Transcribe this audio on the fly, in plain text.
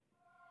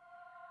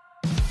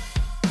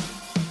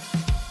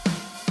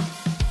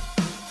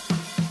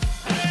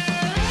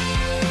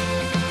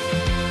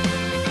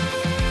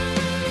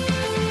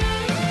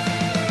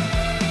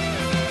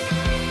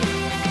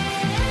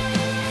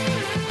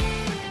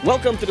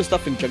Welcome to the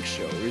Stuff and Junk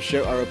Show. We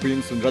share our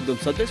opinions on random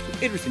subjects from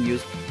interesting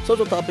news,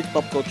 social topics,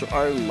 pop culture,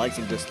 our likes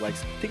and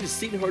dislikes, things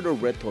seen, heard, or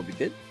read, what we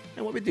did,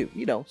 and what we do.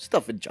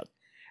 Stuff and junk.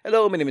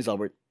 Hello, my name is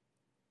Albert.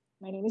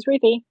 My name is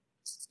Ruthie.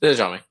 This is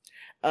Johnny.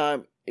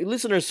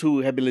 Listeners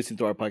who have been listening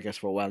to our podcast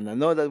for a while now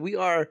know that we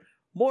are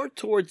more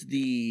towards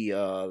the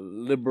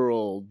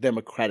liberal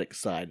democratic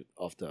side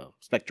of the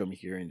spectrum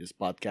here in this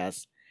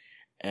podcast.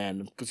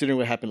 And considering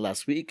what happened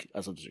last week,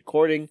 as of this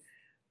recording,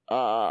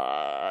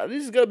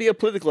 this is going to be a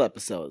political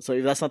episode. So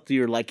if that's not to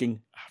your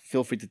liking,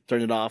 feel free to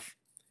turn it off.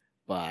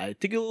 But I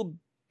think it will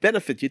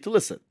benefit you to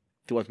listen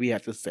to what we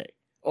have to say,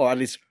 or at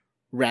least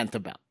rant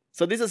about.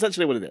 So this is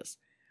essentially what it is.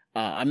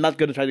 I'm not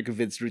going to try to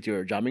convince Ruthie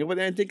or Jamming about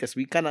anything, because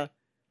we kind of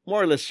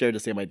more or less share the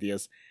same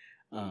ideas.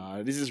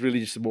 This is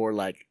really just more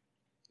like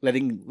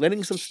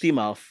letting some steam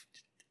off.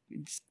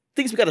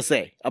 Things we got to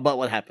say about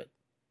what happened.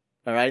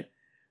 All right?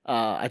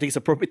 I think it's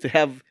appropriate to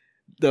have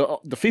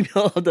the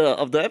female of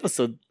the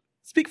episode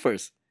speak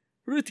first.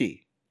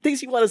 Ruthie,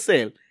 things you want to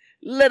say,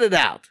 let it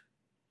out.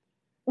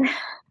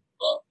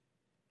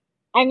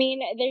 I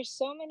mean, there's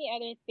so many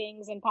other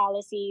things and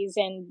policies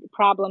and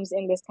problems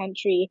in this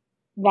country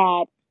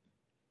that,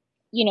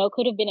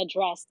 could have been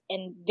addressed.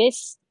 And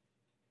this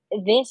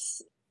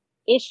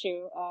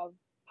issue of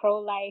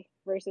pro-life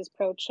versus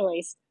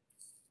pro-choice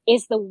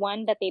is the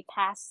one that they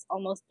pass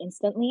almost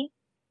instantly.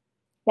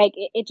 Like,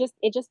 it just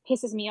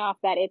pisses me off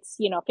that it's,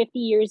 50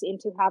 years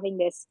into having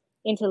this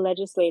into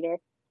legislature,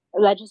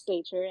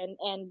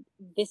 and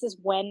this is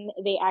when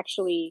they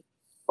actually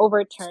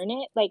overturn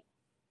it. Like,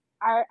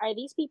 are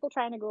these people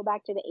trying to go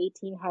back to the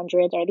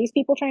 1800s? Are these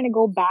people trying to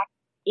go back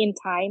in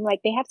time?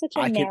 Like, they have such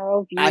a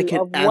narrow view I can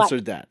of answer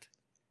what. that.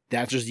 The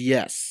answer is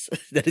yes.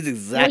 That is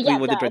exactly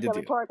what they're trying to do. It's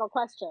a rhetorical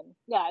question.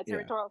 Yeah, it's a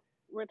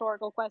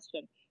rhetorical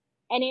question,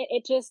 and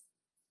it's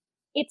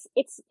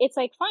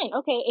like, fine,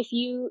 okay, if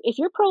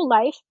you're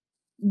pro-life,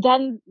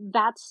 then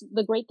that's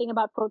the great thing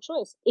about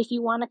pro-choice. If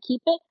you want to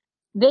keep it,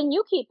 then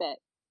you keep it.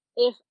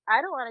 If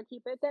I don't want to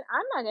keep it, then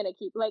I'm not going to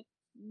keep,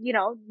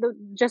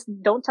 just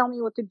don't tell me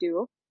what to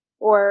do,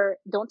 or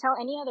don't tell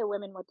any other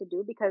women what to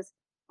do, because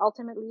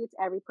ultimately it's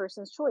every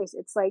person's choice.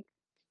 It's like,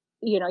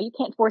 you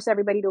can't force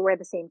everybody to wear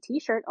the same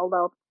t-shirt,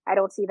 although I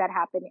don't see that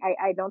happening.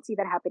 I don't see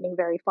that happening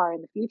very far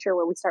in the future,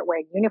 where we start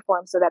wearing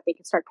uniforms so that they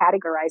can start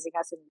categorizing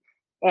us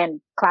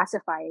and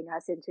classifying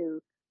us into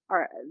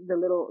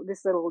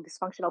this little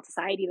dysfunctional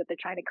society that they're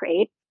trying to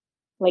create,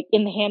 like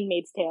in The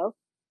Handmaid's Tale.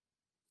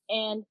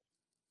 And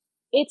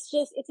it's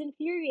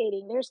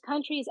infuriating. There's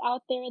countries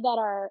out there that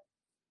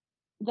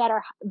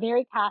are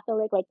very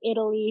Catholic, like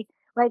Italy,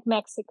 like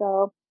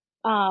Mexico,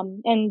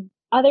 and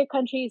other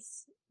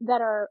countries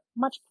that are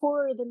much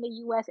poorer than the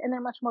US, and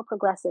they're much more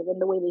progressive in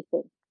the way they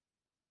think.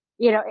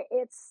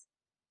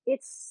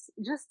 It's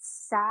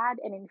just sad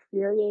and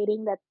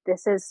infuriating that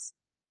this is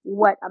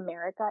what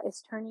America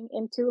is turning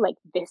into. Like,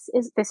 this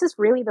is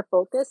really the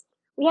focus.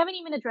 We haven't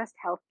even addressed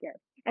healthcare.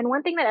 And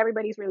one thing that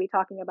everybody's really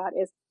talking about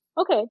is,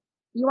 okay,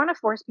 you want to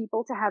force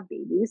people to have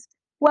babies.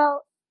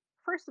 Well,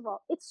 first of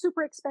all, it's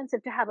super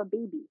expensive to have a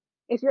baby.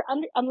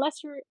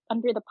 Unless you're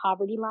under the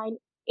poverty line,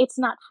 it's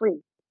not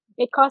free.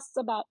 It costs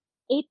about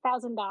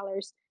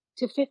 $8,000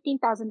 to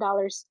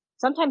 $15,000,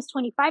 sometimes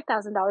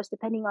 $25,000,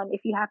 depending on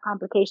if you have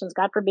complications.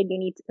 God forbid you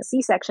need a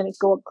C-section, it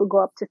could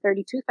go up to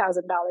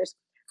 $32,000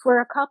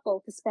 for a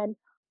couple to spend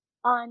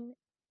on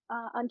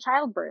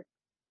childbirth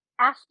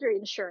after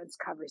insurance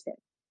covers it.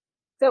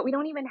 So we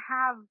don't even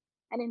have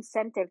an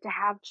incentive to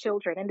have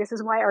children, and this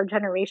is why our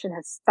generation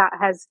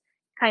has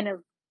kind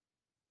of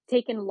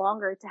taken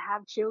longer to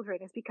have children,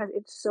 is because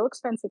it's so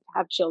expensive to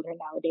have children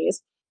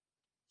nowadays.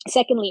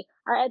 Secondly,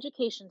 our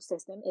education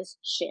system is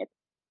shit.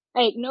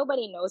 Like,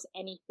 nobody knows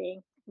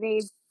anything.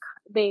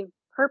 They've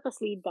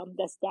purposely dumbed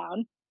us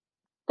down.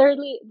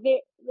 Thirdly,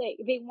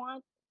 they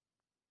want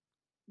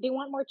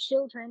more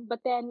children, but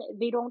then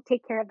they don't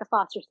take care of the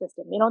foster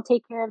system. They don't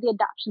take care of the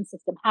adoption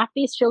system. Half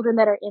these children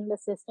that are in the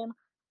system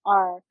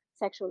are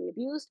sexually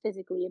abused,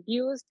 physically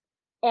abused,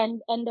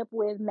 and end up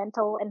with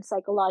mental and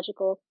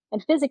psychological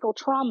and physical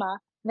trauma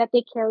that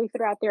they carry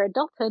throughout their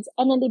adulthoods,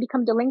 and then they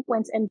become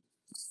delinquents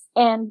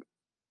and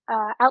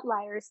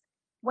outliers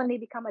when they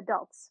become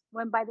adults.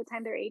 When by the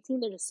time they're 18,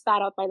 they're just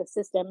spat out by the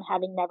system,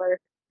 having never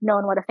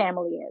known what a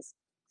family is.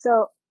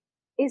 So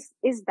is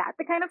that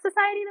the kind of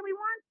society that we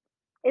want?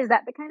 Is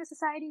that the kind of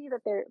society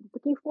that they're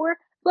looking for?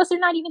 Plus, they're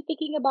not even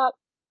thinking about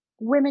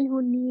women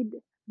who need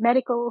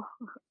medical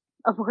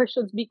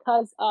abortions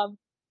because of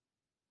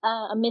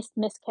a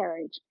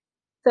miscarriage.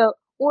 So,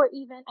 I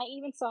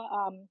even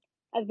saw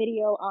a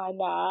video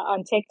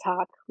on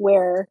TikTok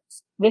where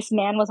this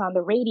man was on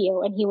the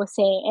radio, and he was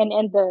saying,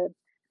 and the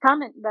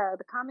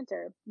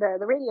commenter,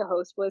 the radio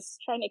host, was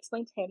trying to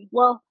explain to him,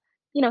 well,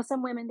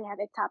 some women, they have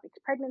ectopic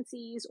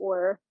pregnancies,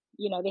 or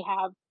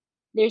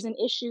there's an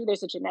issue,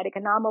 there's a genetic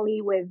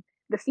anomaly with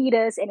the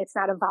fetus, and it's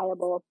not a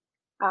viable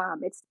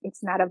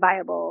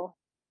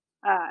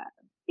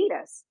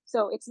fetus,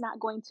 so it's not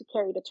going to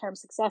carry to term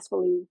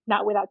successfully,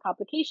 not without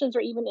complications,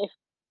 or even if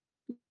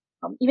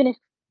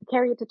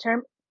carry it to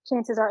term,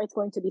 chances are it's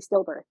going to be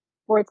stillbirth.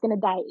 or it's going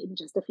to die in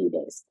just a few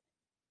days.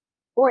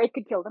 Or it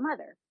could kill the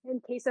mother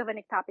in case of an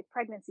ectopic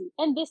pregnancy.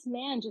 And this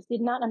man just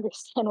did not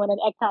understand what an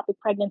ectopic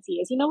pregnancy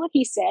is. You know what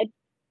he said?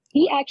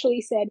 He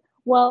actually said,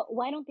 well,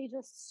 why don't they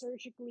just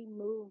surgically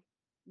move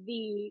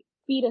the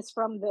fetus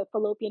from the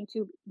fallopian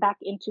tube back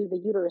into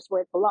the uterus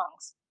where it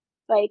belongs?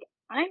 Like,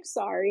 I'm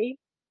sorry.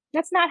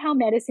 That's not how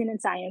medicine and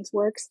science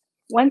works.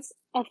 Once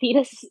a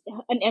fetus,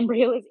 an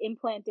embryo is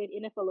implanted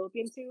in a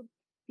fallopian tube,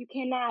 you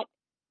cannot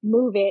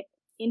move it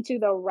into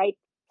the right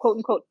quote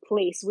unquote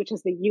place, which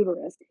is the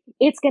uterus.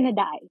 It's going to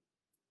die.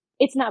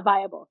 It's not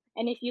viable.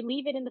 And if you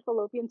leave it in the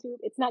fallopian tube,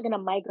 it's not going to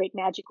migrate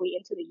magically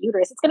into the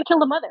uterus. It's going to kill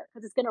the mother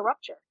because it's going to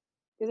rupture.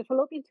 Because a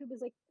fallopian tube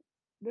is like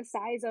the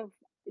size of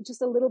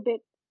just a little bit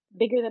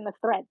bigger than a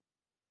thread.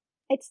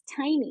 It's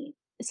tiny.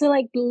 So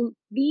like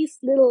these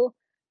little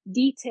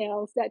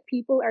details that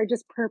people are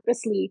just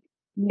purposely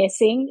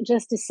missing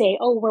just to say,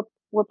 oh,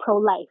 we're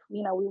pro-life.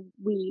 You know,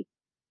 we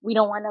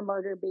don't want to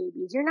murder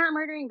babies. You're not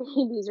murdering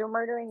babies. You're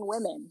murdering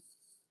women.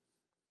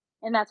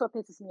 And that's what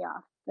pisses me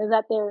off, is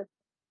that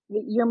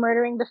you're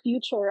murdering the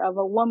future of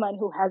a woman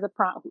who has a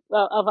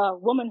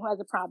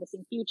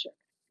promising future,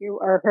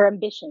 or her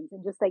ambitions.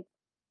 And just like,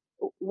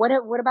 what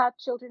about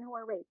children who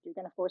are raped? You're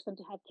going to force them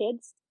to have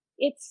kids?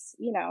 It's,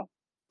 you know,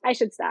 I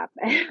should stop.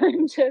 I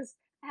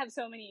have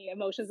so many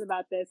emotions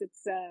about this.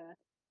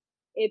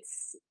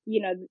 It's,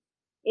 you know,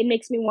 it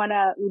makes me want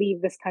to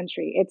leave this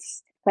country.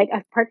 It's like,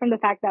 apart from the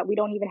fact that we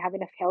don't even have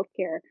enough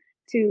healthcare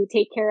to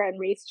take care and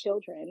raise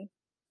children,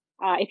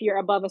 if you're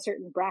above a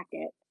certain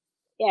bracket,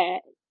 yeah,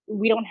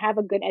 we don't have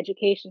a good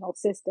educational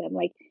system.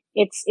 Like,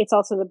 it's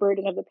also the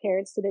burden of the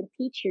parents to then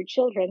teach your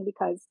children,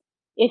 because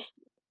if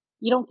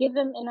you don't give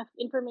them enough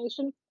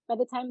information by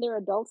the time they're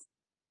adults,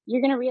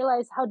 you're going to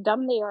realize how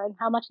dumb they are and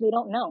how much they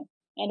don't know.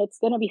 And it's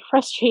going to be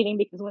frustrating,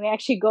 because when they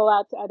actually go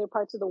out to other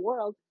parts of the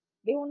world,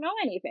 they won't know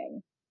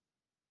anything.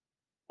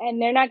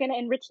 And they're not going to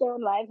enrich their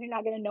own lives. They're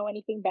not going to know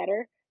anything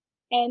better.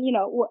 And, you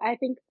know, I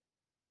think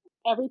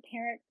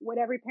what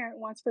every parent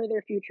wants for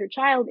their future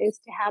child is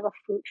to have a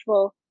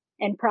fruitful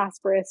and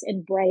prosperous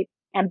and bright,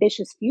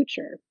 ambitious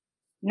future,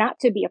 not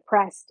to be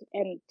oppressed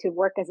and to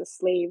work as a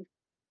slave,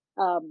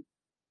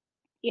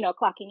 you know,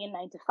 clocking in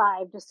 9 to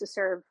 5 just to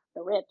serve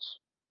the rich.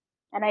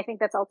 And I think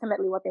that's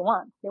ultimately what they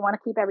want. They want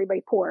to keep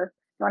everybody poor.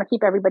 They want to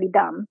keep everybody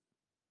dumb.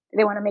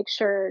 They want to make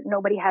sure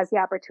nobody has the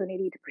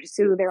opportunity to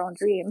pursue their own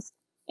dreams,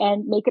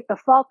 and make it the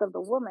fault of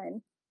the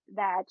woman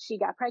that she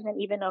got pregnant,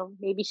 even though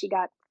maybe she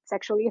got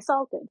sexually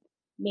assaulted.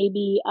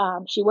 Maybe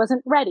she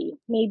wasn't ready.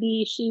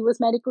 Maybe she was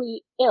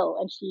medically ill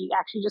and she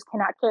actually just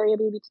cannot carry a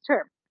baby to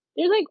term.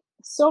 There's like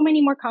so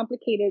many more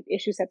complicated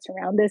issues that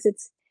surround this.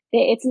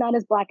 It's not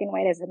as black and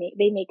white as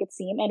they make it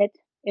seem. And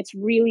it's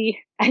really,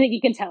 I think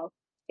you can tell,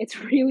 it's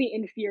really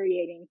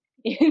infuriating.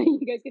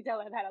 You guys can tell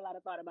I've had a lot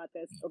of thought about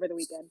this over the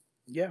weekend.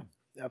 Yeah,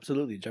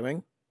 absolutely.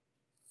 Jameng?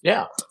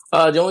 Yeah.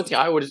 The only thing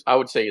I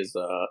would say is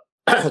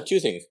two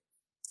things.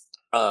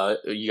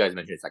 You guys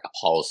mentioned it's like a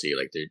policy,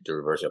 like the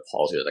reverse of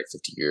policy of like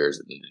 50 years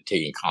and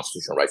taking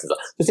constitutional rights and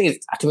stuff. The thing is,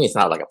 to me, it's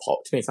not like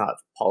to me, it's not a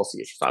policy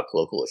issue. It's not a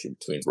political issue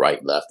between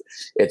right, left.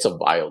 It's a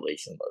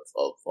violation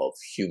of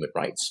human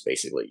rights,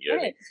 basically. You know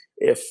what I mean?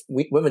 If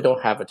women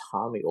don't have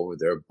autonomy over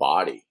their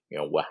body, you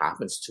know, what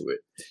happens to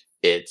it?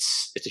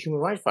 It's a human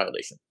rights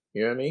violation.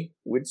 You know what I mean?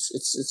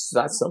 It's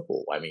that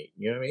simple. I mean,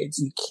 you know what I mean?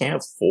 You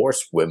can't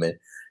force women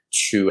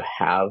to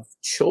have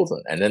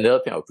children. And then the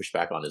other thing I would push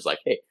back on is like,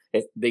 hey,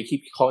 if they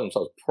keep calling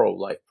themselves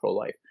pro-life.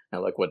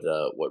 And like what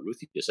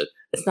Ruthie just said,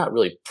 it's not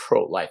really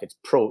pro-life, it's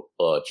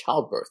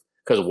pro-childbirth.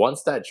 Because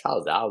once that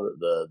child is out of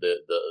the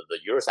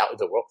uterus, out in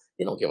the world,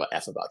 they don't give a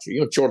F about you.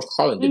 You know, George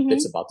Carlin did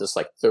bits about this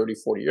like 30,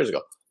 40 years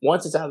ago.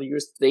 Once it's out of the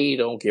uterus, they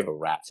don't give a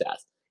rat's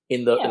ass.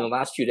 In the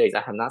last few days,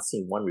 I have not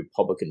seen one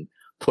Republican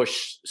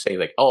push saying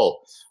like, oh,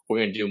 we're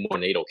going to do more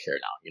NATO care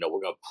now. You know,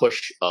 we're going to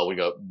push, we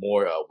got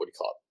more,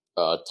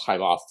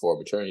 time off for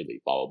maternity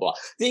leave, blah, blah, blah.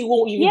 They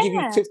won't even give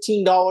you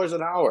 $15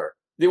 an hour.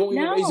 They won't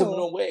even raise the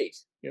minimum wage.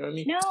 You know what I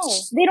mean? No,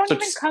 they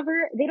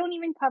don't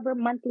even cover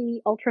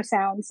monthly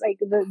ultrasounds, like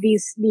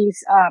these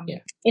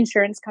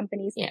insurance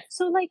companies. Yeah.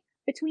 So like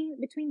between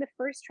the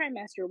first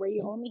trimester, where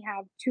you only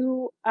have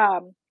two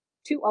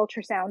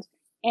ultrasounds,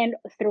 and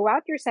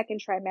throughout your second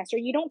trimester,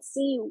 you don't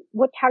see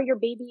how your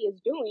baby is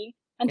doing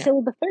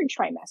until the third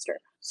trimester.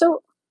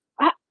 So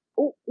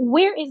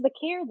where is the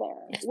care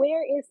there?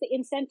 Where is the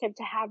incentive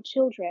to have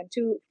children,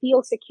 to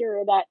feel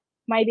secure that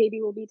my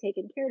baby will be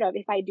taken care of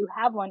if I do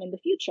have one in the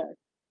future?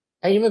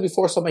 And even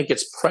before somebody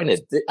gets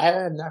pregnant, I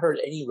have not heard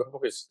any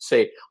Republicans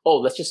say, "Oh,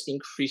 let's just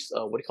increase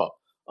birth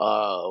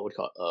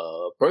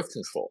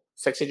control,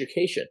 sex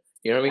education."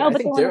 You know what I mean? Oh, but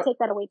they want to take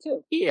that away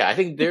too. Yeah, I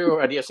think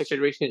their idea of sex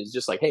education is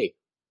just like, hey,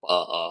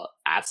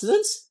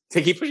 abstinence.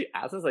 They keep pushing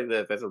abstinence like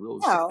that. That's a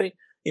real thing.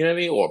 You know what I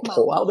mean? Or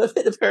pull out of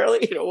it,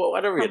 apparently. You know,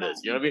 whatever it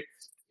is. You know what I mean?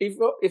 If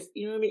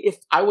you know what I mean, if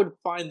I would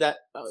find that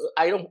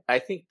I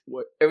think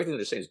everything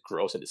they're saying is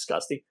gross and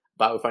disgusting,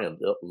 but I would find it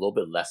a little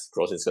bit less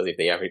gross and disgusting if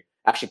they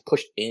actually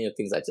pushed any of the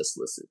things I just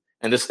listed.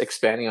 And just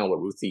expanding on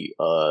what Ruthie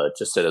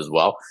just said as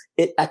well.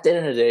 At the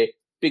end of the day,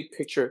 big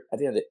picture, at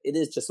the end of it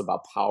is just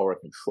about power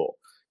and control.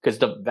 Because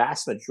the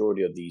vast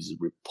majority of these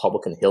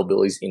Republican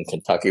hillbillies in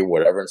Kentucky,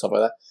 whatever, and stuff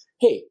like that,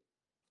 hey,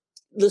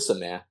 listen,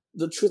 man,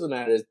 the truth of the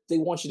matter is they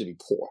want you to be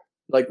poor.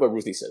 Like what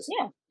Ruthie says.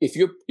 Yeah. If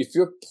you're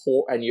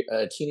poor and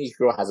a teenage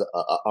girl has a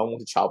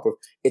unwanted childbirth,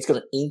 it's going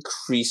to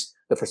increase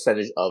the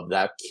percentage of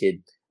that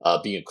kid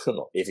being a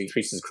criminal. If it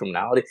increases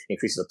criminality,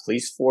 increases the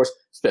police force,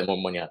 spend more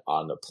money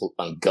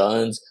on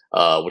guns,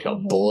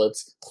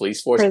 bullets,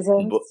 police force,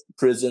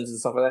 prisons and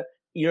stuff like that.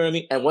 You know what I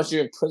mean? And once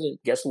you're in prison,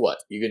 guess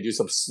what? You're going to do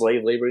some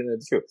slave labor in there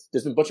too.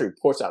 There's been a bunch of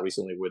reports out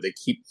recently where they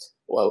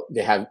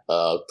have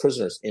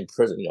prisoners in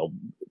prison,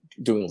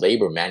 doing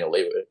labor, manual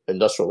labor,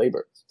 industrial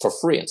labor for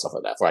free and stuff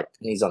like that, for like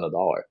pennies on the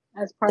dollar.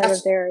 As part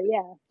of their,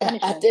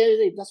 punishment. At the end of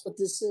the day, that's what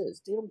this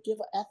is. They don't give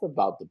a F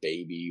about the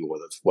baby or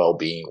its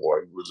well-being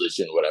or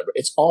religion, whatever.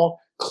 It's all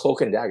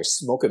cloak and dagger,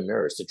 smoke and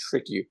mirrors to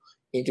trick you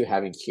into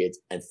having kids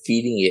and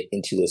feeding it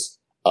into this,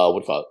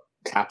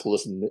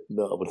 capitalist,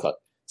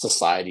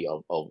 society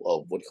of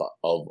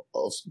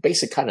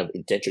basic kind of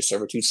indentured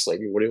servitude,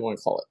 slavery, whatever you want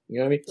to call it. You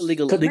know what I mean?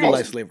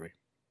 Legalized slavery.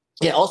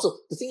 Yeah. Also,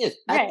 the thing is,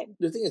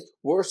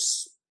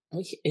 here's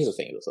the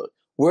thing.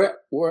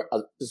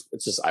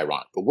 It's just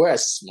ironic, but we're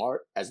as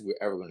smart as we're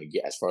ever going to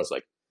get as far as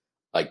like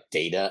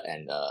data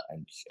and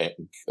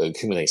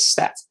accumulating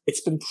stats.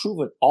 It's been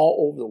proven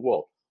all over the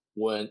world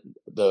when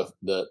a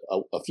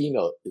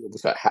female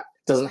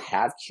doesn't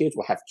have kids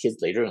or have kids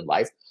later in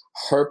life,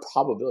 her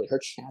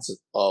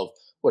chances of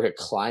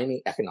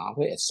climbing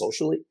economically and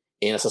socially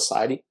in a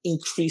society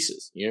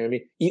increases. You know what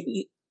I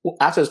mean?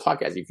 After this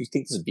podcast, if you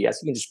think this is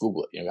BS, you can just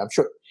Google it. I'm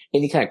sure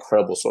any kind of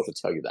credible source will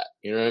tell you that.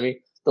 You know what I mean?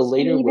 The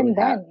later women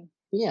have,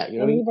 you know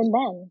what I mean? Even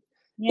then,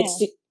 yeah.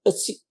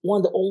 It's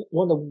one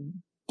of the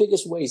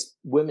biggest ways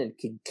women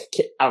can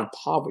get out of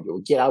poverty or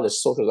get out of the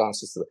social down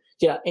system,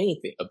 get out of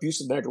anything,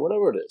 abusive marriage,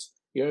 whatever it is.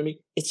 You know what I mean?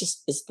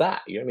 It's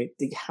that. You know what I mean?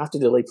 They have to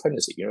delay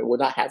pregnancy. We'll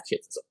not have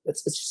kids.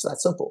 It's just that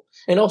simple.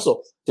 And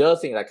also, the other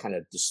thing that kind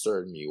of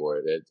disturbed me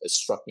or it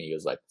struck me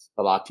is like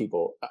a lot of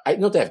people, I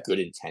know they have good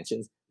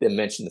intentions. They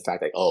mention the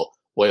fact like, oh,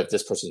 what if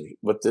this person's raped?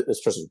 What if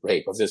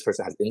this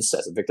person has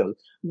incest, a victim?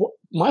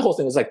 My whole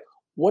thing is like,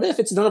 what if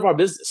it's none of our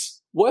business?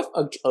 What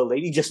if a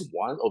woman just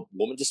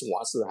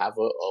wants to have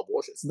an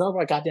abortion? It's none of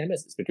our goddamn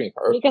business between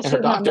her because and her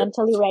doctor. Because she's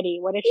not mentally ready.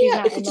 What if she's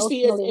not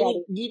emotionally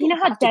ready? You know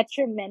how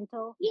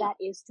detrimental that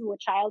is to a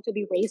child to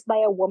be raised by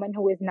a woman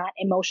who is not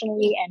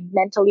emotionally and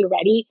mentally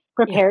ready,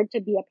 prepared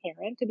to be a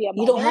parent, to be a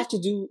mother? You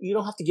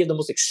don't have to give the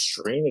most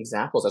extreme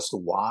examples as to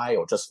why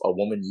or just a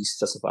woman needs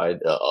justified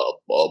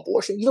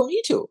abortion. You don't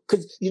need to,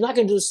 because you're not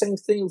going to do the same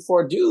thing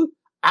for a dude.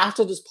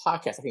 After this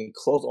podcast, I can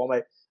close all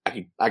my.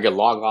 I can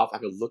log off. I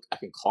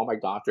can call my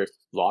doctor,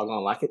 log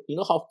on. You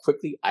know how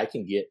quickly I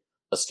can get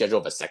a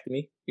scheduled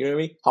vasectomy? You know what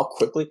I mean? How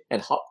quickly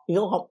and how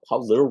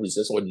little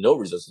resistance or no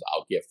resistance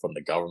I'll get from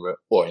the government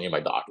or any of my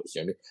doctors.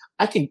 You know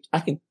what I mean? I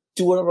can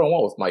do whatever I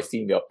want with my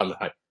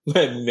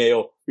my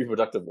male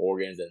reproductive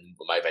organs and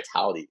my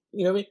vitality.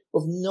 You know what I mean?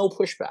 With no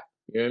pushback.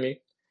 You know what I mean?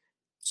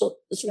 So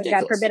it's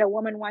ridiculous. God forbid a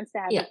woman wants to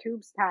have her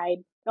tubes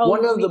tied. Oh,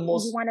 you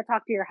want to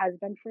talk to your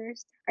husband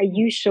first? Are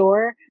you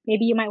sure?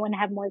 Maybe you might want to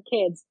have more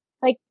kids.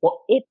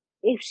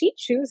 If she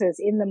chooses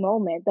in the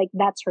moment,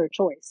 that's her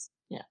choice.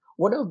 Yeah.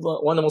 One of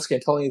the most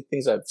compelling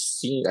things I've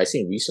seen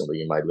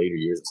recently in my later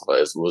years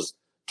was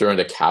during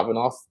the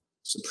Kavanaugh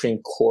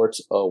Supreme Court,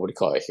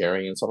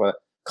 hearing and stuff like that.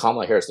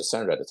 Kamala Harris, the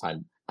senator at the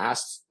time,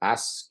 asked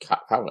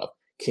Kavanaugh,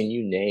 "Can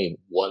you name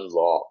one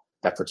law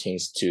that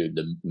pertains to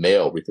the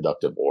male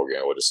reproductive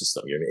organ or the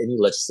system? You know, any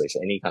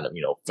legislation, any kind of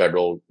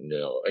federal,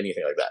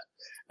 anything like that?"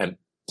 And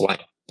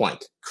blank,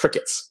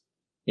 crickets.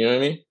 You know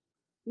what I mean?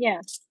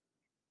 Yeah.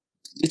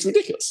 It's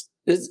ridiculous.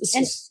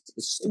 It's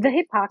the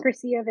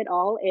hypocrisy of it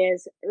all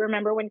is,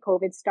 remember when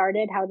COVID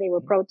started, how they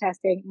were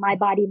protesting, my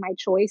body, my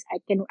choice.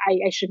 I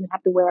shouldn't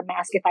have to wear a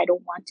mask if I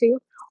don't want to.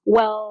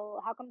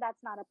 Well, how come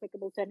that's not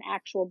applicable to an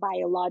actual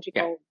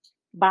biological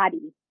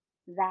body?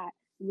 That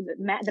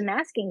the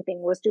masking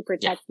thing was to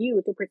protect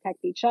you, to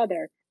protect each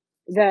other.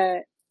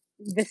 The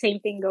same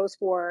thing goes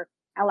for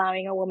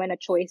allowing a woman a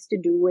choice to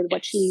do with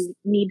what she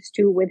needs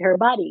to with her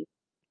body,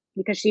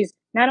 because she's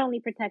not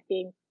only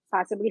protecting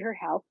possibly her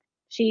health,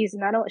 she's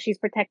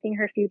protecting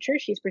her future.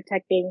 She's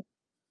protecting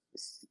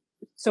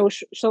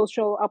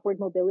social upward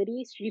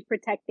mobility. She's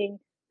protecting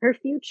her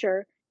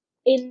future.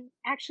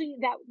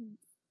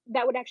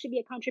 That would actually be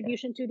a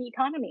contribution to the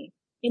economy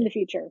in the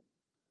future,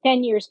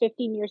 10 years,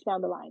 15 years down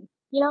the line.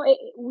 We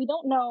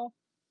don't know.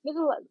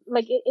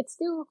 It's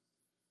still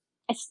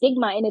a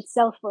stigma in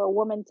itself for a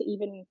woman to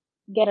even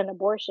get an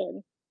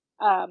abortion,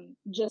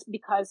 just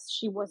because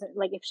she wasn't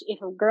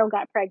if a girl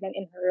got pregnant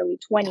in her early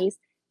 20s.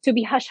 To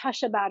be hush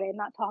hush about it and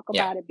not talk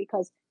about it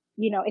because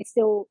it's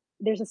still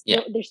there's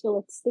still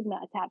a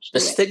stigma attached to it. The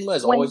stigma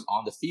is always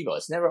on the female.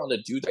 It's never on the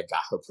dude that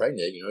got her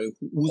pregnant.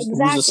 Who's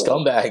the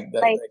scumbag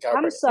that got her I'm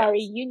pregnant? sorry,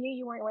 you knew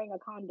you weren't wearing a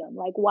condom.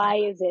 Why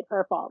is it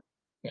her fault?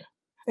 Yeah,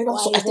 And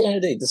also, at the end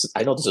of the day,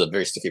 I know this is a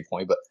very sticky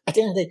point, but at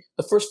the end of the day,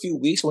 the first few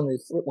weeks when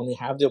they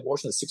have the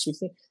abortion, the 6 week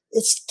thing,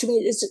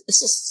 it's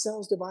just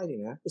cells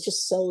dividing, man. It's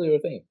just cellular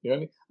thing. You know what I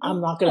mean?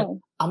 I'm not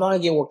gonna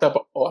get worked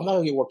up. I'm not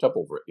gonna get worked up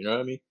over it. You know what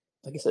I mean?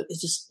 Like I said,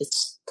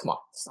 it's come on,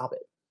 stop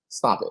it.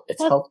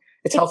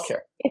 It's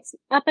healthcare. It's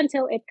up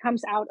until it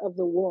comes out of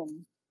the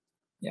womb.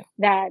 Yeah.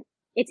 That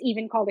it's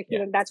even called a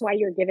human. Yeah. That's why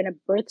you're given a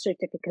birth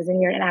certificate, because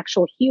then you're an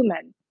actual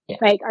human. Yeah.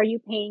 Like, are you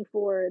paying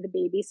for the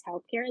baby's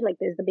healthcare? Like,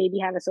 does the baby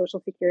have a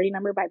social security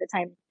number by the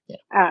time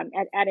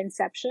at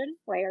inception?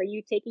 Like, are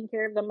you taking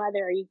care of the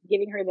mother? Are you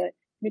giving her the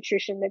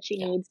nutrition that she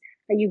needs?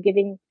 Are you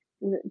giving,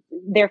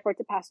 therefore,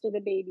 to pass to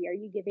the baby? Are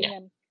you giving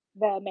them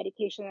the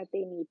medication that they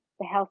need,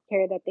 the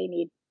healthcare that they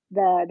need,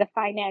 the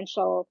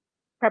financial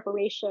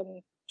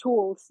preparation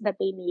tools that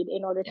they need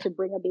in order to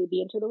bring a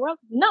baby into the world?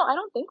 No, I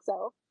don't think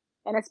so.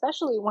 And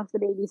especially once the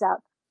baby's out,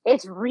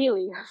 it's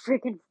really a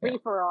freaking free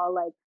for all.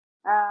 Like,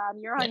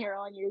 you're on your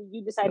own.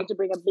 You decided to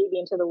bring a baby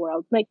into the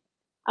world. Like,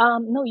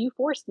 no, you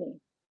forced me.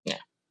 Yeah,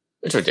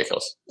 it's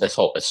ridiculous.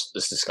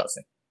 It's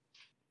disgusting.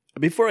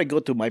 Before I go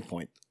to my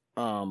point,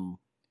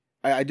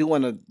 I do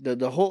want to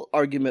the whole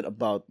argument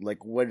about like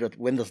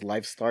when does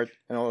life start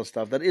and all that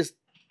stuff. That is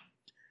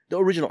the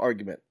original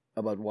argument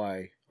about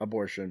why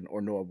abortion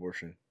or no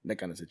abortion, that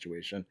kind of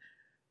situation.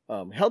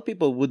 Health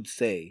people would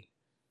say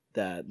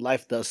that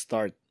life does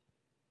start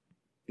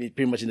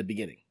pretty much in the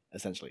beginning,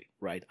 essentially,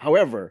 right?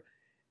 However,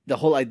 the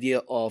whole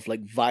idea of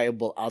like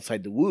viable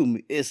outside the womb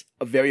is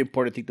a very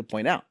important thing to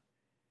point out,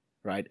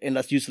 right? And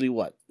that's usually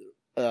what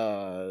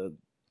the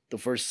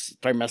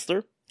first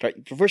trimester.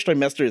 Right? The first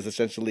trimester is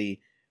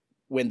essentially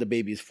when the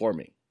baby is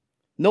forming.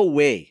 No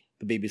way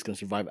the baby's gonna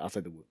survive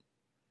outside the womb.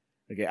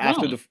 Okay,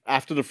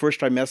 after the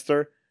first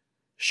trimester,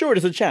 sure,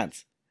 there's a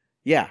chance.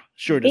 Yeah,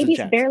 sure, there's a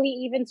chance. Babies barely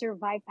even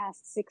survive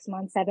past 6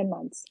 months, 7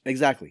 months.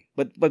 Exactly,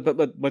 but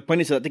my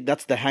point is, I think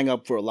that's the hang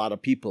up for a lot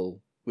of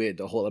people with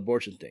the whole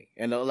abortion thing,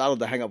 and a lot of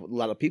the hang up with a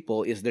lot of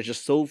people is they're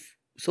just so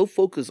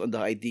focused on the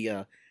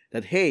idea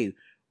that, hey,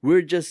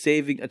 we're just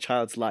saving a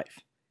child's life,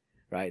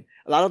 right?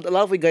 A lot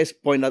of you guys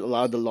point out a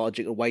lot of the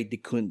logic of why they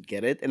couldn't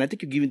get it, and I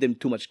think you're giving them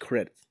too much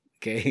credit.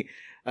 Okay,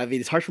 I mean,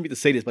 it's hard for me to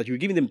say this, but you're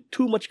giving them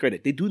too much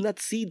credit. They do not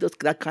see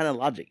that kind of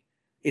logic.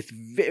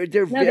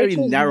 They're very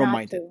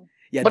narrow-minded.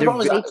 Yeah, but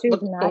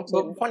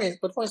the point is,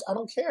 I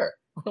don't care.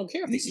 I don't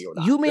care if they see or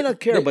not. You may not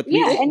care, but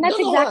and that's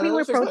exactly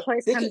where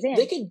pro-choice comes in.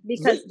 They can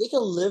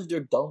live their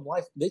dumb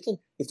life. They can,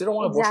 if they don't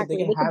want abortion, they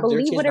can have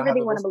believe whatever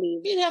they want to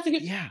believe.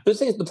 But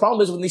the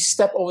problem is when they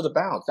step over the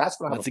bounds. That's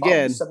when I have a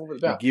problem. Step over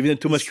the bounds. You're giving them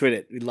too much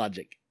credit with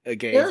logic.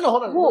 Okay. No,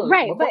 hold on. Well,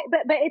 right, but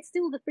it's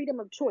still the freedom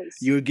of choice.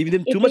 You're giving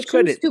them too much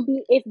credit.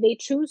 If they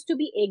choose to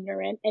be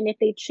ignorant, and if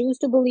they choose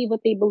to believe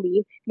what they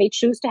believe, they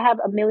choose to have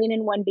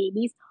 1,000,001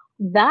 babies.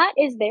 That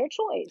is their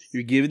choice.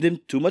 You're giving them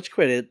too much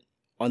credit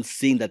on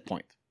seeing that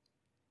point.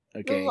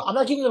 Okay. No, I'm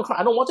not giving them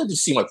credit. I don't want them to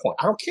see my point.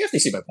 I don't care if they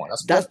see my point.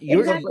 That's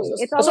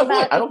it's all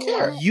about. I don't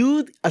care.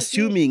 You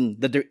assuming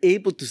that they're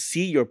able to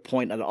see your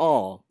point at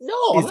all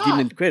is giving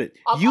them credit.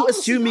 You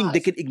assuming they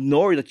can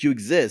ignore that you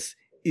exist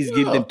is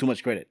giving them too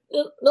much credit.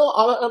 No,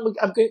 I'm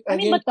getting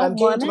to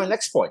my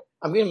next point.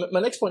 My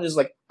next point is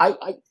like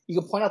you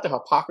can point out the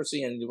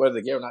hypocrisy and whether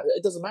they get or not.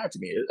 It doesn't matter to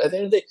me. At the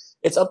end of the day,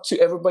 it's up to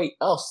everybody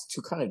else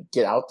to kind of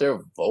get out there,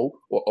 vote,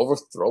 or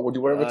overthrow, or do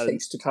whatever it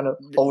takes to kind of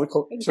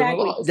overturn the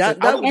law.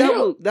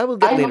 That will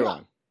get later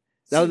on.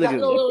 No.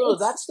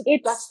 That's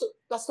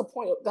the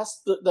point.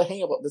 That's the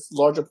hang up. This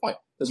larger point.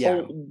 This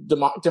whole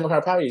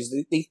Democratic Party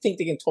they think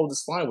they can toe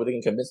this line where they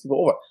can convince people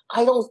over.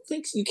 I don't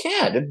think you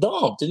can. They're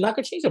dumb. They're not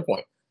going to change their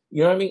point.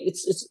 You know what I mean?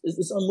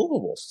 It's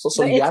unmovable.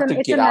 So you have to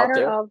get out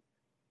there. Of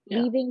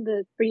leaving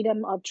the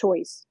freedom of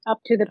choice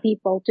up to the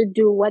people to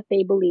do what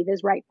they believe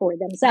is right for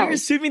themselves. You're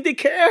assuming they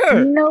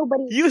care.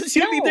 You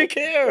assuming they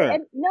care.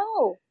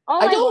 No.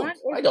 All I want.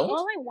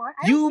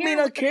 You may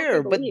not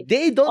care, but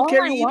they don't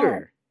care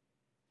either.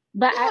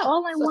 But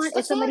all I want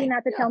is somebody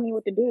not to tell me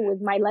what to do with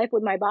my life,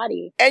 with my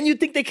body. And you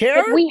think they care?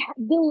 Like we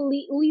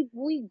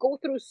go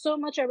through so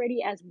much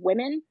already as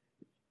women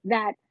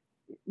that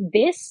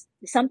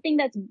something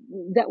that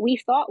we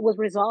thought was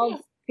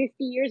resolved 50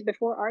 years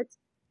before ours,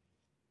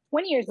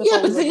 20 years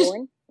before we were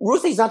born.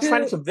 Ruthie's not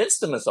trying to convince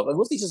them and stuff. Like,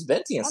 Ruthie's just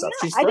venting and stuff.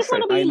 I just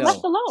want to be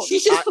left alone.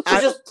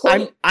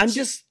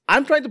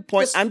 I'm trying to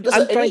point. I'm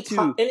trying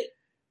to.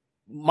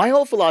 My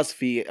whole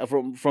philosophy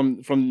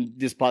from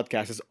this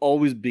podcast has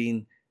always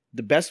been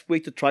the best way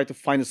to try to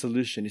find a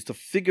solution is to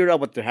figure out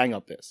what the hang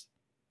up is.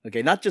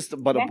 Okay, not just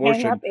about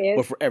abortion,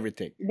 but for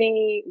everything.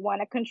 They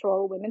want to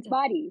control women's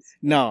bodies.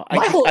 No,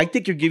 I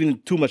think you're giving them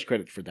too much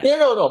credit for that.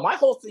 No. My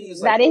whole thing is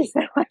like, that's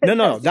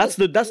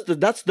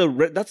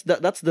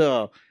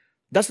the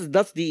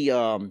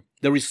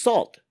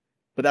result.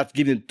 But that's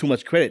giving them too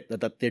much credit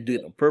that they're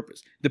doing it on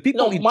purpose. The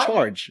people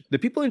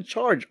in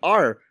charge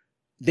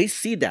they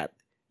see that.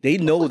 They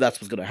know that's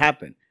what's going to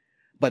happen.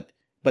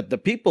 But the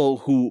people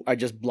who are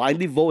just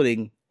blindly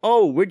voting,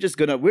 we're just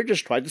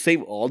trying to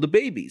save all the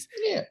babies.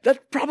 Yeah.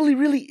 That probably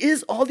really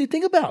is all they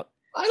think about.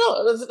 I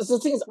know. The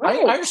thing is, Right.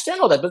 I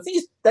understand all that, but the thing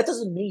is, that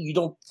doesn't mean you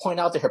don't point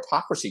out the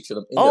hypocrisy to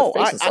them in Oh,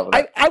 their face and stuff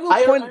like that. I will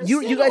point. You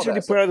understand guys all already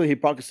that point out the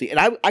hypocrisy,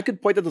 and I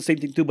could point out the same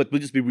thing too, but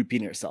we'll just be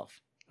repeating ourselves.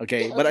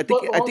 Okay, Yeah, but I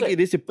think hold it. it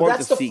is But important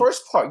that's to the see.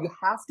 first part. You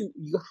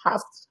have.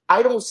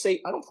 I don't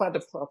point out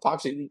the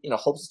hypocrisy in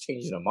hopes of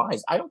changing their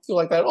minds. I don't feel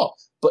like that at all.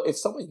 But if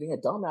somebody's being a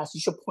dumbass, you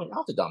should point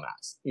out the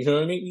dumbass. You know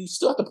what I mean? You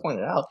still have to point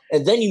it out,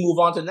 and then you move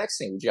on to the next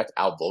thing. Which you have to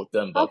outvote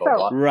them, blah blah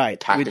Also, blah. Right,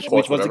 Pack the which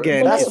course, once whatever.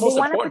 again, That's they the most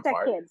want to important protect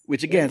part. kids.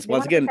 which again, They once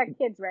want to again, protect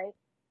kids, right?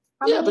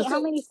 Yeah, but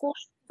How many schools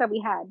have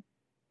we had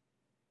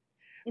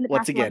in the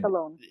once past again, month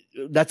alone?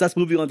 that's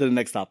moving on to the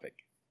next topic.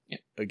 Yeah.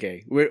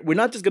 Okay, we're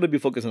not just going to be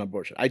focused on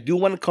abortion. I do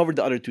want to cover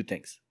the other two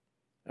things.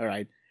 All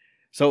right.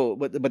 So,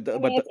 but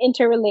It's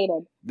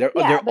interrelated. they're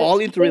Yeah, but all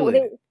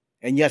interrelated,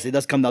 they- and yes, it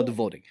does come down to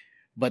voting,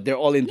 but they're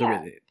all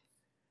interrelated.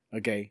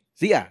 Okay.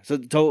 So yeah.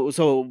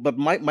 So but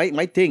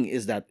my thing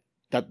is that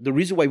the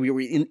reason why we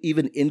were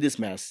even in this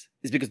mess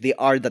is because they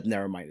are that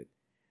narrow minded.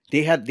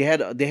 They had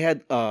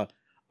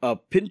a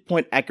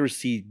pinpoint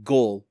accuracy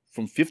goal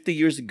from 50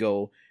 years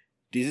ago.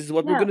 This is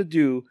what we're Yeah. gonna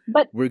do.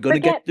 But We're gonna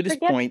get to this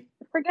point.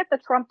 forget the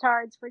Trump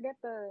tards, forget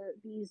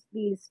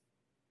these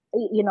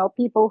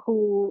people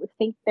who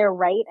think they're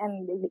right,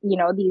 and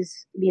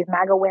these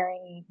MAGA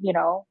wearing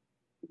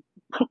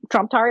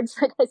Trump tards,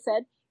 like I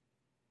said.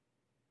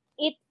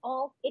 It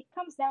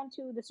comes down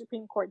to the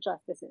Supreme Court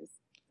justices,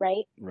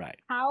 right? Right.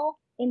 How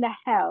in the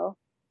hell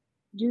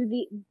do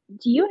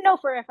you know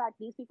for a fact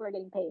these people are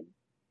getting paid,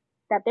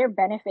 that they're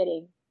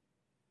benefiting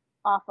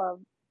off of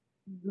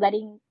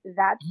letting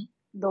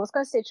those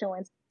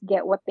constituents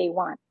get what they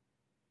want?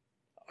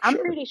 I'm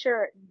Sure. pretty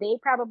sure they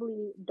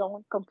probably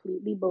don't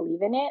completely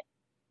believe in it.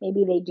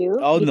 Maybe they do.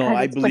 Oh, no, because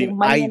I it's believe- putting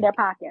money I- in their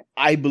pocket.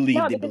 I believe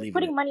No, they because believe it's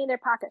putting in it. money in their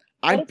pocket.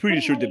 I'm But it's pretty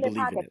putting sure money they their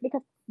believe in pocket it.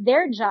 because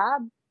their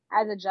job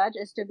as a judge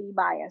is to be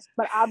biased,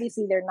 but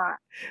obviously they're not.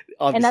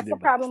 Obviously, And that's they're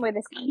the problem biased.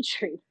 with this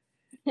country.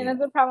 And Yeah. that's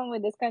the problem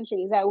with this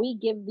country, is that we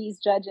give these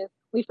judges,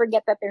 we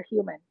forget that they're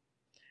human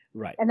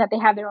Right. and that they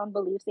have their own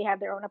beliefs, they have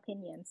their own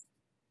opinions.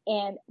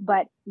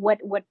 But what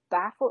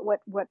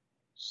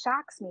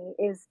shocks me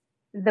is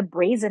the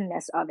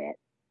brazenness of it.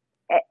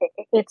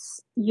 It's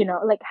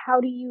like,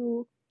 how do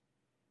you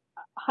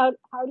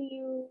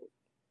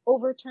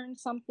overturn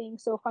something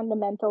so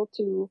fundamental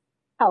to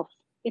health?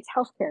 It's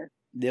healthcare,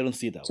 They don't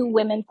see it that to way.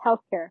 women's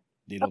healthcare.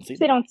 They Of don't see course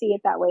they that. don't see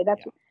it that way. Yeah.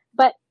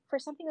 But for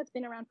something that's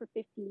been around for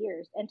 50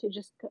 years, and to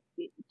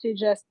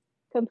just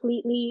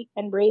completely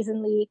and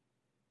brazenly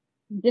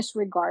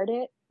disregard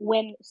it,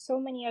 when so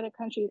many other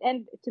countries,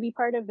 and to be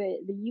part of the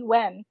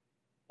UN,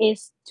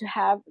 is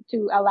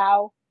to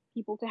allow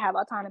people to have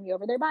autonomy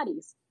over their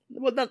bodies.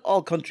 Well, not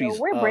all countries.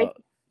 we're break-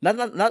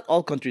 not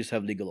all countries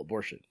have legal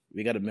abortion.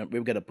 We gotta remember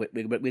Yeah,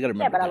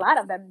 that. but a lot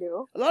of them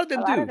do. A lot of them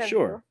a lot do. of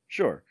them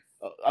Sure.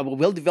 A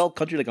well-developed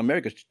country like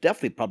America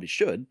probably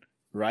should,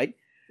 right?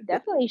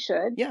 Definitely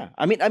should. Yeah.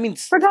 I mean,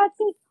 For God's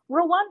sake,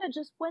 Rwanda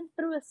just went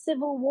through a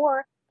civil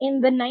war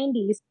in the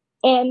 90s,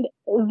 and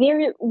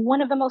they're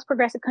one of the most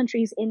progressive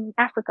countries in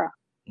Africa,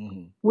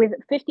 mhm. with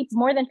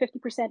more than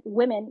 50%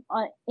 women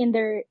in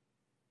their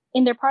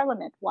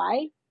parliament.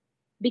 Why?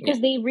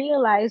 Because they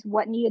realized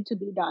what needed to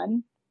be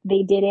done.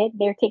 They did it.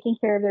 They're taking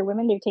care of their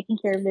women. They're taking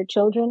care of their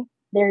children.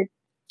 They're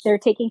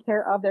taking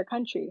care of their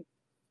country.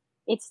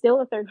 It's still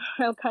a third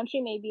world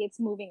country. Maybe it's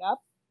moving up,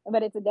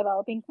 but it's a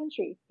developing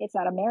country. It's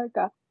not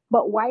America.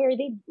 But why do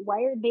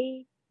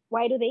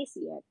they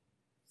see it?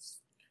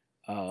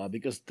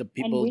 Because the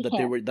people we the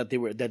people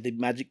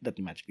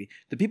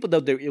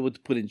that they were able to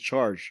put in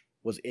charge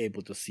was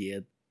able to see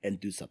it and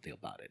do something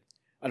about it.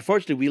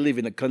 Unfortunately, we live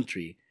in a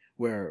country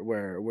where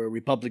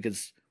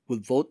Republicans will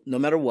vote no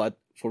matter what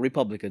for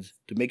Republicans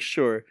to make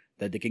sure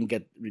that they can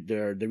get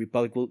the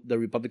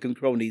Republican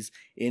cronies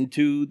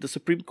into the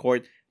Supreme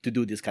Court to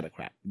do this kind of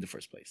crap in the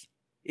first place.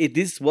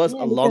 This was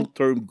a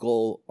long-term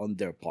goal on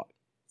their part.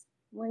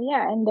 Well,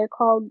 yeah, and they're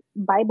called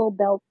Bible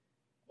Belt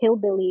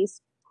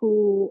hillbillies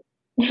who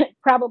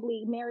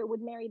probably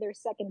would marry their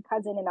second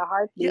cousin in a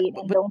heartbeat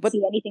and don't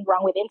see anything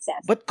wrong with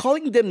incest. But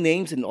calling them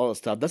names and all that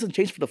stuff doesn't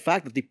change for the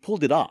fact that they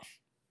pulled it off.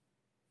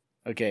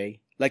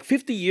 Okay? Like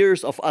 50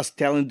 years of us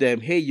telling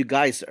them, hey, you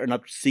guys are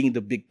not seeing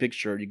the big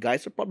picture. You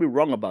guys are probably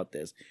wrong about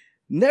this.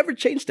 Never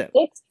changed them.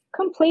 It's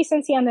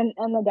complacency on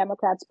the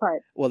Democrats'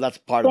 part. Well, that's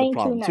part of the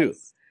problem too.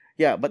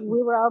 Yeah, but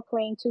we were all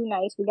playing too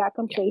nice. We got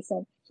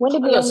complacent. When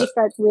did we only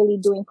start really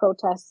doing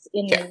protests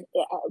in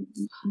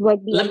like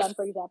BLM,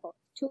 for example?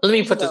 Let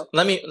me put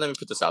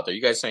this out there.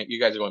 You guys are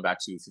going back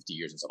to 50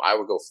 years and stuff. I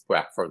would go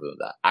back further than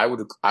that. I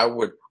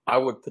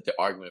would put the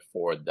argument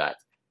forward that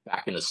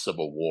back in the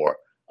Civil War,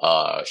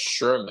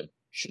 Sherman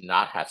should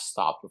not have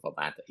stopped with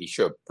Atlanta. He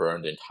should have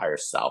burned the entire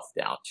South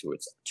down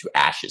to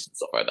ashes and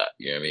stuff like that.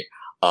 You know what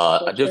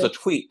I mean? There's a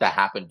tweet that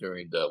happened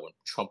during when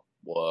Trump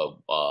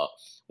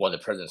won the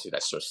presidency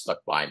that sort of stuck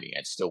by me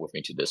and still with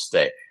me to this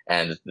day.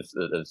 And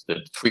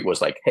the tweet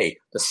was like, "Hey,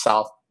 the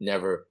South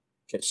never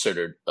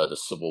considered the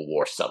Civil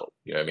War settled.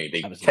 You know what I mean?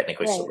 They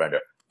technically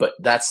surrendered, But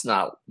that's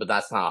not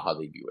how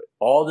they view it.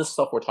 All this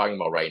stuff we're talking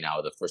about right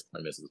now, the first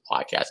 10 minutes of the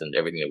podcast and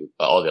everything,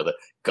 all the other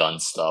gun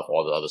stuff,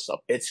 all the other stuff,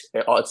 it's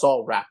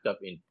all wrapped up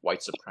in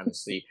white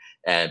supremacy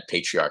and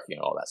patriarchy and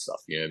all that stuff.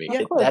 You know what I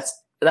mean? Yeah,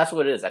 That's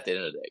what it is at the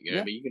end of the day. You know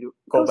what I mean? You can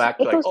go back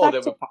to like,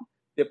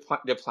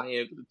 they're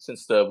planning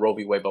since the Roe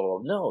v. Wade, blah, blah,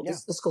 blah. No,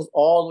 this goes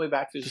all the way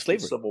back to the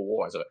Civil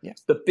War. So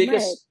the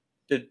biggest,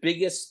 what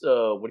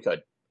do you call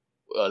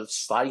it,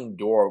 sliding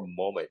door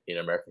moment in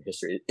American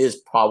history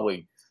is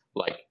probably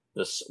like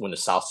this, when the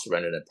South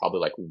surrendered, and probably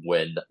like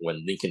when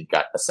Lincoln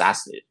got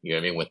assassinated. You know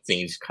what I mean? When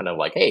things kind of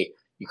like, hey,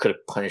 you could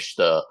have punished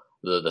the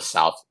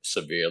South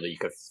severely, you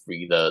could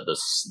free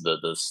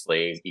the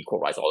slaves, equal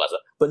rights, all that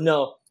stuff. But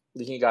no,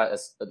 Lincoln got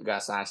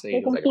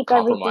assassinated. It was like a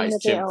compromise,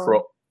 Jim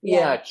Crow.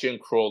 Yeah, Jim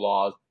Crow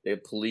laws, the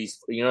police,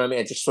 you know what I mean?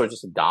 It's just sort of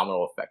just a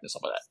domino effect and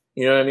stuff like that.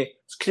 You know what I mean?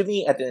 So to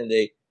me, at the end of the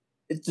day,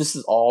 this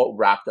is all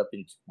wrapped up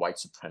in white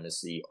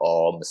supremacy,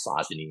 all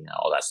misogyny and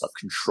all that stuff,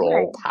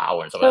 control,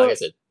 power, and stuff. Like I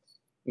said,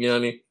 you know what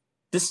I mean?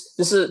 This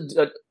is,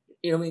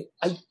 you know what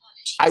I mean?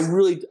 I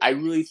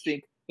really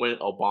think when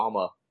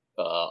Obama,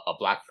 a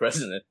black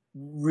president,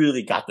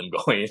 really got them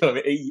going. You know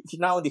what I mean?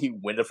 Not only did he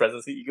win the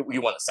presidency, he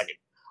won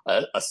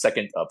a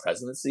second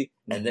presidency,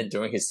 and then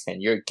during his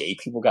tenure, gay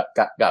people got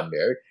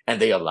married, and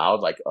they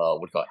allowed like what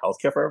do you call it,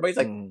 healthcare for everybody. It's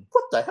like,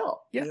 what the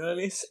hell? Yeah. You know what I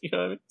mean? You know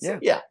what I mean? Yeah. So,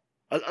 yeah.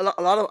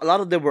 A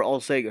lot of them were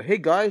all saying, "Hey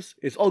guys,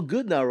 it's all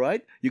good now,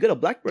 right? You got a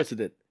black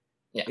president."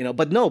 Yeah. You know,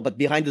 but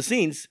behind the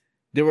scenes,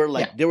 they were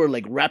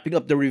like wrapping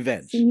up the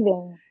revenge.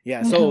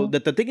 Yeah. So the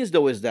thing is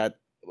though is that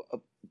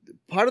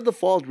part of the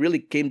fault really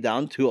came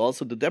down to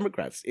also the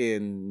Democrats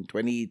in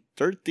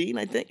 2013,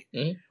 I think,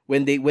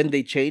 when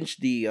they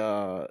changed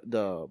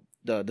the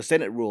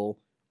Senate rule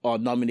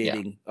on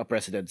nominating a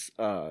president's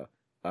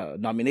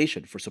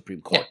nomination for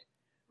Supreme Court,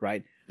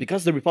 right?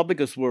 Because the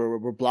Republicans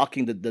were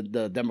blocking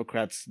the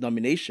Democrats'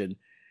 nomination,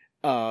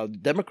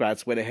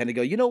 Democrats went ahead and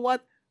go, you know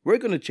what? We're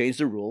going to change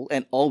the rule,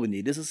 and all we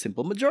need is a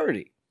simple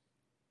majority,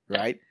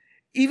 right?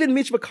 Even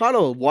Mitch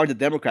McConnell warned the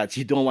Democrats,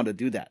 you don't want to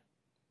do that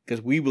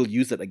because we will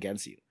use it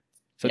against you.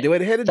 So they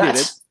went ahead and did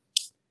it.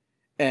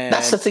 And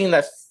that's the thing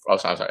that. Oh,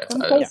 I'm sorry.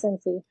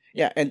 Complacency.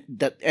 Yeah, and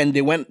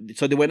they went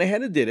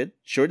ahead and did it.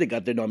 Sure, they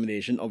got their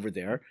nomination over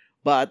there,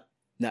 but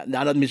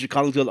now that Mitch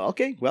McConnell's like,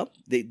 okay, well,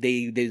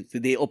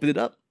 they opened it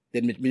up.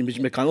 Then Mitch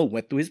McConnell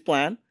went to his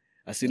plan.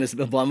 As soon as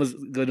Obama's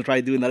going to try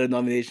to do another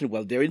nomination,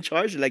 well, they're in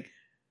charge. They're like,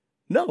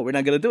 no, we're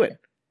not going to do it.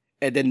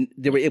 And then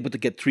they were able to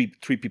get three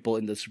people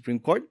in the Supreme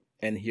Court,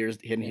 and this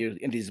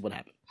is what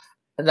happened.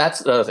 And that's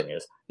the other thing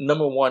is,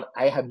 number one,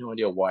 I have no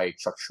idea why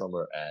Chuck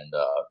Schumer and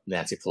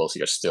Nancy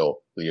Pelosi are still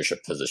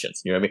leadership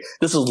positions. You know what I mean?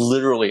 This is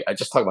literally, I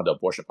just talked about the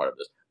abortion part of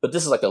this, but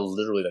this is like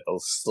literally the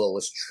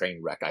slowest train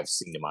wreck I've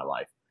seen in my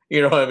life.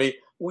 You know what I mean?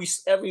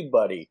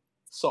 Everybody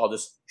saw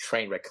this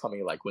train wreck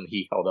coming, like when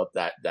he held up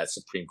that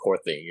Supreme Court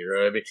thing. You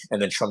know what I mean?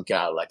 And then Trump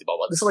got elected. Blah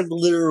blah. This is like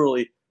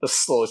literally the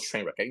slowest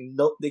train wreck.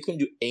 They couldn't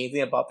do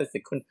anything about this.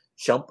 They couldn't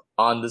jump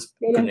on this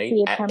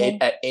grenade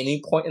at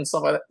any point and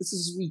stuff like that. This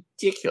is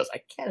ridiculous. I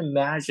can't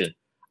imagine.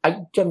 I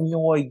have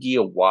no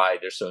idea why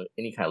there's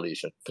any kind of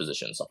leadership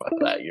position and stuff like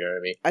that. You know what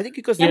I mean? I think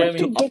because they're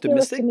too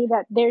optimistic. To me,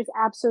 that there's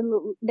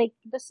absolutely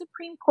the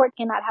Supreme Court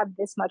cannot have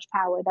this much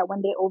power that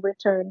when they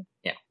overturn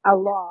a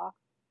law,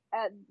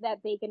 that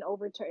they can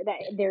overturn that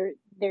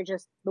they're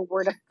just the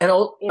word of and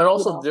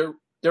also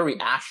their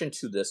reaction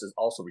to this is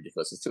also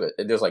ridiculous too.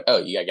 There's like, oh,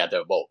 you got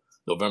to vote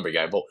November, you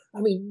got to vote.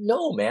 I mean,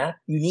 no, man,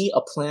 you need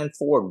a plan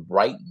forward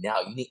right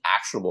now. You need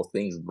actionable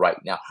things right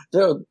now.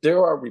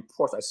 There are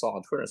reports I saw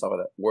on Twitter and stuff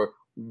like that where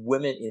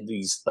women in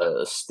these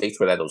states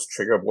where they had those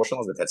trigger abortion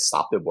laws that had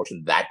stopped the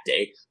abortion that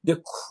day, they're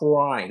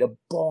crying, they're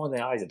bawling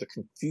their eyes out, they're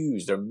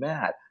confused, they're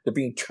mad, they're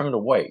being turned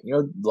away. You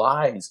know,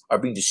 lives are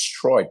being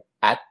destroyed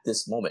at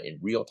this moment in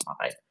real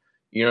time.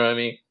 You know what I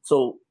mean?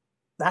 So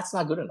that's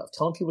not good enough.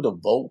 Telling people to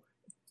vote,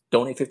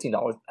 donate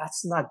 $15,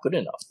 that's not good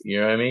enough. You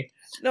know what I mean?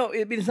 No,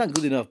 it's not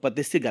good enough, but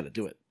they still got to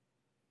do it.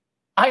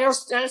 I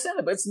understand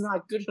it, but it's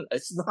not good.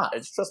 It's not.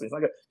 Trust me, it's not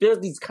good. There are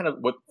these kind of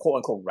what quote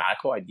unquote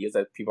radical ideas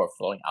that people are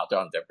throwing out there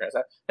on the Democrats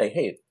side. Like,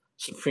 hey,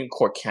 Supreme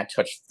Court can't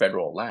touch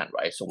federal land,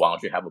 right? So why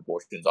don't you have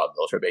abortions on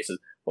military bases,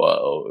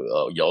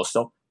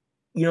 Yellowstone?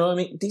 You know what I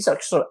mean? These are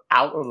sort of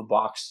out of the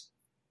box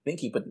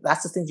thinking, but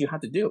that's the things you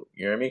have to do.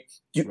 You know what I mean?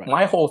 Right.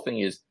 My whole thing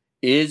is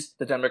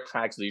the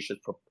Democratic leadership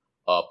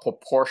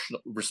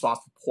proportional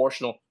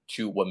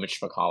to what Mitch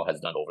McConnell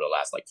has done over the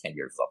last 10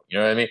 years or something? You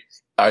know what I mean?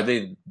 Are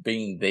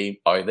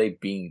they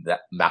being that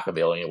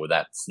Machiavellian or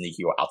that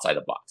sneaky or outside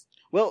the box?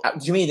 Well,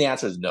 to me, the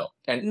answer is no.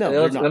 And no,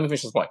 let me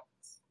finish this point.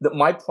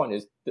 My point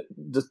is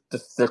the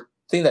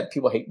thing that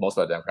people hate most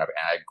about Democrats,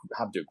 and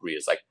I have to agree,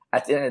 is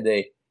at the end of the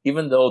day,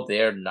 even though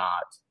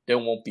they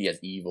won't be as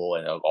evil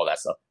and all that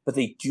stuff, but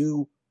they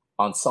do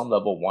on some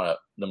level want to,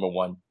 number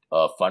one,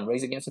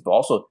 fundraise against it, but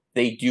also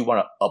they do want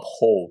to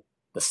uphold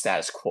the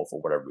status quo for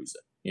whatever reason.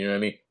 You know what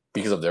I mean?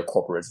 Because of their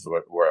corporations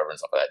or wherever and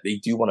stuff like that. They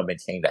do want to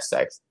maintain the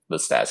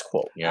status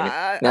quo. You know what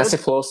I mean? Nancy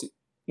Pelosi,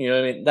 you know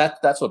what I mean?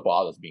 That's what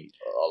bothers me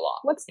a lot.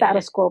 What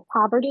status quo?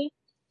 Poverty?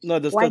 No,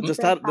 widespread the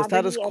status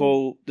poverty, and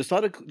quo,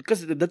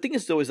 because the thing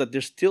is though is that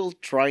they're still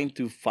trying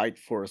to fight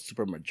for a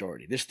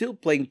supermajority. They're still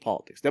playing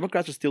politics.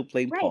 Democrats are still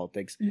playing right,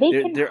 politics. they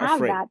can They're have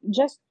afraid. that.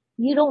 Just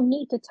you don't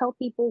need to tell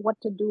people what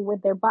to do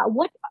with their body.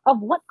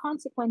 What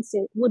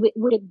consequences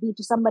would it be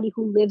to somebody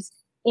who lives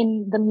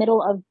in the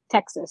middle of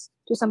Texas,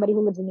 to somebody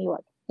who lives in New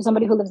York, to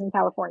somebody who lives in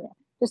California,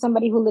 to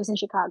somebody who lives in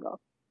Chicago?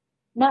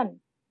 None.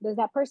 Does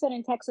that person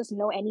in Texas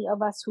know any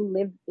of us who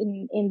live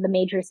in the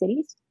major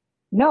cities?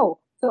 No.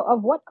 So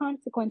of what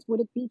consequence would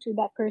it be to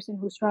that person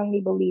who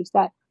strongly believes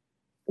that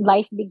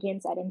life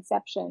begins at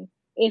inception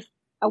if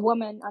a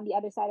woman on the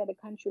other side of the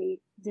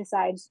country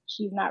decides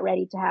she's not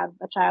ready to have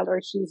a child,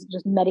 or she's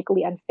just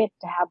medically unfit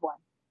to have one?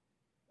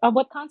 Of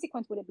what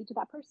consequence would it be to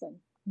that person?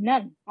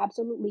 None.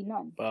 Absolutely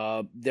none.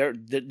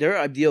 Their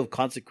idea of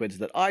consequence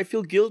that I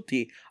feel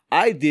guilty.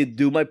 I did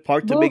do my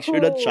part to make sure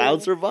that child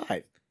Boo-hoo.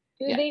 survived.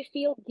 Did they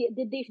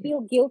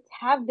feel guilt?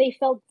 Have they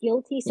felt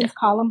guilty since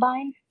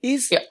Columbine?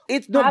 Is Yeah.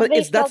 it's no, Have but they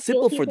it's that felt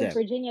simple guilty for since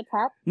them. Virginia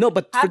Tech? No,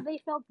 but Have they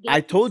felt guilty I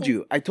told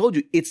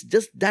since you, it's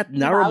just that Uvalde?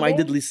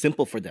 narrow-mindedly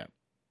simple for them.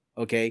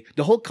 Okay,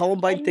 the whole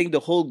Columbine And thing, the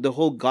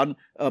whole gun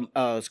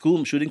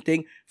school shooting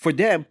thing, for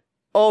them,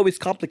 oh, it's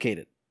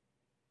complicated.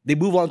 They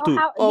move on to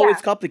how? oh, Yeah,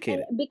 it's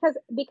complicated. and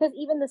because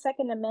even the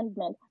Second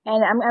Amendment,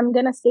 and I'm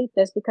gonna state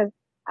this because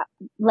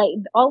like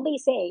all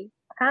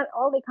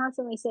they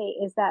constantly say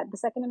is that the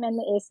Second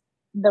Amendment is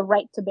the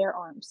right to bear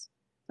arms,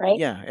 right?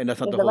 Yeah, and that's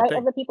not Is the the whole right thing.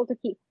 of the people to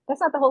keep.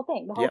 That's not the whole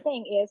thing. The whole Yep.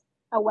 thing is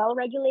a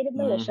well-regulated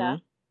militia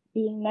Mm-hmm.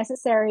 being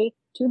necessary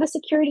to the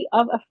security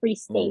of a free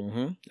state.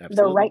 Mm-hmm. The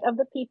Absolutely. right of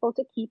the people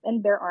to keep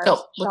and bear arms No,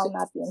 but shall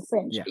not be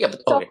infringed. Yeah. yeah,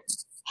 but So okay.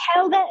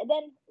 hell,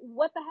 then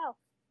what the hell?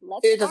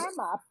 Let's It doesn't.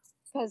 arm up,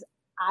 because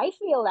I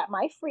feel that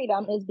my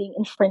freedom is being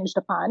infringed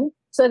upon.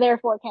 So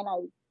therefore, can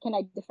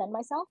I defend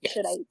myself? Yes.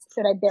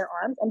 Should I bear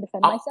arms and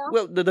defend myself?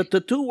 Well,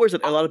 the two words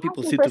that a lot of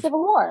people Asking seem for to civil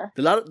war.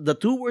 the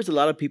two words a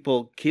lot of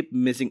people keep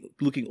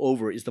looking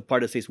over is the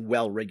part that says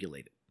well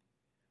regulated.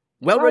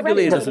 Well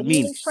regulated doesn't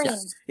mean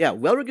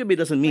trained, well regulated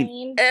doesn't mean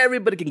trained,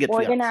 everybody can get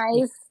free arms.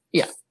 organized.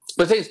 Yeah,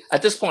 but the thing is,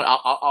 at this point,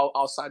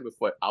 I'll side with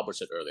what Albert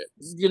said earlier.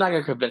 You're not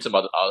going to convince him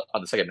on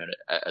the Second Amendment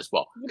as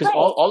well, because Right.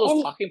 all those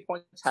And- talking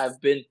points have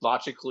been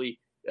logically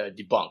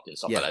debunked and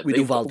stuff Yeah, like that. with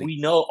Uvalde. We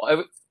know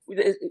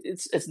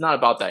it's not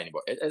about that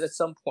anymore. At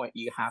some point,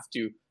 you have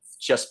to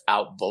just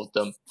outvote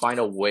them, find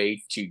a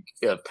way to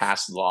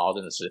pass laws,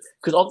 and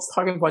because all these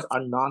talking points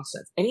are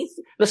nonsense.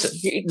 Listen,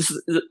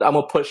 I'm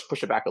gonna push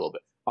it back a little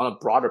bit. On a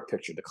broader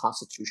picture, the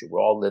Constitution, we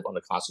all live on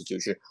the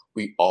Constitution.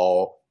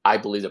 I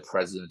believe the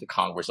president, the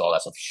Congress, all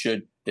that stuff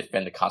should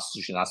defend the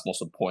Constitution. That's the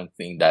most important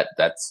thing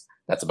that's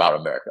about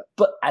America.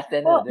 But at the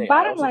end of the day,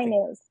 bottom line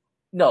is,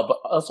 no, but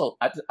also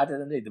at the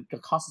end of the day, the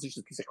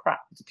Constitution is a piece of crap.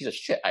 It's a piece of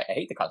shit. I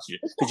hate the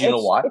Constitution because you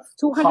know why? It's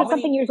 200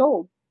 something years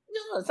old.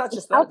 No, it's not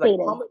just It's that. Like,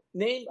 outdated.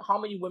 name how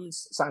many women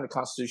signed the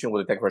Constitution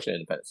with the Declaration of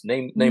Independence.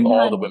 Name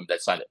all the None. women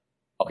that signed it.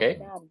 Okay,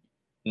 None.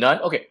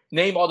 none. Okay,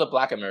 name all the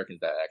Black Americans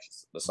that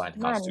actually signed the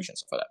None. Constitution.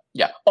 Stuff like that.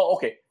 Yeah. Oh,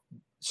 okay.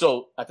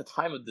 So at the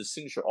time of the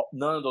signature,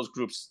 none of those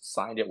groups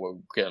signed it or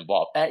get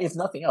involved. And if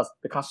nothing else,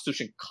 the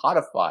Constitution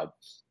codified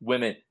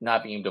women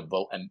not being able to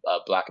vote and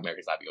Black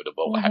Americans not being able to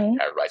vote, Mhm.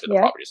 having rights to the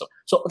Yeah. property.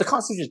 So the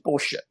Constitution is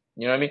bullshit.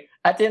 You know what I mean?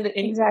 At the end of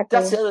Exactly.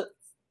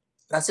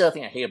 that's the other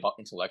thing I hate about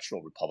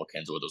intellectual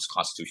Republicans or those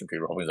Constitution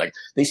period Republicans. Like,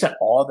 they spend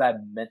all that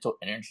mental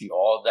energy,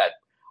 all that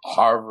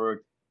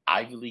Harvard,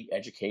 Ivy League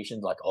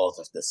education, like, oh,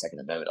 the Second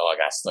Amendment, oh, I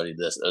gotta study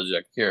this.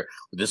 Like, here,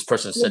 this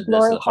person You said this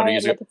glorify 100 it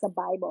years ago. like it's a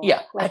Bible.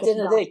 Yeah, like at the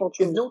end of the day, gospel if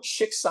truth. no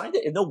chick signed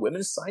it, if no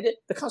women signed it,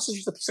 the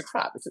Constitution's a piece of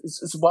crap.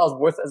 It's well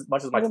worth as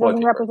much as my It toilet doesn't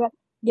paper. represent.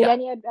 Did Yeah.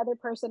 any other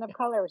person of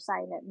color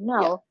sign it?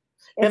 No,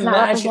 Yeah. it's not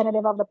Imagine-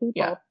 representative of the people.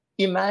 Yeah.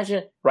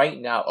 Imagine right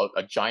now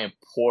a giant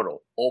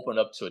portal open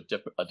up to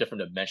a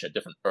different dimension, a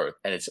different Earth,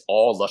 and it's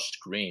all lush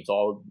green. It's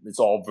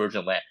all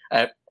virgin land.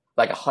 And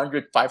like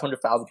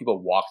 500,000 people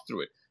walk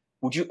through it.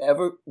 Would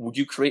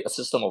you create a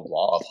system of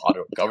law of how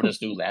to govern this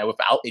new land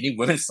without any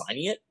women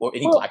signing it or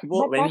any Black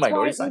people but or any that's why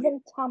minorities signing it?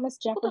 even Thomas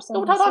Jefferson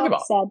what am I talking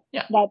himself about? said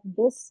Yeah. that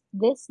this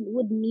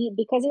would need,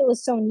 because it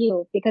was so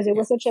new, because it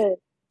was such a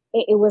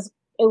it was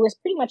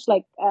pretty much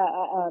like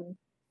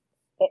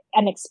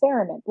an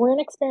experiment. We're an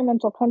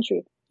experimental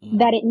country.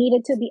 That it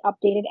needed to be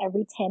updated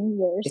every 10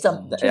 years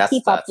to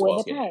keep up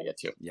with the time.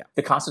 Too. Yeah.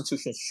 The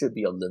Constitution should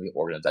be a living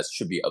organism that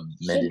should be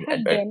amended Should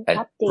have and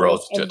been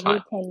growth updated to a every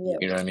time. 10 years.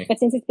 You know what I mean? But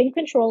since it's been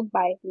controlled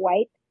by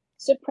white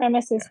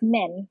supremacist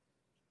men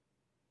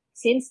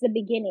since the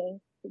beginning,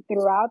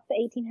 throughout the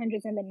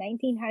 1800s and the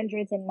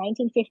 1900s and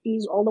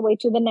 1950s, all the way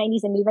to the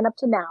 90s and even up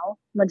to now,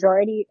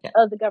 majority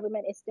of the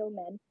government is still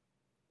men.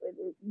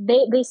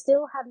 They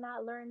still have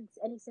not learned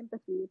any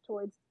sympathy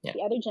towards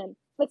the other gender.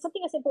 Like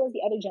something as simple as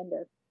the other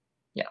gender.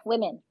 Yeah.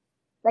 Women.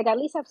 Like at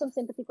least have some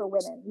sympathy for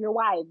women, your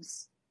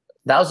wives.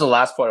 That was the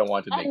last point I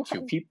wanted to make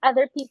And too.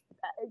 other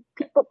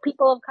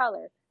people of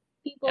color,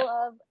 people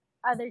of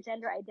other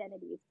gender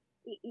identities.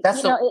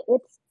 That's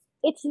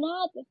it's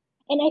not,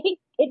 and I think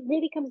it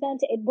really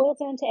boils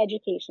down to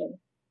education,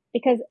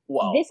 because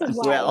this is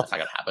why. That's not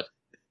gonna happen.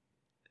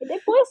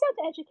 It boils down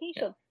to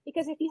education.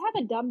 Because if you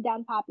have a dumbed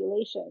down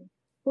population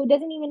who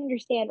doesn't even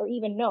understand or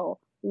even know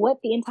what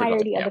the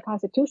entirety of the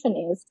Constitution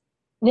is,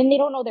 then they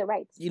don't know their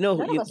rights. You know,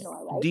 None of us know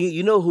our rights.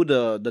 you know who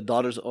the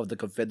daughters of the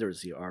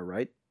Confederacy are,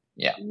 right?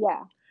 Yeah.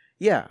 Yeah.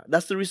 Yeah,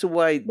 that's the reason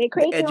why They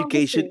create the their own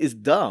education history. is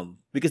dumb,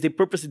 because they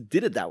purposely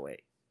did it that way.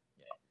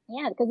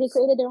 Yeah, because they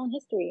created their own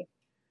history.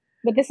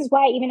 But this is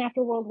why even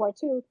after World War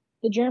II,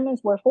 the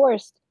Germans were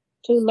forced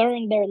to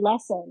learn their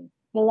lesson,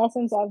 the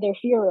lessons of their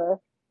Führer,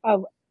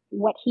 of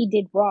what he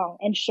did wrong,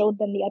 and showed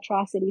them the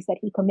atrocities that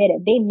he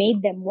committed. They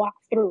made them walk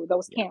through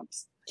those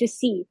camps to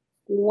see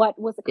what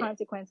was the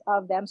consequence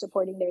of them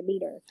supporting their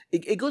leader.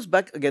 It goes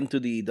back again to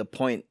the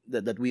point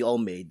that we all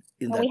made.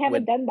 And we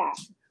haven't done that.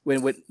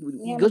 When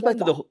it goes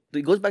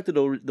back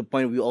to the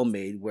point we all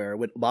made, where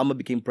when Obama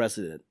became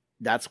president,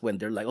 that's when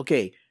they're like,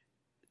 okay,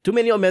 too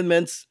many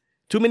amendments,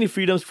 too many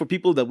freedoms for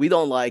people that we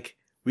don't like.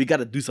 We got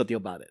to do something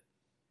about it.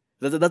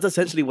 That's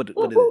essentially what it is.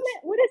 What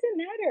does it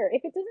matter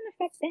if it doesn't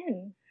affect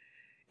them?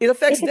 It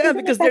affects them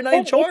because they're not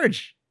in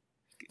charge.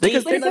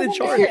 Because they're not in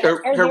charge.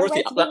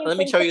 Let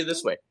me tell you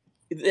this way: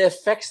 it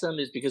affects them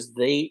is because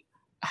they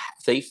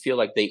feel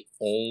like they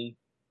own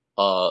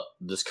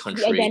this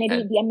country, the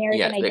identity, the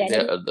American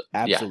identity.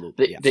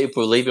 Absolutely, they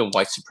believe in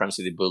white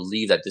supremacy. They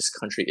believe that this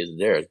country is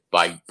theirs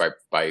by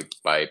birthright,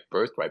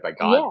 by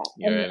God.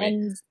 Yeah, you know what I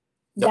mean?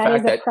 That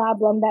is a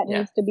problem that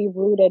needs to be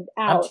rooted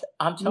out.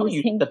 I'm telling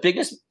you, the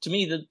biggest to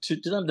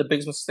them, the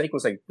biggest mistake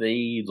was like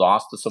they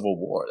lost the Civil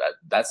War.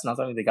 That's not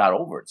something they got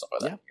over and stuff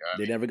like that. You know what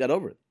they never got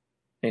over it.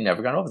 They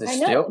never got over it.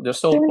 They're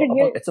still.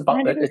 It's about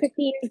 150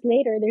 years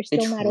later. They're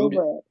still not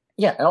over it.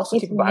 Yeah, and also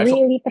it's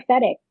really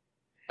pathetic.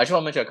 I just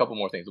want to mention a couple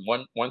more things.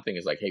 One thing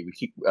is like, hey,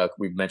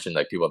 we've mentioned,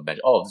 like, people have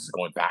mentioned, oh, this is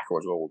going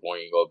backwards, or we're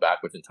going to go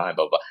backwards in time,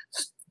 but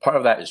part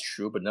of that is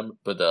true.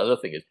 But the other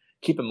thing is,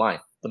 keep in mind,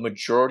 the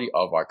majority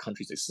of our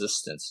country's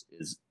existence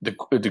is the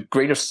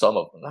greater sum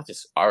of not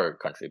just our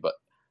country, but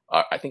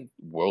I think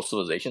world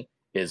civilization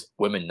is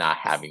women not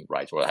having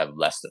rights or have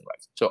less than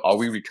rights. So are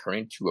we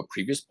returning to a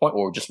previous point,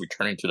 or just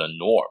returning to the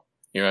norm?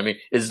 You know what I mean?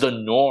 Is the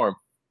norm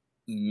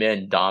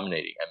men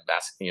dominating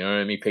and you know what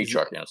I mean?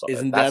 Patriarchy and stuff.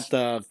 Isn't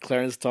that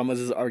Clarence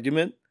Thomas's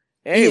argument?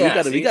 Hey,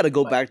 we gotta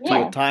go back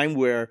to a time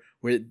when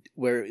it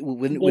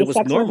was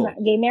normal.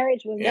 Gay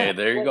marriage was not.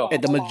 There you go.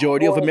 And the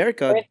majority of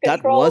America,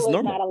 that was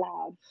normal. Not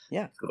allowed.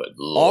 Yeah. Good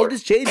All Lord.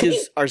 these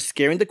changes are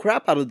scaring the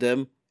crap out of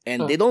them,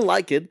 and they don't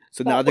like it.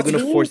 So now they're gonna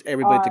force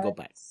everybody to go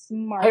back.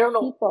 Smart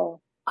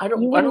people. You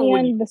wouldn't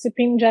be on the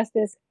Supreme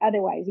Justice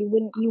otherwise. You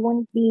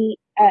wouldn't be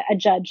a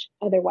judge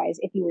otherwise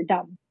if you were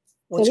dumb.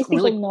 So these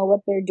people know what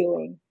they're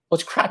doing.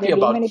 What's crappy they're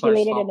about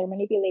manipulated, and they're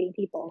manipulating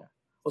people.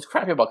 What's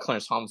crappy about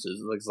Clarence Thomas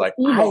is it's like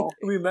I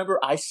remember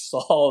I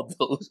saw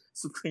those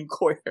Supreme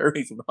Court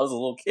hearings when I was a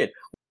little kid.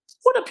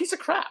 What a piece of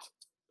crap!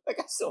 Like,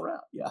 I'm still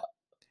around.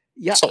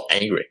 Yeah. So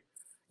angry.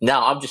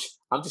 Now I'm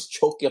just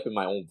choking up in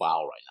my own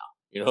bowel right now.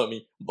 You know what I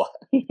mean? But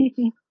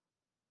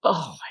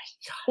oh my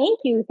God!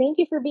 Thank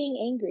you for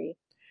being angry.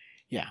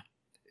 Yeah.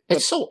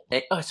 It's so,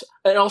 and also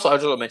I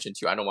just want to mention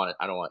too. I don't want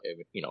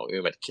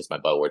everyone to kiss my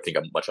butt or think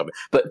I'm much of it.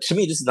 But to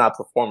me, this is not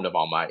performative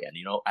on my end.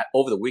 You know,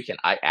 over the weekend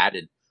I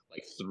added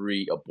like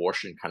 3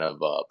 abortion kind of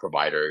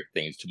provider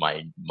things to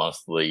my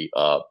monthly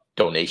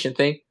donation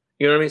thing.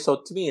 You know what I mean?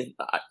 So to me,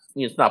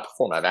 it's not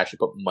performative. I've actually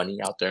put money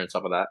out there and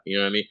stuff like that. You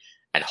know what I mean?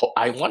 And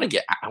I want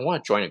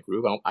to join a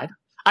group. I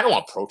don't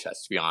want to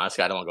protest, to be honest.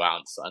 I don't want to go out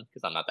in the sun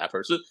because I'm not that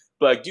person.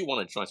 But I do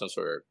want to join some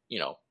sort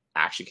of,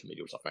 action committee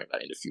or something like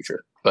that in the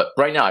future. But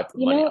right now I put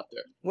money out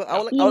there.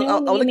 Well,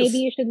 maybe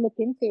you should look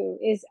into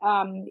is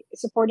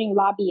supporting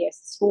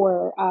lobbyists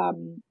for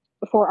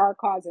our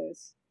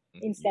causes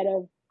instead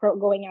of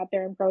going out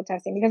there and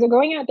protesting, because they're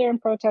going out there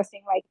and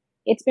protesting, like,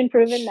 it's been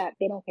proven that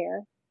they don't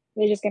care.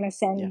 They're just gonna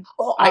send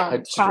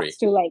cops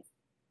to like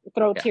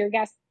throw tear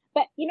gas.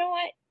 But you know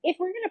what? If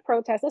we're gonna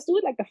protest, let's do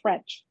it like the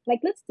French.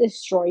 Like, let's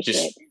destroy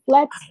shit.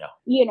 Let's,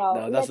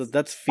 No,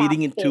 that's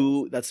feeding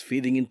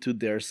into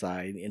their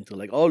side, into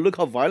like, oh, look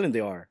how violent they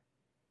are.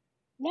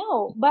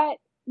 No, but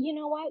you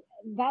know what?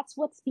 That's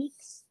what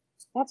speaks.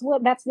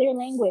 That's their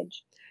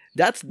language.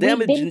 That's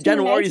them in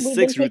January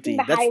 6th, Ruthie.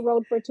 That's the high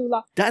road for too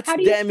long. That's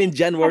them in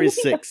January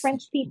 6th. The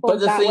French people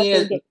got what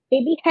they did.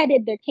 They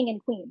beheaded their king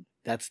and queen.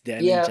 That's them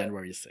in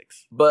January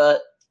 6th. But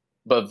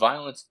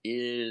violence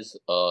is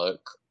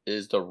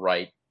the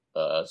right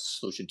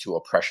solution to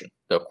oppression.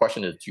 The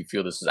question is, do you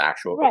feel this is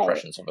actual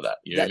oppression? Some of that,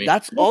 you know what I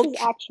mean? This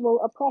is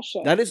actual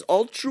oppression. That is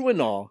all true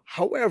and all.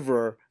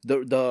 However,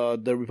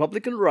 the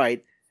Republican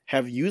right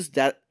have used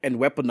that and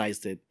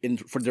weaponized it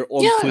for their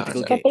own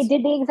political gains. But they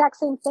did the exact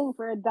same thing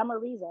for a dumber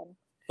reason.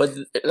 But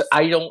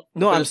I don't.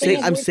 No, I'm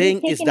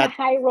saying is that the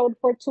high road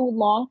for too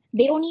long.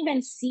 They don't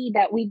even see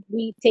that we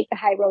take the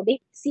high road.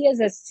 They see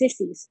us as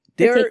sissies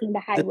for taking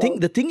the high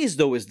road. The thing is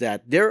though is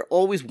that they're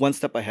always one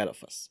step ahead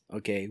of us.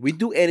 Okay, we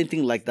do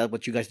anything like that.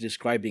 What you guys are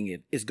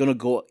describing it's going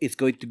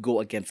to go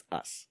against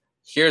us.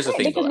 Here's the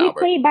thing, because we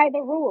play by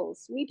the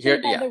rules. We play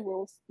by the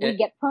rules. We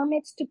get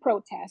permits to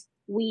protest.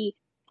 We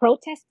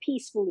protest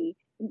peacefully.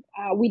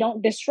 we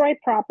don't destroy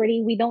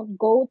property. We don't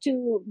go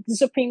to the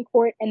Supreme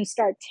Court and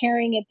start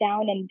tearing it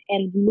down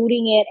and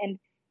looting it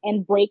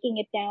and breaking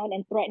it down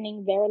and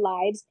threatening their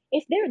lives.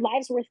 If their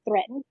lives were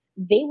threatened,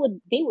 they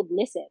would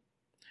listen.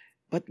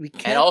 But we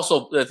can't. And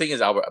also, the thing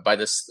is, Albert, by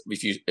this,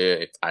 if you,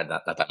 if I'm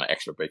not that I'm an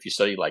expert, but if you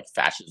study like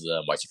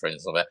fascism, white supremacy,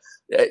 and stuff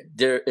like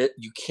that,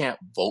 you can't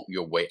vote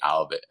your way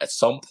out of it. At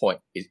some point,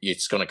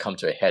 it's going to come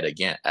to a head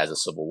again as a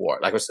civil war.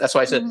 Like that's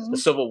why I said the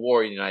Civil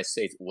War in the United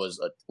States was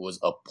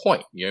a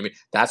point. You know what I mean?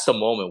 That's the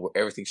moment where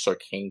everything sort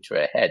of came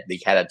to a head. They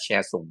had a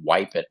chance to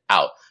wipe it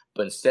out,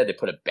 but instead they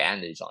put a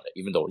bandage on it.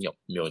 Even though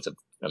millions of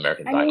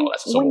Americans died, all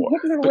that's a civil when war.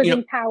 Hitler was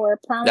in power,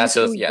 plowing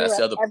through Europe, that's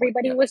the other point,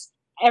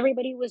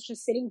 everybody was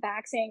just sitting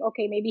back saying,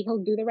 okay, maybe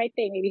he'll do the right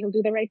thing. Maybe he'll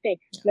do the right thing.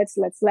 Yeah.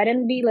 Let's let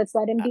him be. Let's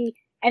let him be.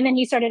 And then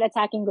he started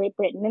attacking Great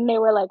Britain. And they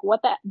were like,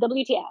 what the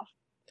WTF?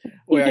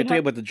 Wait, are you talking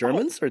about the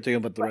Germans or are you talking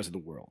about the rest of the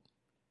world?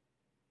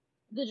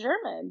 The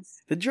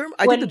Germans.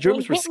 I think the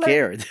Germans were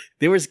scared.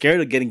 They were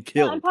scared of getting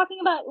killed. No, I'm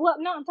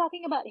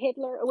talking about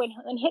Hitler when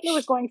Hitler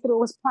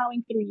was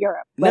plowing through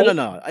Europe. Right?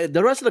 No.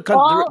 The rest of the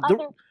country,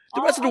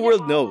 the rest of the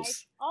world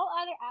knows. All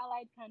other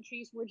allied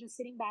countries were just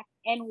sitting back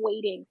and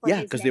waiting for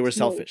because they were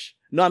selfish.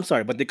 No, I'm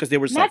sorry, but because they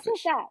were selfish. Not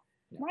just that.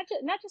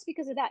 Not just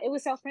because of that. It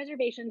was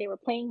self-preservation. They were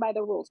playing by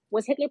the rules.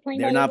 Was Hitler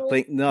playing by the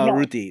rules? No,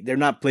 Ruthie, they're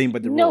not playing by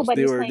the rules.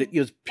 It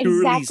was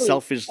purely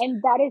selfish.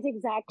 And that is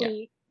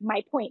exactly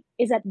my point,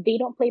 is that they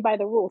don't play by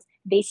the rules.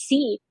 They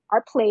see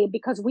our play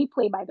because we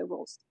play by the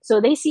rules. So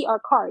they see our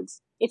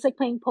cards. It's like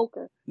playing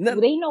poker. No.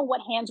 They know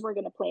what hands we're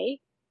going to play.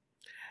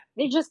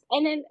 They're just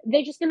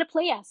going to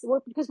play us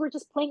because we're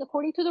just playing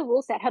according to the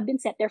rules that have been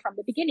set there from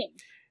the beginning.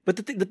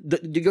 But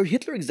your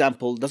Hitler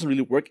example doesn't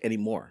really work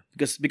anymore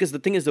because the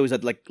thing is though is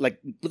that like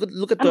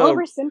look at I'm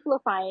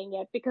oversimplifying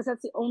it because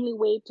that's the only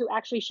way to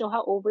actually show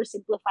how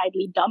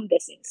oversimplifiedly dumb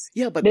this is.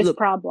 Yeah, but this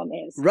problem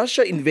is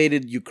Russia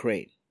invaded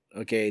Ukraine.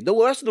 Okay, the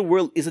rest of the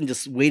world isn't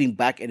just waiting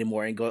back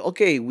anymore and going,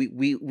 okay,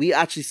 we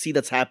actually see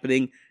that's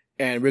happening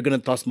and we're gonna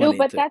toss money. No,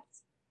 but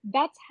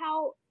that's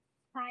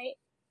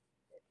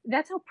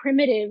how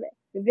primitive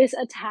this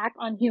attack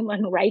on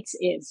human rights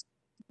is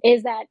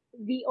that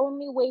the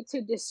only way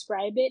to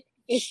describe it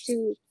is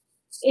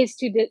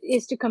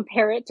to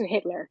compare it to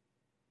Hitler.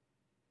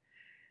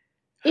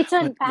 It's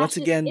a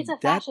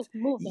fascist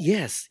movement.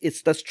 Yes,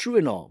 that's true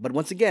and all. But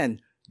once again,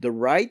 the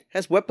right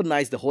has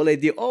weaponized the whole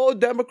idea. Oh,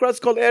 Democrats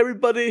call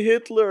everybody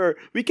Hitler.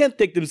 We can't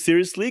take them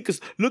seriously because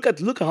look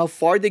at how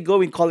far they go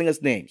in calling us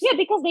names. Yeah,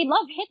 because they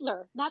love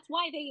Hitler. That's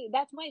why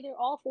they're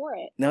all for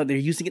it. Now they're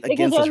using it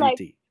against us,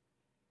 Ruthie.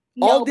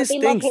 No, all these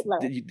things,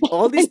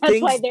 all these things.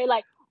 That's why they're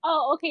like,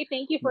 oh, okay,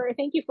 thank you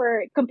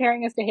for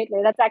comparing us to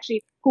Hitler. That's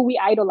actually who we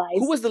idolize.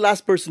 Who was the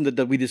last person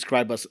that we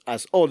describe as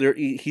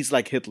he's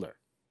like Hitler?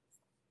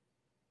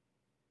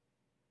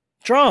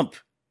 Trump.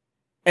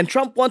 And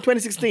Trump won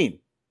 2016.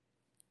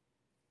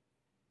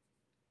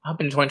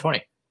 Happened in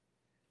 2020.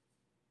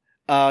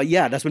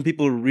 Yeah, that's when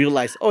people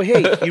realize, oh,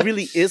 hey, he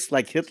really is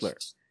like Hitler.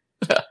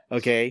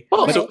 Okay.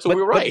 Oh, so we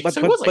were right. But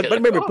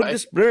remember, hold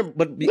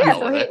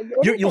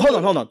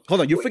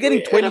on. You're forgetting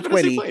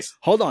 2020.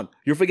 Hold on.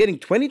 You're forgetting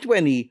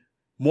 2020.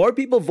 More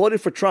people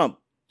voted for Trump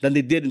than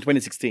they did in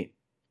 2016.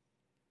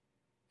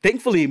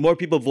 Thankfully, more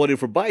people voted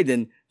for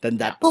Biden than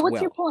that. But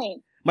what's your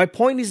point? My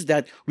point is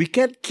that we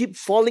can't keep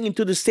falling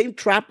into the same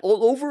trap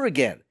all over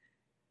again.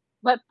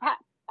 But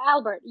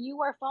Albert, you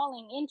are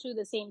falling into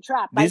the same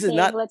trap by saying,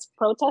 let's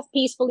protest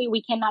peacefully.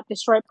 We cannot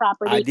destroy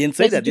property. I didn't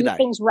say that, did I?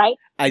 Things right.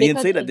 I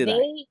didn't say that, did I?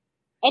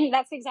 And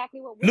that's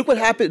exactly what we're Look what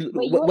happened.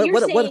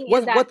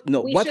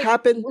 What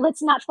happened?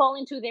 Let's not fall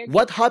into their game.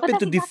 What happened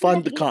to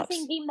defund the cops? The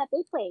same game that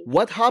they play.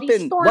 What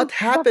happened? What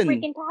happened? The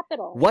freaking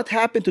Capitol. What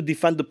happened to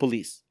defund the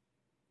police?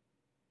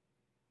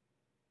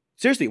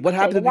 Seriously, what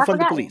happened to defund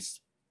the police?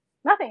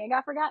 Nothing. It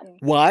got forgotten.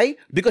 Why?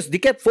 Because they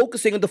kept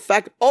focusing on the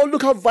fact, oh,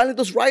 look how violent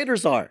those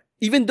rioters are.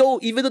 Even though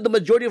the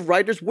majority of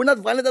rioters were not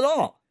violent at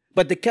all.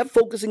 But they kept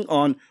focusing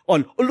on,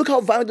 oh, look how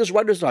violent those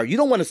rioters are. You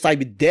don't want to side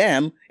with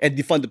them and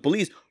defund the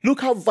police.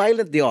 Look how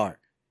violent they are.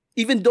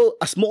 Even though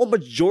a small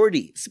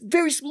majority,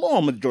 very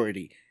small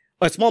majority,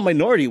 a small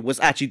minority was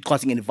actually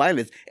causing any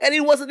violence. And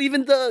it wasn't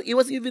even Black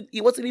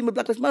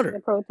Lives Matter. The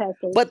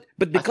protesters.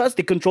 But because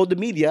they control the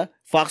media,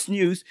 Fox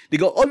News, they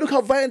go, oh, look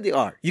how violent they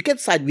are. You can't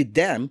side with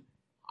them.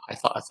 I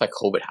thought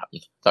COVID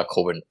happened. I thought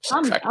COVID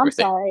sidetracked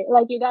everything. I'm sorry.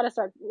 Like, you got to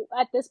start,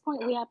 at this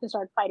point, we have to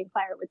start fighting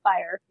fire with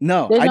fire.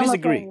 No, I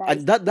disagree.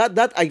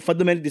 That I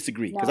fundamentally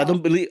disagree. Because I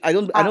don't believe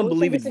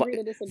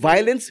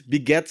violence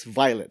begets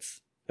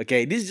violence.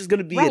 Okay? This is just going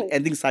to be an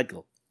ending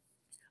cycle.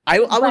 I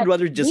would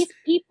rather just...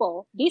 These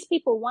people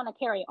want to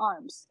carry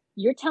arms.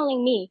 You're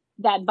telling me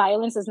that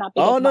violence is not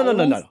beget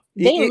violence? No.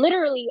 They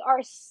literally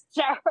are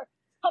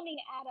coming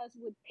at us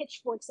with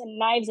pitchforks and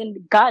knives and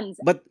guns.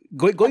 But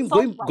going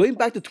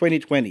back to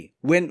 2020,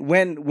 when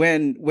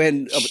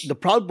the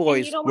Proud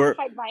Boys you don't want to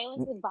fight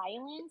violence with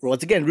violence.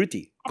 Once again,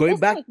 Ruthie, going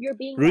back, you're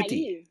being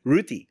naive.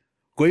 Ruthie,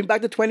 going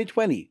back to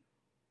 2020,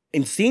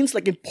 in scenes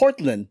like in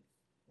Portland,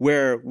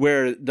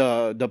 where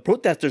the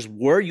protesters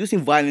were using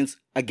violence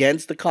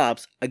against the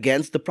cops,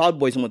 against the Proud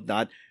Boys and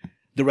whatnot,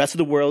 the rest of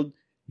the world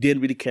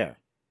didn't really care.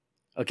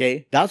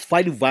 Okay, that's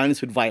fighting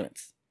violence with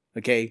violence.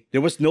 Okay, there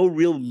was no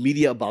real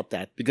media about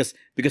that because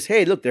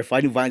hey, look, they're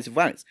fighting violence with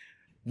violence.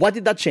 What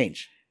did that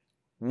change?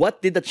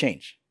 What did that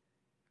change?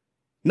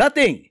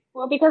 Nothing.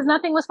 Well, because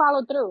nothing was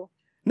followed through.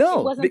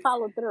 No, it wasn't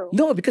followed through.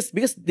 No, because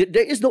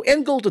there is no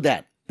end goal to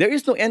that. There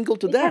is no end goal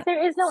to because that.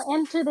 There is no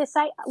end to this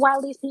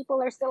while these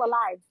people are still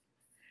alive.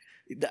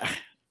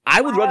 I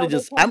would rather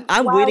just.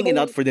 I'm waiting it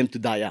out for them to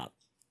die out.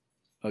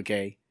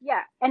 Okay.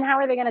 Yeah, and how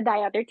are they going to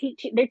die out?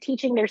 They're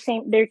teaching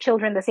their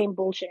children the same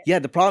bullshit. Yeah,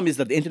 the problem is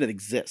that the internet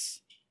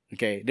exists.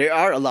 Okay, there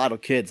are a lot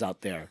of kids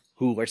out there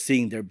who are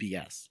seeing their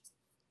BS,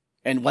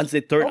 and once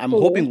they turn, I'm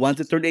hoping once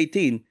they turn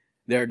 18,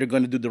 they're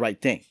going to do the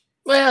right thing.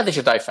 Well, they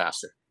should die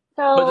faster.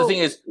 So, but the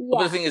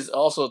thing is,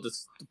 also the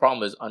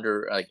problem is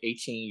under like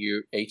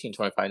 18,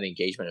 25, the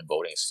engagement in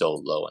voting is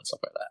still low and stuff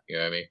like that. You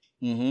know what I mean?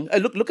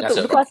 Mm-hmm. Look at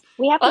the. Because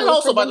we have to and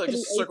also, by the way, to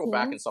just circle 18.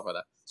 back and stuff like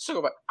that.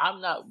 Circle back.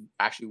 I'm not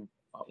actually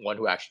one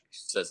who actually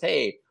says,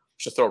 "Hey, we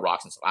should throw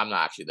rocks and stuff." I'm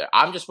not actually there.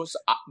 I'm just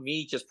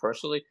me, just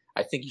personally.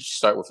 I think you should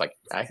start with like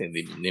I think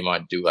they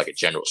might do like a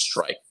general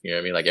strike. You know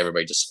what I mean? Like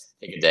everybody just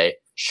take a day,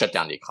 shut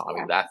down the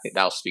economy. Yeah.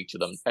 That'll speak to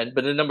them. But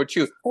then number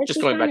two, Hurts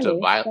just going back to the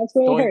violence. That's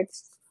where it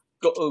hurts.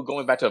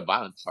 Going back to the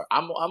violent part,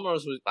 I'm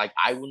like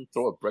I wouldn't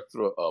throw a brick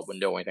through a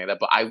window or anything like that,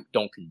 but I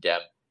don't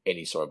condemn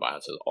any sort of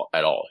violence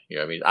at all. You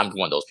know what I mean? I'm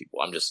one of those people.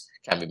 I'm just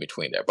kind of in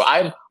between there, but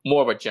I'm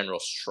more of a general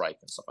strike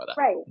and stuff like that.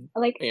 Right?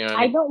 Like you know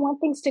I don't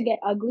want things to get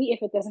ugly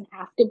if it doesn't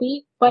have to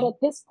be. But at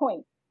this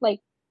point,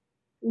 like,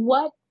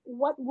 what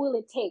will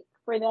it take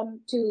for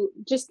them to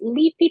just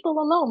leave people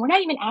alone? We're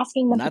not even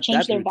asking them to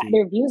change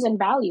their views and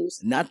values.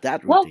 Not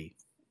that, Ruthie.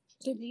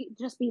 To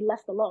just be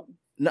left alone.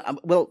 No,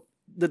 well,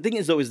 the thing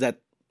is though is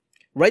that.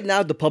 Right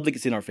now, the public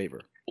is in our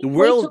favor. The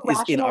world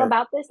is in our.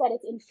 About this that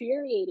it's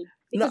infuriating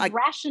because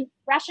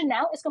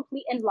rationale is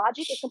complete and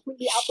logic is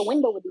completely out the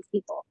window with these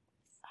people,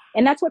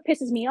 and that's what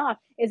pisses me off.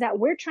 Is that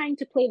we're trying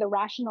to play the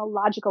rational,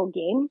 logical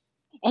game,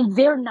 and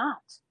they're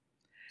not.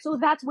 So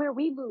that's where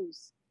we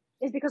lose.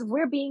 Is because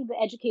we're being the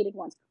educated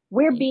ones.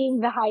 We're being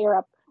the higher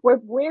up.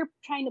 We're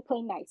trying to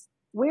play nice.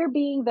 We're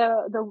being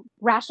the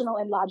rational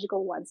and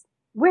logical ones.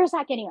 Where's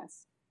that getting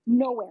us?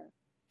 Nowhere.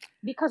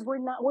 Because we're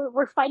not.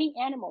 We're fighting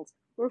animals.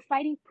 We're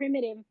fighting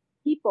primitive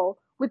people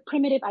with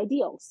primitive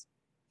ideals.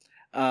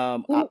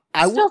 I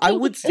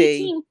would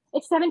say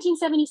it's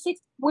 1776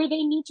 where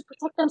they need to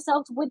protect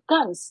themselves with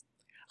guns.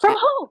 From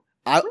who?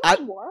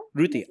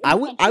 Ruthie,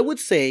 I would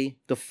say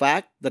the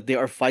fact that they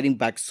are fighting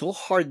back so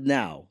hard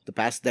now, the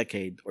past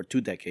decade or 2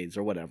 decades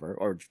or whatever,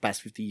 or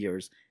past 50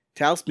 years,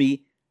 tells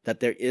me that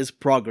there is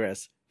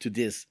progress to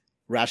this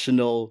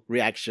rational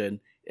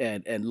reaction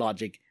and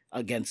logic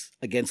against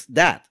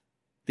that.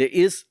 There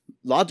is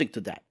logic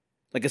to that.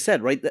 Like I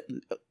said, right?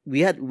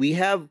 We have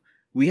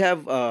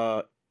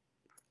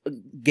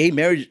gay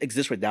marriage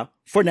exists right now.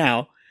 For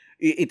now,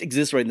 it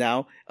exists right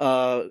now.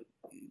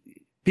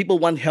 People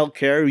want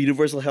healthcare,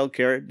 universal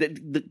healthcare.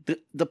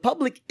 The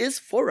public is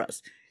for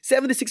us.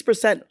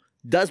 76%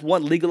 does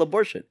want legal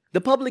abortion. The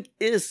public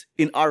is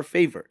in our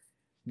favor.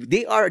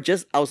 They are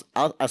just as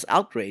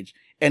outraged,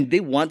 and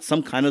they want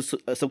some kind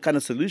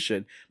of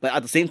solution. But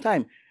at the same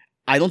time,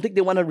 I don't think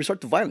they want to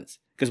resort to violence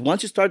because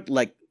once you start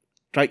like.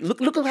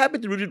 Look what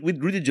happened with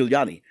Rudy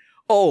Giuliani.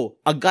 Oh,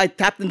 a guy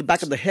tapped in the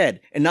back of the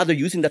head, and now they're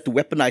using that to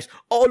weaponize.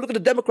 Oh, look at the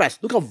Democrats.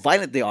 Look how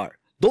violent they are.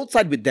 Don't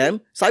side with them.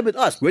 Side with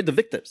us. We're the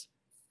victims.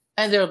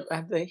 And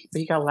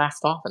they got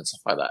laughed off and stuff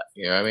like that.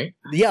 You know what I mean?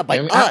 Yeah, by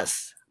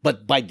us.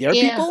 But by their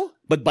people?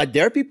 But by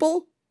their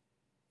people?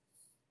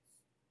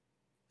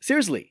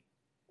 Seriously.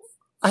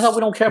 I thought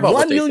we don't care about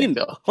 1 million.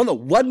 Hold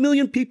on. 1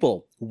 million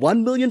people.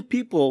 1 million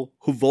people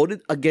who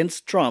voted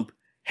against Trump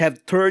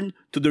have turned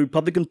to the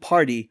Republican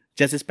Party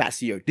just this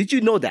past year. Did you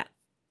know that?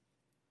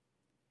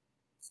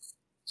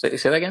 Say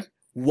that again?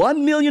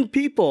 1 million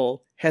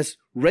people has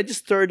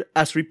registered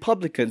as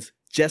Republicans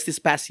just this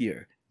past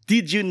year.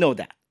 Did you know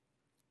that?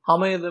 How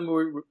many of them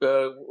were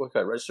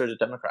registered as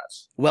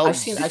Democrats? Well, I've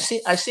seen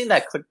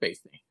that clickbait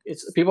thing.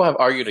 It's people have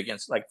argued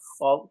against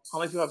how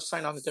many people have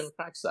signed on the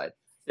Democratic side?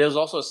 There was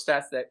also a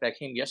stat that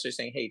came yesterday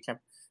saying, hey,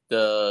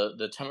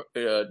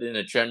 in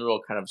a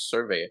general kind of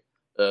survey,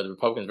 the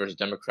Republicans versus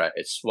Democrat,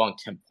 it swung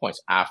 10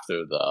 points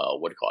after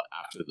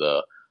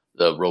the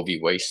Roe v.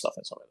 Wade stuff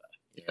and stuff like that.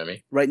 You know what I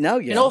mean? Right now,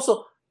 yeah.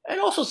 And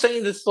also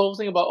saying this whole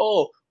thing about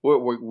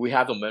we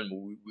have the men,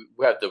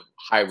 we have the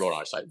high road on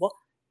our side. Well,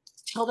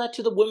 tell that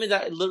to the women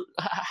that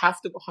have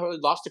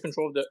lost the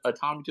control of the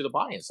autonomy to the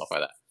body and stuff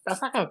like that.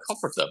 That's not going to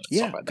comfort them. And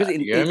stuff like that.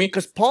 You know what I mean?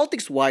 Because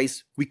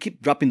politics-wise, we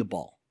keep dropping the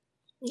ball.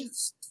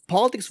 Yes.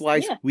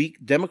 Politics-wise, we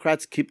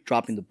Democrats keep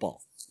dropping the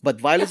ball. But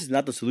violence is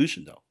not the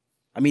solution, though.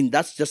 I mean,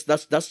 that's just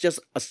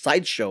a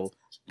sideshow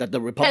that the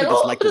And Republicans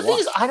like but to the thing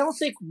watch. is, I don't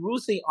think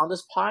Ruthie on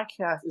this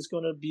podcast is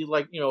going to be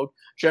like,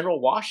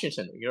 General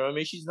Washington. You know what I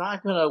mean? She's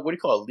not going to,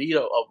 lead a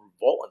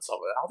revolt and stuff.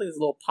 I don't think this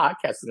little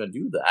podcast is going to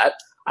do that.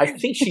 I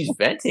think she's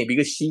venting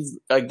because she's,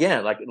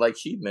 again, like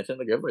she mentioned,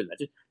 like everybody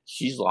mentioned,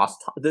 she's lost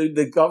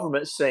the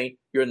government saying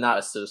you're not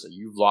a citizen.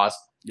 You've lost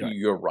Right.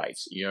 your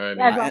rights. You know what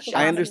Yeah, I I've mean? lost I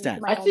autonomy understand.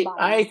 to my own body.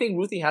 I think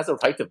Ruthie has a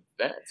right to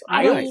vent. I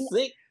I mean,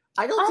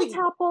 don't on think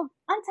top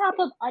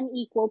of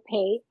unequal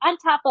pay, on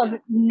top of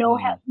no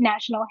Mhm.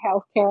 national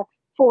health care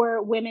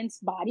for women's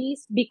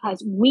bodies,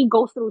 because we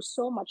go through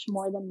so much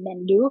more than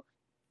men do.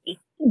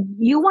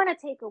 You want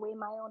to take away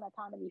my own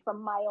autonomy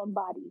from my own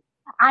body.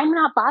 I'm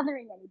not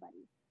bothering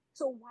anybody.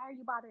 So why are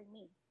you bothering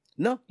me?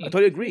 No, I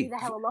totally Leave agree. me the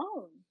hell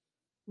alone.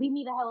 Leave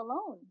me the hell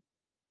alone.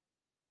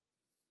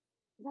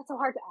 Is that so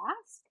hard to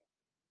ask?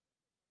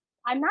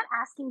 I'm not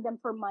asking them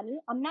for money.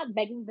 I'm not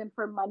begging them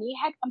for money.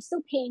 Heck, I'm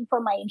still paying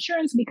for my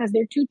insurance because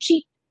they're too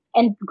cheap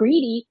and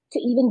greedy to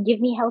even give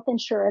me health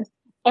insurance,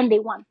 and they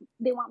want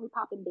me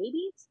popping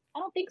babies. I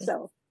don't think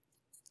so.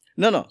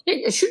 No.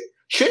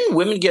 shouldn't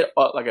women get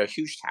like a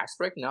huge tax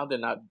break? Now they're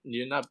not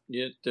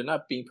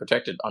being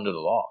protected under the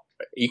law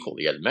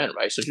equally as men,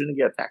 right? So shouldn't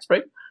they get a tax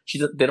break?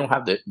 They don't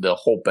have the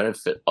whole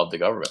benefit of the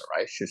government,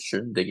 right?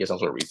 Shouldn't they get some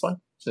sort of refund?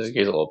 Shouldn't they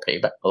get a little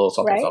payback, a little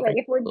something, Right? something?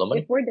 Like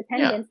if we're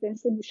dependents, then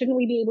shouldn't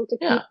we be able to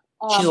keep Yeah.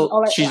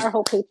 our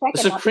whole paycheck The and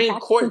not be Supreme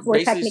taxed Court since we're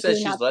basically says technically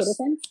she's not less.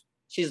 citizens?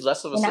 She's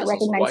less of a We're not citizen.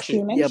 So why recognized should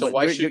humans? Yeah, so but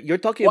why should you're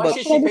talking why about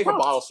should she pay for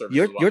tax? bottle service?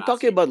 you're is what you're I'm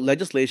talking asking. about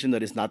legislation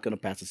that is not going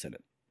to pass the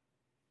Senate.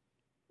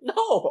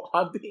 No,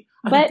 I'm being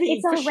But being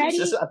it's already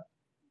facetious.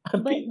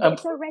 I'm but being, I'm,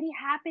 it's already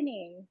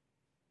happening.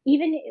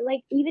 Even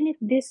if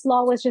this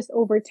law was just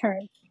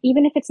overturned,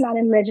 even if it's not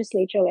in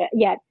legislature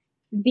yet,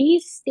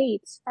 these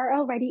states are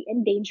already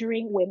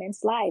endangering women's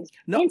lives,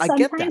 No, and I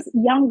get that. sometimes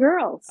young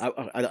girls.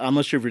 I'm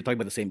not sure if we're talking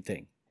about the same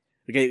thing.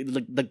 Okay,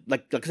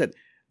 like I said,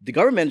 the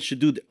government should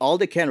do all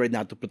they can right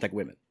now to protect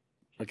women.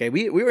 Okay,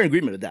 we were in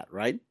agreement with that,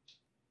 right?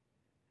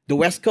 The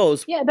West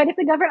Coast. Yeah, but if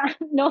the government,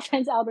 no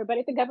offense, Albert, but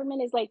if the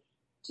government is like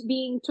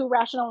being too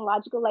rational and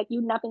logical, like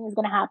nothing is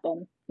going to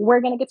happen.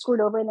 We're going to get screwed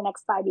over in the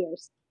next 5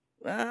 years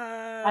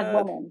as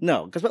women.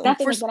 No, because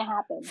Nothing is going to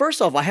happen.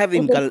 first off, I haven't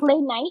If even they got. play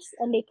nice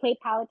and they play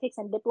politics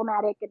and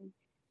diplomatic and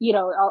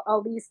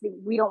all these things,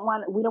 we don't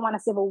want a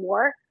civil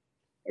war.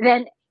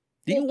 Then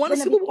Do you it's want a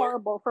gonna civil be war?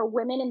 horrible for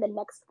women in the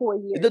next 4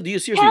 years. Do you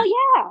seriously? Hell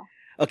yeah!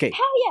 Okay.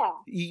 Hell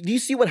yeah! Do you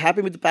see what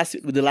happened with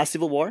the last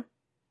civil war?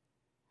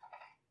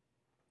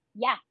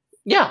 Yeah.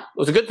 yeah, it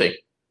was a good thing.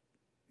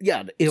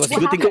 Yeah, it was a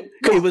What good thing. happened?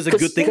 It was a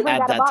good thing Slavery at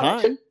got that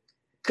abolished. time.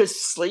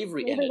 Because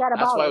slavery Slavery ended. got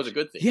That's why it was abolished. a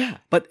good thing. Yeah,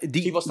 but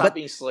People stopped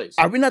being slaves.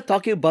 are we not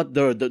talking about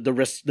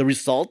the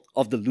result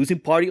of the losing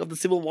party of the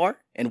Civil War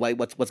and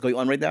what's going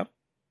on right now?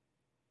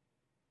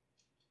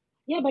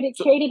 Yeah, but it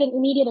created an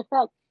immediate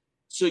effect,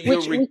 So you're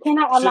which we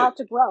cannot allow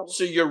to grow.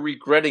 So you're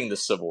regretting the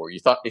Civil War. You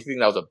think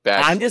that was a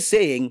bad I'm just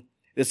saying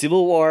the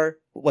Civil War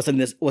was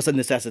a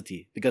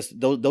necessity because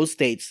those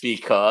states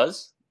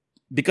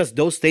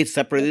those states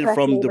separated Because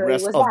from the slavery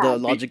rest was of the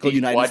bad. logical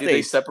United Why States. did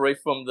they separate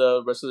from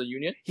the rest of the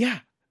Union? Yeah,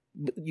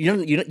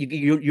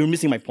 you're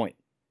missing my point.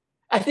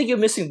 I think you're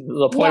missing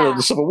the point of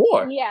the Civil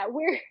War. Yeah,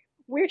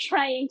 we're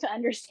trying to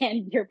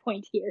understand your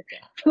point here.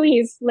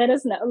 Please let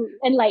us know,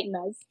 enlighten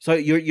us. So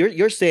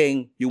you're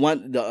saying you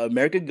want the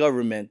American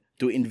government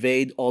to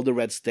invade all the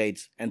red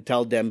states and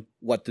tell them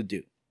what to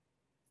do.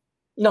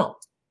 No,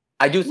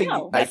 I do think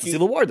No. That's the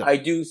Civil War, though.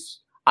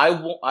 I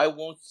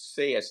won't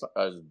say as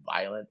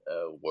violent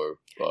word.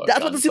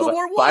 That's what the Civil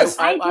War but was.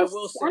 I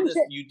will say this: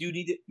 you do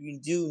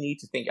need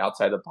to think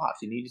outside the box.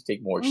 You need to take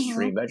more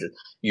extreme measures.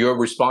 Your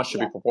response should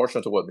be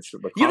proportional to what Mr.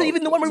 McConnell. You don't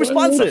even know what my They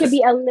response need to is.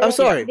 be a little, I'm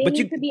sorry, they but need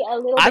you. to be a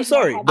little I'm bit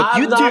sorry, more but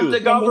I'm you not two. the than they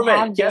have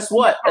government. Guess been in the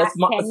what? past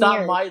It's 10 not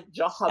years. my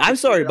job. to I'm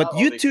sorry, figure but out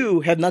you all these two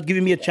have not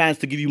given me a chance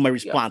to give you my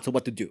response of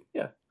what to do.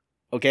 Yeah.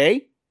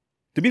 Okay?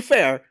 To be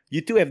fair, you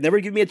two have never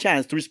given me a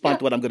chance to respond Yeah.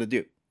 to what I'm going to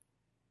do.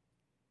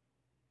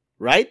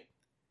 Right?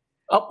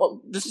 Oh,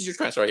 well, this is your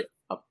chance, right?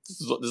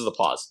 This is a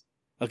pause.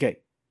 Okay.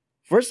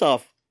 First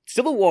off,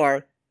 Civil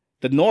War,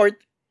 the North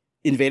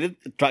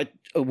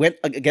went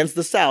against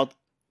the South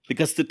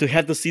because to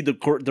have to see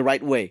the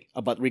right way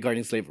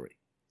regarding slavery.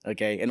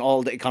 Okay? And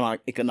all the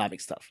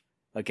economic stuff.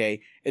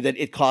 Okay? And then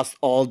it caused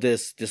all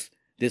this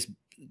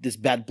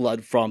bad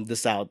blood from the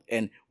South,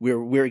 and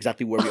we're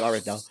exactly where we are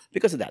right now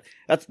because of that.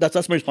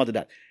 That's my response to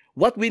that.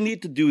 What we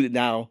need to do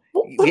now,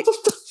 You're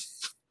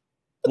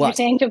what?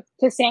 saying to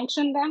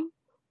sanction them?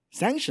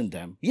 Sanction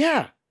them.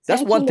 Yeah.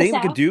 That's Sanction one the thing we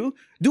can South? do.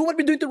 Do what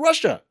we're doing to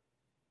Russia.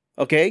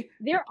 Okay?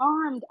 They're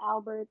armed,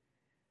 Albert.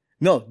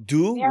 No,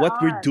 do They're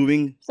what we're armed.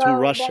 doing So to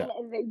Russia.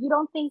 then you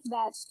don't think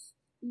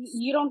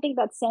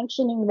that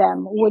sanctioning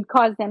them would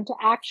cause them to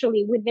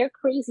actually, with their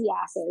crazy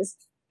asses,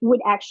 would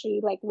actually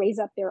like raise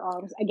up their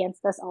arms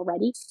against us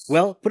already?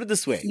 Well, put it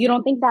this way. You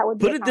don't think that would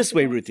be Put a it this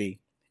way, consequence?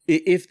 Ruthie.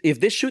 If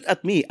they shoot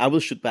at me, I will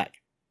shoot back.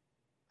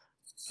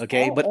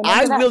 Okay? Oh, But amen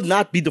I to that. will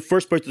not be the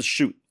first person to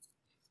shoot.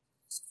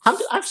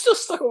 I'm still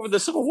stuck over the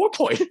Civil War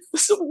point. The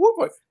Civil War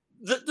point.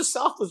 the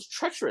South was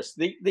treacherous.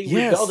 They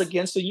Yes. rebelled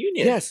against the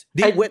Union. Yes,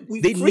 they And went.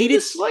 we They freed needed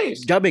the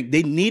slaves. Jabek,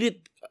 they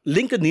needed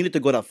Lincoln needed to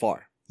go that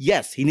far.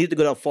 Yes, he needed to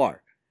go that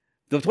far.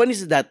 The point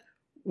is that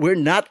we're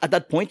not at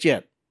that point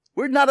yet.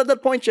 We're not at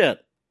that point yet.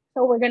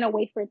 So we're gonna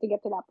wait for it to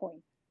get to that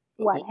point.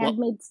 What, Well,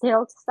 Handmaid's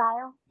Tale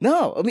style?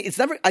 no, I mean it's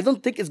never. I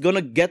don't think it's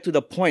gonna get to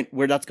the point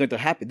where that's going to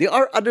happen. There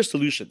are other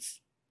solutions.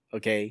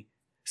 Okay,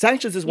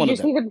 sanctions is one Did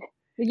of you them. see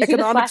the Did you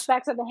Economics- see the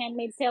flashbacks of the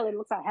Handmaid's Tale? It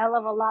looks a hell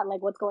of a lot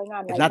like what's going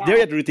on It's right not now. there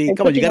yet, Ruthie. They're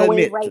Come on, you taking gotta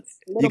away admit. rights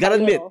You little gotta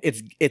by admit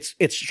little.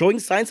 it's showing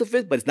signs of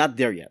it, but it's not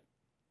there yet.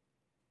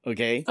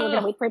 Okay. So we're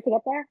gonna wait for it to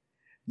get there.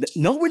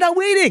 No, we're not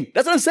waiting.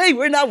 That's what I'm saying.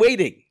 We're not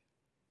waiting.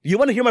 You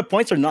want to hear my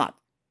points or not?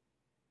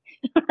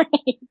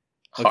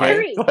 All right,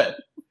 Hurry. go ahead.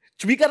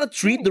 We gotta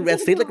treat the red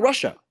state like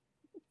Russia.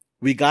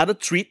 We gotta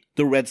treat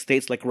the red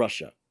states like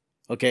Russia.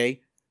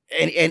 Okay,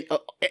 and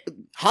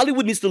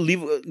Hollywood needs to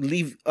leave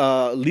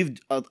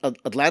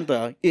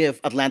Atlanta if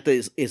Atlanta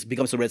is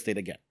becomes a red state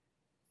again.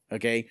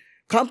 Okay,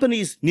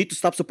 companies need to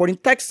stop supporting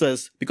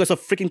Texas because of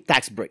freaking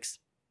tax breaks.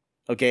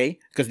 Okay,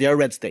 because they are a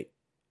red state.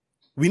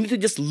 We need to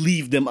just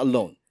leave them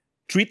alone.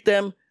 Treat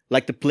them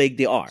like the plague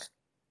they are.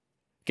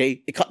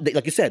 Okay,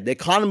 like you said, the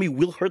economy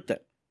will hurt them.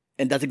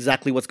 And that's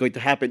exactly what's going to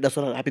happen. That's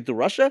what happened to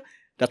Russia.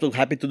 That's what will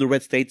happen to the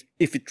red states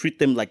if we treat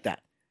them like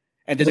that.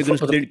 And then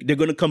they're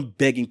going to come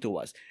begging to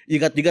us. You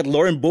got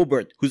Lauren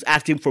Boebert who's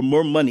asking for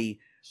more money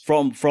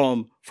from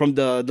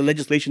the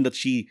legislation that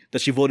she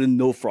voted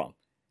no from.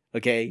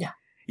 Okay, Yeah.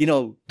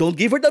 Don't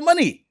give her the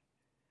money.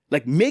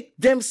 Like make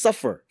them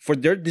suffer for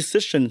their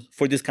decision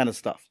for this kind of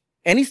stuff.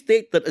 Any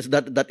state that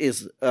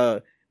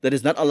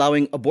is not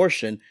allowing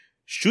abortion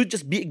should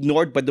just be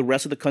ignored by the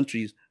rest of the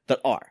countries that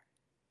are.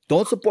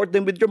 Don't support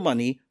them with your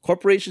money.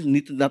 Corporations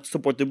need to not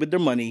support them with their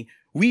money.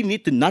 We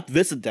need to not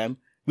visit them.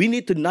 We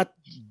need to not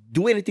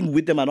do anything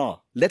with them at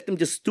all. Let them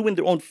just stew in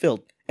their own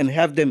filth and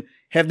have them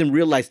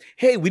realize,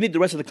 hey, we need the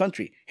rest of the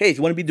country. Hey, if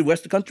you want to be the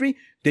rest of the country,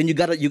 then you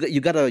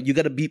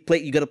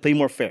gotta play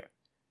more fair.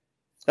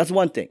 That's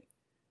one thing.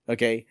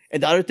 Okay,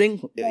 and the other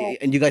thing,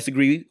 and you guys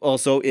agree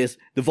also, is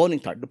the voting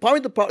part. The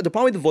problem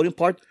with the voting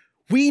part,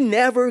 we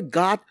never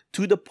got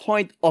to the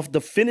point of the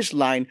finish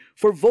line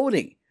for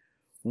voting.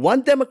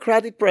 One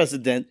Democratic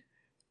president,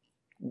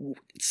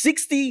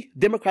 60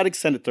 Democratic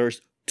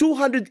senators,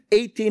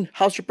 218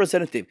 House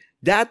representatives.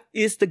 That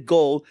is the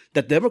goal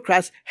that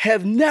Democrats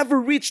have never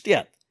reached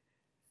yet.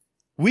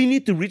 We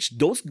need to reach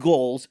those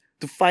goals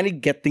to finally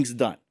get things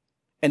done.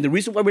 And the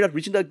reason why we're not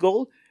reaching that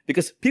goal,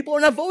 because people are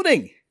not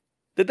voting.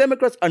 The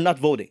Democrats are not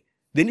voting.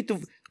 They need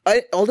to.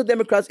 All the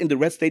Democrats in the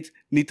red states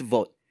need to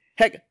vote.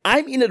 Heck,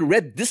 I'm in a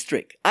red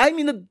district. I'm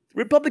in a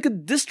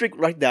Republican district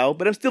right now,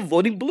 but I'm still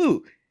voting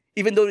blue,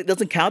 even though it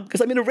doesn't count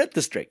because I'm in a red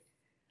district.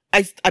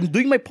 I'm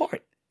doing my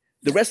part.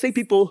 The red state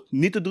people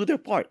need to do their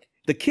part.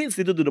 The kids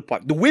need to do their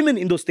part. The women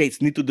in those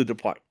states need to do their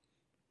part.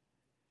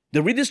 The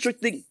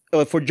redistricting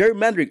for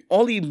gerrymandering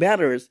only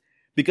matters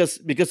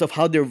because of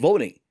how they're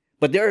voting.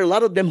 But there are a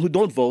lot of them who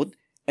don't vote,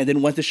 and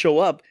then once they show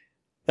up,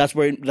 that's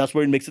where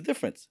it makes a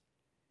difference.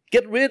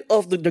 Get rid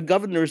of the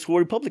governors who are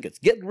Republicans.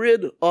 Get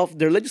rid of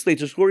their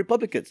legislators who are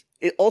Republicans.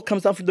 It all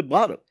comes down from the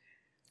bottom.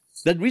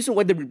 The reason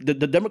why the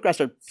Democrats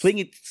are playing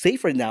it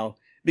safe right now,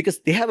 because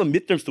they have a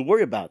midterms to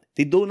worry about.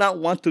 They do not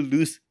want to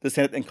lose the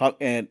Senate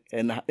and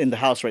in the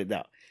House right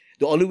now.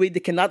 The only way they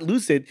cannot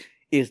lose it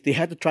is they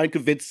have to try and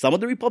convince some of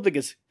the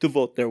Republicans to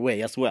vote their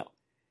way as well.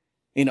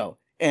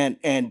 And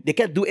they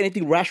can't do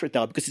anything rash right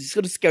now because it's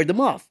going to scare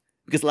them off.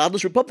 Because a lot of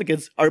those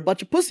Republicans are a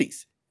bunch of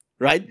pussies,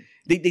 right?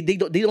 They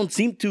don't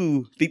seem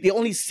to. They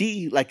only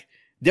see like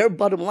their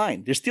bottom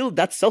line. They're still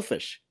that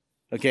selfish.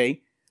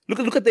 Okay,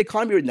 look at the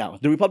economy right now.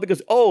 The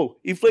Republicans,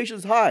 inflation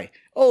is high.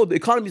 Oh, the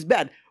economy is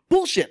bad.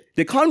 Bullshit.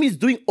 The economy is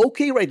doing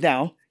okay right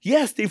now.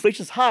 Yes, the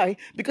inflation is high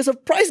because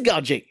of price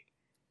gouging.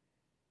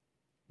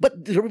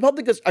 But the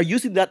Republicans are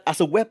using that as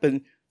a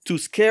weapon to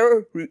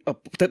scare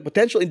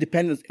potential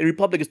independents and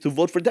Republicans to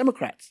vote for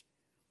Democrats.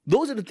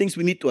 Those are the things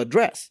we need to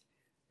address.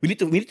 We need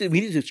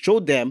to show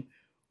them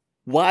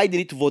why they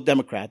need to vote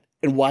Democrat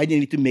and why they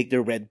need to make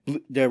their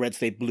red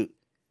state blue.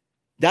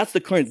 That's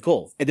the current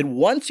goal. And then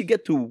once you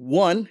get to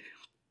one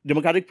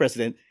Democratic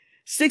president,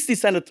 60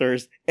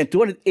 senators, and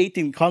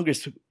 218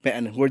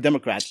 congressmen who are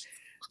Democrats,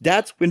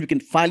 that's when we can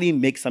finally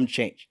make some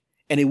change.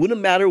 And it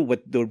wouldn't matter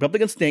what the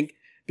Republicans think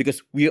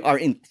because we are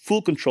in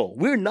full control.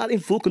 We're not in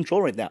full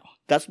control right now.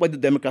 That's why the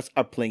Democrats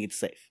are playing it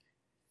safe.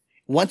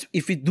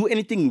 If we do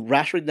anything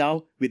rash right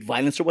now with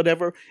violence or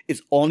whatever,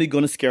 it's only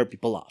going to scare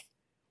people off.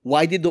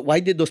 Why did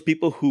those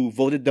people who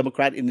voted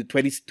Democrat in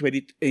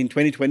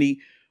 2020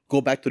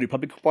 go back to the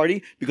Republican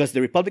Party? Because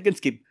the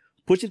Republicans keep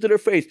pushing to their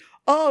face,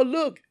 oh,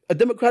 look, a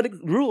democratic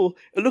rule,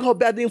 and look how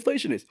bad the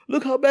inflation is.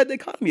 Look how bad the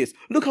economy is.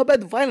 Look how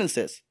bad the violence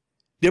is.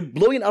 They're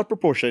blowing out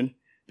proportion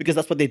because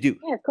that's what they do.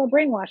 Yeah, it's called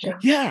brainwashing.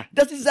 Yeah,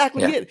 that's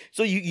exactly it.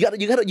 So you gotta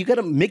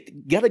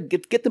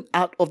get them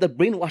out of that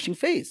brainwashing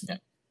phase. Yeah.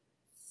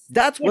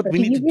 That's what we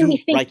need to do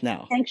right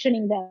now.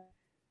 Sanctioning them,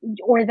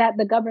 or that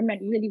the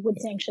government really would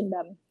sanction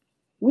them.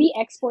 We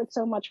export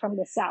so much from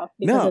the South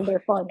because of their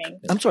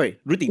farming. I'm sorry,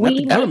 Ruthie, not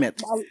the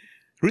government.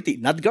 Ruthie,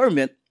 not the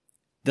government,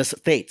 the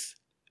states,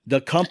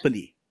 the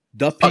company,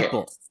 the Okay.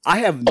 people. I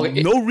have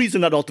Okay. no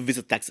reason at all to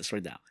visit Texas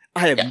right now.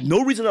 I have Yeah.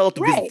 no reason at all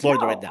to visit Right.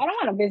 Florida No, right I now. don't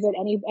want to visit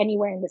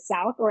anywhere in the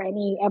South or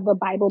any of the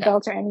Bible Yeah.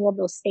 belts or any of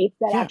those states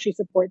that Yeah. actually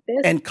support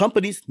this. And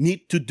companies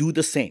need to do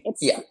the same.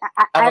 It's Yeah.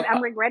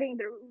 I'm regretting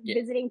Yeah.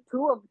 visiting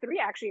 2 of 3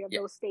 actually of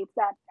Yeah. those states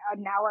that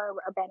now are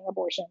banning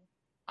abortion.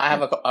 I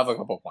have a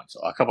couple of points,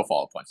 a couple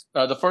follow-up points.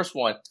 The first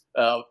one,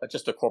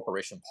 just the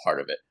corporation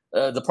part of it.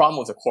 The problem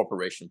with the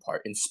corporation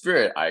part, in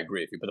spirit, I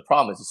agree with you, but the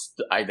problem is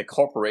the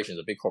corporation,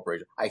 the big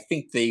corporation. I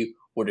think they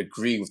would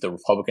agree with the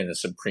Republican and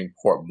Supreme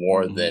Court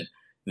more Mhm. than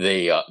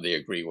they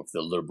agree with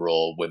the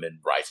liberal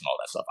women rights and all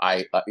that stuff.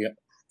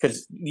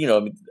 Because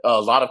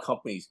a lot of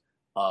companies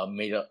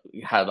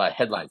had like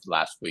headlines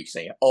last week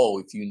saying, "Oh,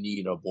 if you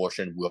need an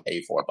abortion, we'll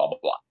pay for it." Blah blah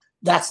blah.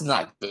 That's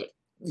not good.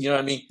 You know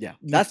what I mean? Yeah,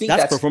 You that's think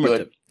performative.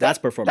 good. That's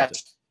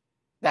performative.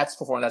 That's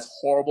performing. That's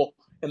horrible.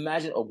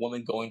 Imagine a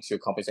woman going to a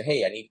company and say,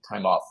 "Hey, I need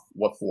time off.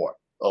 What for?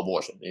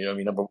 Abortion." You know what I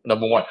mean?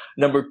 Number one.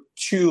 Number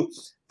two,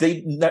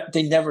 they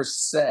never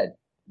said,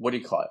 what do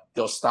you call it?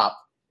 They'll stop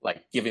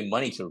like giving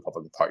money to the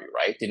Republican Party,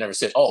 right? They never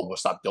said, "Oh, we'll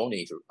stop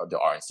donating to the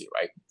RNC,"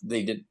 right?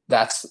 They did.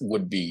 That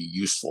would be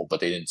useful, but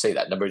they didn't say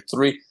that. Number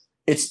three,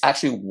 it's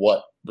actually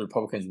what the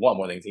Republicans want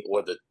more than anything,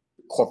 or the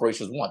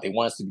corporations want. They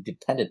want us to be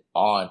dependent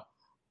on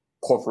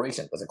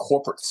corporation as a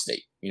corporate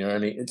state. You know what I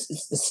mean?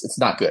 It's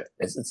not good.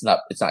 It's not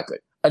good.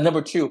 And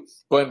number two,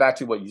 going back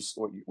to what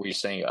you're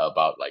saying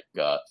about like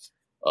the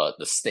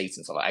states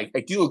and stuff, I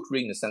do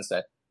agree in the sense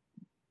that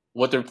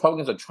what the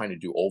Republicans are trying to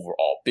do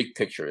overall, big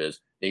picture, is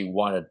they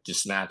want to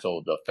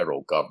dismantle the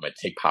federal government,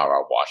 take power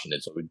out of Washington,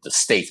 so the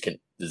states can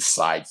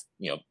decide,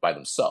 by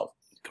themselves.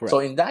 Correct. So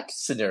in that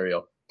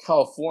scenario,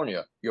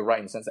 California, you're right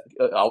in the sense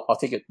that I'll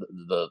take it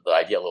the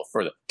idea a little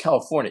further.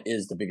 California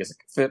is the biggest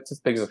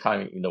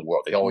economy in the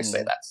world. They always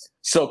say that.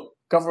 So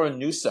Governor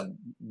Newsom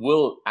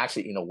will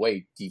actually, in a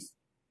way,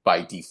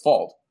 by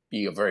default,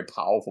 be a very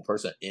powerful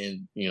person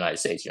in the United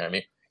States. You know what I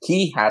mean?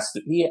 He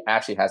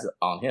actually has it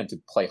on him to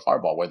play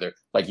hardball, whether,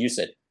 like you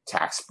said,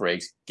 tax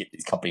breaks, get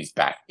these companies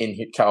back in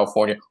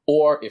California,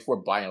 or if we're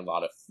buying a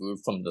lot of food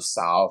from the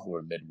South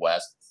or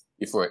Midwest,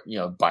 if we're,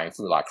 buying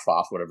food like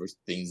crops, whatever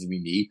things we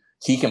need,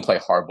 he can play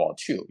hardball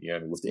too,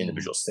 with the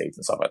individual states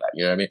and stuff like that.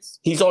 You know what I mean?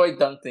 He's already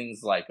done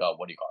things like,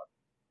 what do you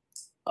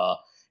call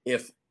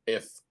it?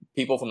 If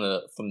people from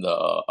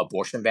the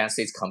abortion ban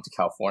states come to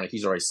California,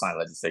 he's already signed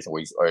legislation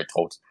where he's already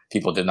told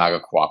people they're not going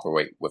to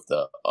cooperate with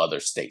the other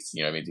states.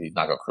 You know what I mean? He's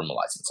not going to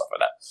criminalize and stuff like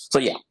that. So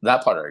yeah,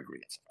 that part I agree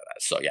and stuff like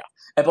that. So yeah,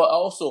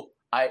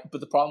 but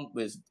the problem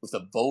is with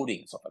the voting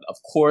and stuff like that.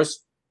 Of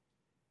course,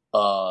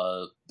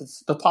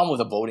 the problem with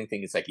the voting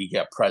thing is like you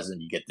get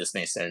president, you get this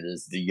many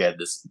senators, you get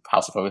this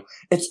House of Republicans.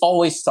 It's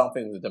always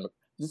something with the Democrats.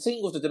 The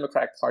thing with the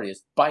Democratic Party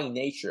is, by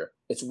nature,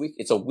 it's weak.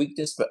 It's a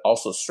weakness, but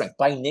also strength.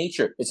 By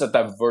nature, it's a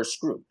diverse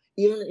group.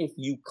 Even if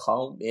you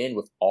come in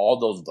with all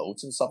those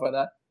votes and stuff like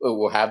that, or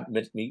will have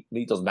meet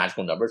those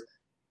magical numbers,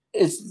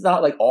 it's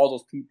not like all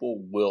those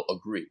people will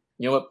agree.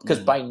 You know what? Because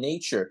by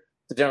nature,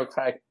 the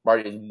Democratic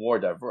Party is more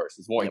diverse.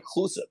 It's more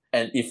inclusive.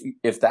 And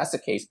if that's the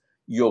case,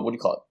 there'll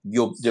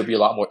be a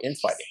lot more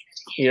infighting.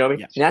 You know what I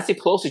mean? Yeah. Nancy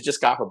Pelosi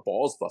just got her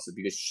balls busted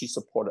because she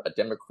supported a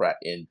Democrat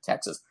in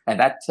Texas. And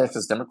that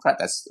Texas Democrat,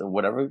 that's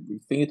whatever we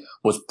think,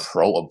 was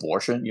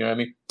pro-abortion, you know what I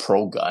mean?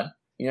 Pro-gun,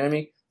 you know what I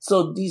mean?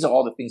 So these are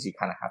all the things you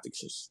kind of have to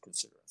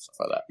consider and stuff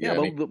like that. You know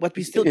what I mean? But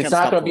we still it's can't not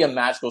stop going to be a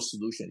magical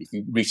solution if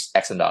you reach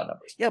X amount of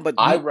numbers. Yeah, but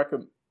I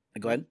recommend...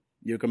 Go ahead.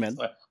 You recommend?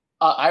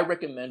 I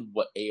recommend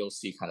what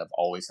AOC kind of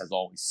always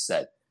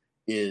said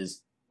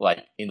is,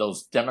 like, in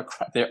those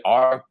there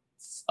are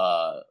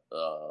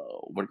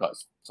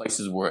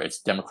places where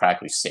it's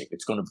democratically safe.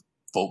 It's going to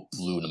vote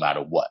blue no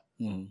matter what.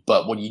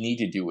 But what you need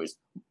to do is,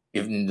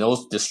 if in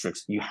those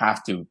districts, you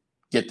have to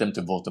get them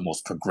to vote the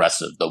most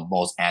progressive, the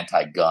most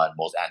anti-gun,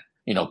 most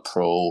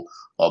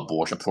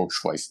pro-abortion,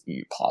 pro-choice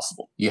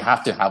possible. You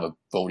have to have a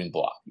voting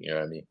bloc. You know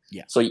what I mean?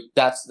 Yeah. So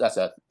that's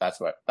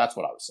what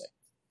I would say.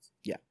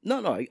 Yeah.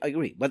 No, I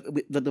agree. But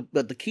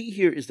the key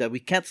here is that we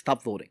can't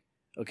stop voting.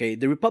 Okay,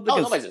 the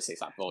Republicans. Oh, nobody's gonna say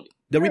stop voting.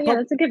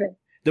 That's a given.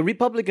 The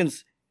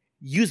Republicans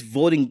use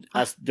voting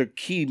as their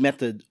key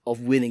method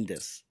of winning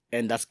this,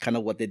 and that's kind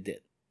of what they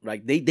did.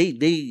 Right?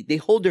 They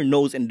hold their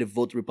nose and they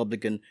vote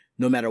Republican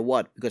no matter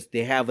what because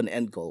they have an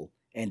end goal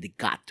and they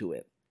got to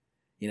it.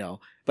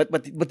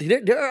 But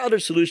there are other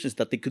solutions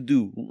that they could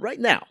do right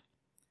now.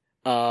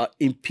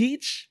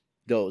 Impeach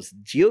those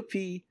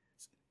GOP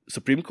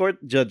Supreme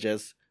Court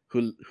judges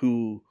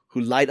who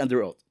lied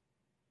under oath.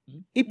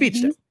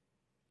 Impeach them.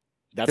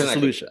 That's a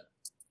solution.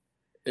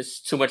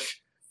 It's too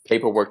much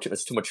paperwork.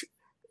 It's too much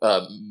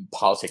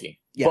politicking.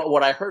 Yeah. But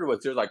what I heard was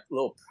there's like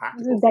little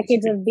practical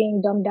decades of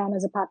being dumbed down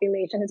as a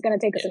population. It's going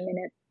to take us a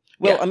minute.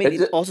 Well, I mean,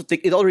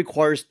 it all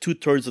requires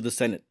 2/3 of the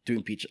Senate to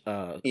impeach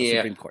the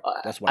Supreme Court.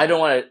 That's why I don't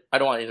want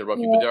to interrupt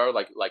you, but there are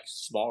like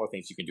smaller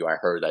things you can do. I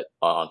heard that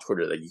on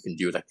Twitter that you can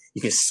do, like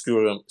you can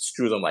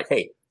screw them like,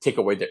 hey, take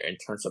away their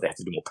interns so they have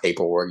to do more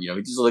paperwork.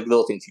 These are like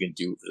little things you can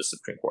do for the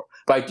Supreme Court.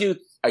 But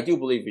I do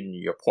believe in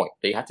your point.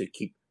 They have to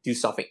keep do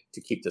something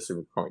to keep the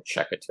Supreme Court in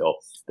check until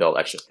the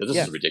election. Because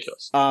this is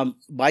ridiculous.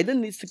 Biden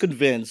needs to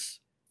convince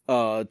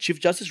Chief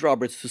Justice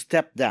Roberts to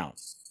step down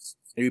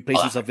and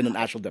replace himself in an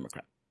actual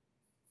Democrat.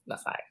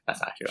 That's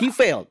not true.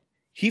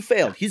 He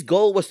failed. His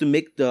goal was to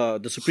make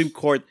the Supreme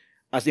Court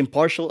as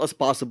impartial as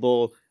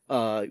possible.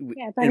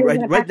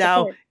 Right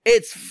now,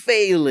 it's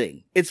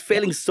failing. It's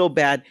failing so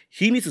bad.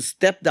 He needs to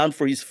step down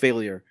for his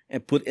failure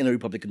and put in a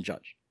Republican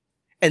judge.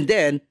 And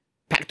then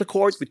pack the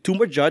court with 2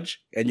 more judges,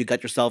 and you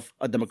got yourself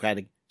a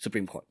Democratic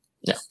Supreme Court.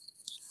 Yeah.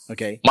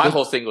 Okay. My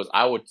whole thing was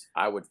I would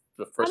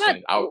the first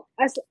thing I would.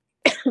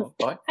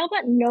 How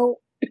about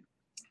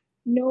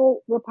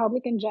no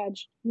Republican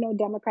judge, no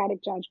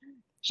Democratic judge,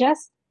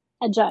 just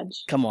a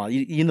judge? Come on,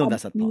 you know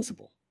that's not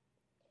possible.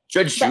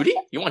 Judge Judy?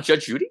 You want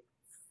Judge Judy?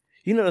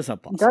 You know that's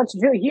not possible. Judge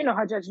Judy, you know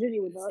how Judge Judy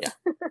would vote.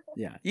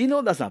 Yeah, you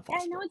know that's not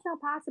possible. I know it's not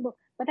possible,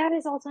 but that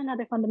is also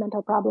another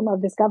fundamental problem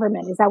of this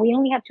government is that we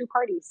only have 2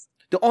 parties.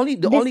 That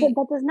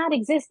does not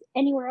exist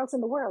anywhere else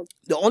in the world.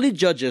 The only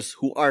judges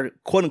who are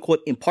quote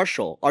unquote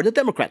impartial are the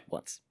Democrat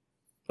ones.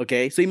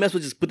 Okay, so you might as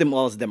well just put them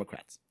all as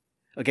Democrats.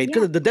 Okay,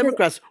 because the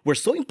Democrats were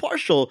so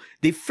impartial,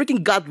 they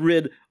freaking got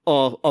rid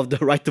of the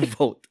right to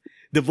vote,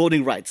 the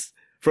voting rights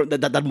from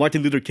that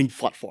Martin Luther King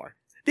fought for.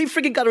 They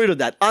freaking got rid of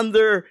that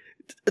under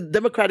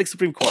Democratic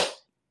Supreme Court.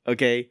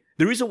 Okay,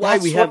 the reason why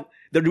we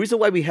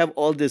have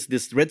all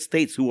this red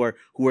states who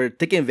are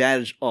taking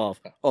advantage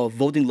of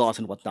voting laws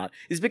and whatnot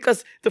is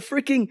because the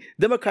freaking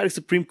Democratic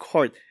Supreme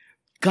Court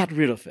got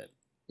rid of it.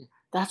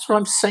 That's what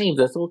I'm saying.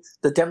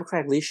 The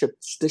Democratic leadership,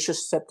 they should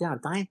step down.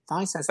 Dianne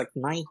Feinstein's like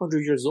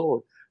 900 years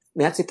old.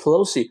 Nancy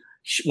Pelosi,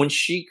 when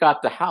she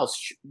got the House,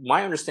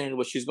 my understanding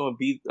was she's going to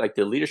be like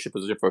the leadership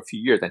position for a few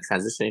years and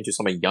transition into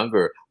something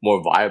younger,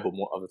 more viable,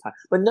 more of the time.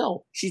 But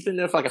no, she's been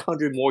there for like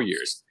 100 more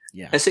years.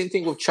 Yeah. And same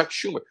thing with Chuck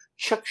Schumer.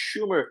 Chuck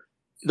Schumer,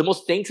 the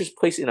most dangerous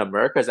place in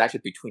America is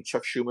actually between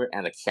Chuck Schumer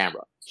and the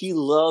camera. He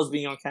loves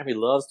being on camera. He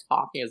loves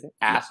talking his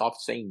ass off,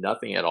 saying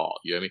nothing at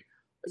all. You know what I mean?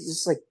 It's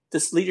just like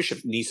this leadership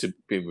needs to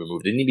be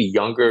removed. They need to be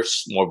younger,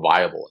 more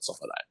viable, and stuff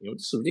like that. You know,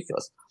 it's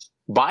ridiculous.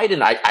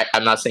 Biden,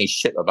 I'm not saying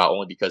shit about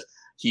only because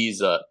he's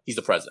the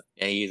president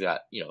and he's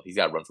got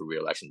to run for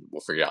re-election.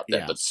 We'll figure it out then.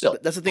 Yeah. But still,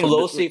 that's the thing.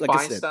 Pelosi, like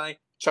Feinstein,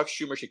 Chuck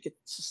Schumer should get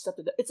stepped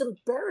in. It's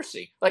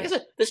embarrassing. Like I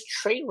said, this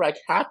train wreck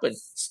happened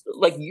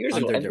like years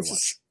ago. And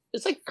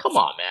it's like, come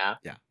on, man.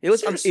 Yeah,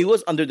 it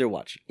was under their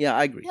watch. Yeah,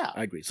 I agree. Yeah.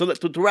 I agree. So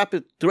to wrap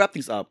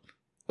things up,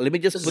 let me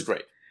just this is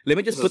great. Let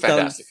me just put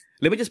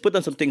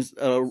down some things.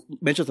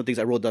 Mention some things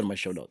I wrote down in my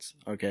show notes.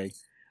 Okay,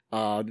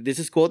 this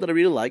is a quote that I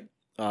really like.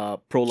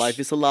 Pro-life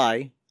is a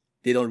lie.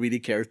 They don't really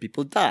care if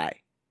people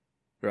die.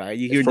 Right?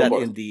 You hear that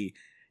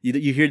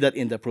you hear that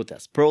in the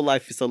protest.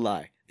 Pro-life is a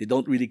lie. They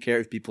don't really care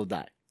if people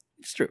die.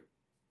 It's true.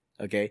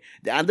 Okay?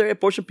 The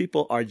anti-abortion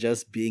people are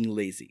just being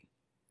lazy.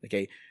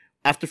 Okay?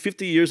 After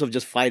 50 years of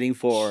just fighting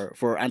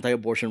for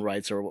anti-abortion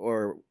rights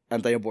or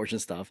anti-abortion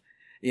stuff,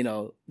 you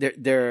know,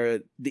 they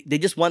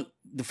just want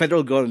the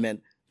federal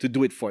government to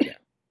do it for them.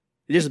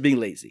 They're just being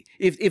lazy.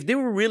 If they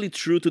were really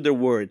true to their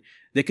word,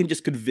 they can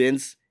just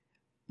convince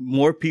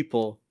more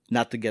people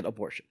not to get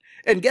abortion.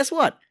 And guess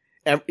what?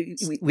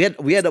 We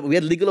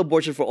had legal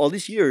abortion for all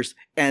these years,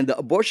 and the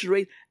abortion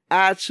rate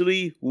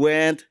actually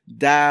went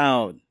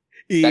down.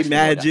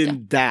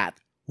 Imagine that.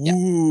 Yeah.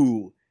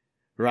 Woo.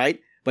 Right?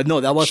 But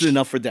no, that wasn't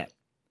enough for them.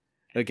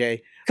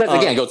 Okay? Because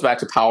again, it goes back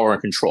to power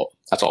and control.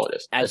 That's all it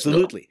is.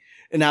 Absolutely.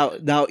 Now,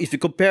 if you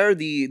compare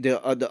the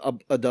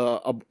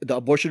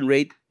abortion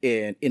rate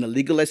in a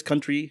legalized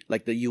country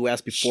like the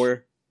U.S.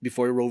 before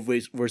Roe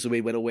v.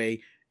 Wade went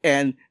away,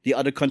 and the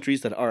other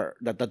countries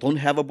that don't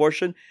have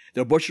abortion,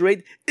 the abortion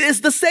rate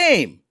is the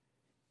same.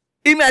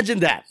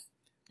 Imagine that.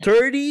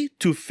 30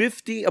 to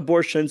 50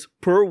 abortions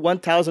per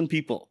 1,000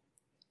 people.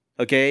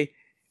 Okay?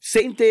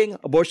 Same thing,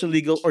 abortion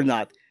legal or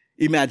not.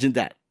 Imagine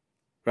that.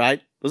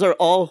 Right? Those are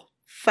all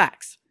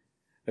facts.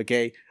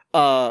 Okay?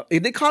 The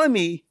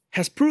economy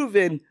has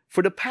proven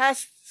for the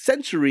past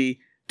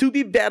century to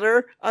be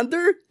better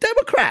under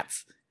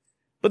Democrats.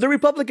 But the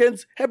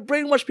Republicans have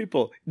brainwashed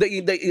people.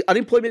 The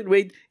unemployment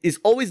rate is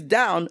always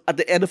down at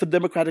the end of a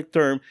Democratic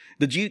term.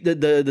 The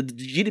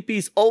GDP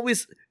is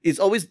always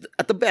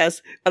at the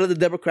best out of the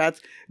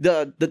Democrats.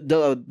 The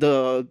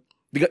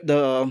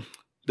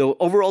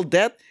overall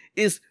debt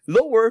is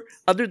lower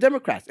under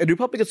Democrats, and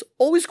Republicans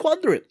always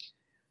squander it.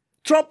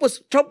 Trump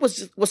was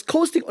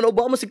coasting on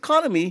Obama's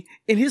economy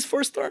in his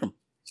first term.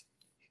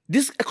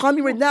 This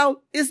economy right now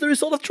is the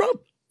result of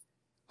Trump,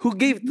 who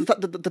gave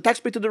the tax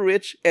break to the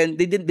rich, and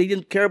they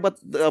didn't care about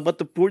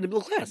the poor and the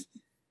middle class.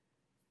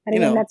 I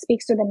mean, that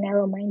speaks to the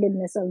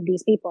narrow-mindedness of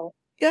these people.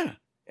 Yeah,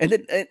 and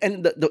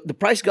the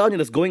price gouging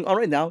that's going on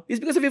right now is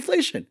because of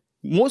inflation.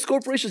 Most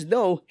corporations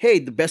know, hey,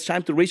 the best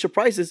time to raise your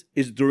prices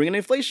is during an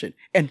inflation.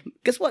 And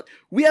guess what?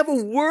 We have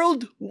a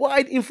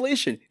worldwide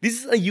inflation.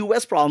 This is a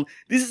U.S. problem.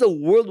 This is a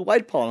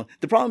worldwide problem.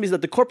 The problem is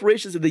that the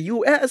corporations in the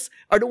U.S.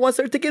 are the ones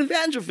that are taking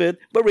advantage of it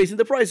by raising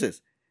the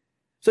prices.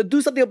 So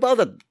do something about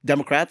that,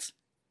 Democrats.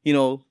 You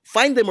know,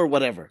 find them or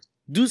whatever.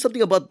 Do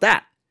something about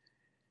that.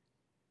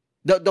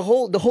 the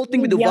whole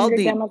thing We with need younger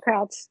Uvalde.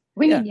 Democrats.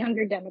 We Yeah, need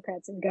younger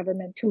Democrats in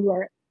government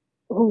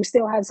who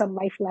still have some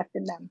life left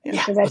in them. yeah.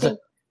 Yeah, Because I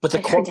but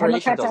think the our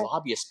corporations, Democrats the are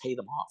lobbyists pay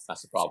them off.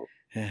 That's the problem.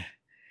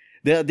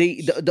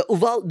 The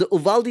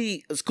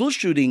Uvalde school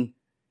shooting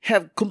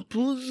have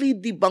completely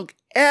debunked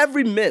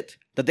every myth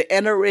that the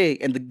NRA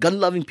and the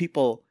gun-loving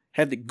people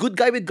have the good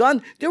guy with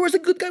gun. There was a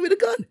good guy with a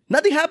gun.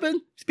 Nothing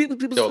happened. People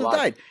They're still alive.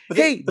 died. But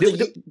Hey,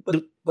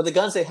 but the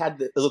guns they had,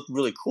 they looked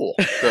really cool.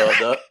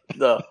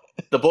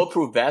 The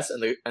bulletproof vest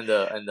and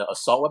the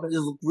assault weapons, it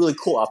looked really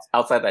cool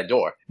outside that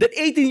door. that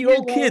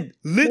 18-year-old well, kid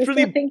they still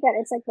literally. think that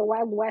it's like the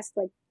Wild West,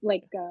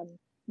 like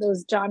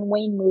those John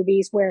Wayne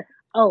movies where,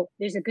 oh,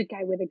 there's a good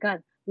guy with a gun.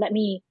 Let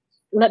me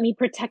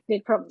protect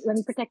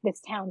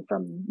this town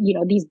from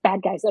these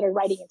bad guys that are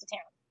riding into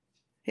town.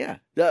 Yeah,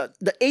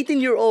 the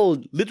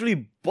 18-year-old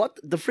literally bought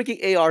the freaking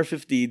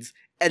AR-15s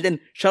and then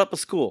shut up a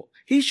school.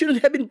 He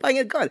shouldn't have been buying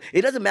a gun.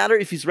 It doesn't matter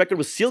if his record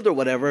was sealed or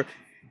whatever.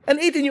 An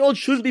 18-year-old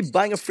shouldn't be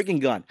buying a freaking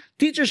gun.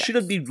 Teachers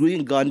shouldn't be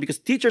doing a gun because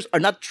teachers are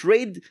not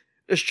trained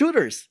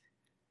shooters.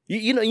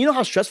 You know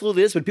how stressful it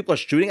is when people are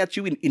shooting at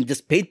you in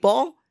just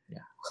paintball? Yeah.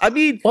 I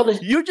mean,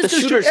 you're just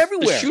going to shoot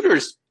everywhere.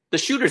 The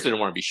shooters didn't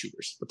want to be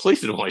shooters. The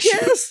police didn't want to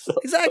shoot. Yes, So-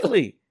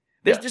 exactly.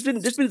 There's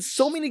been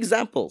so many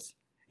examples,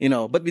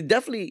 but we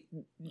definitely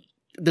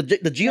the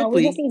GOP. No,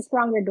 we just need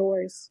stronger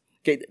doors,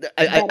 Okay,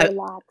 better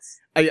locks.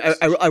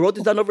 I wrote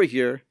this down over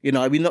here. We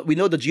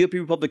know the GOP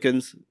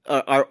Republicans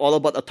are all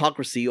about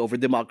autocracy over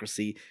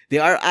democracy. They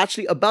are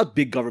actually about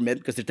big government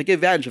because they're taking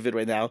advantage of it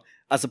right now,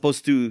 as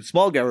opposed to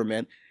small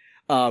government.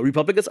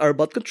 Republicans are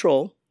about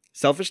control,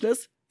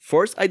 selfishness,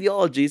 forced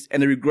ideologies,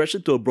 and a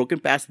regression to a broken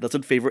past that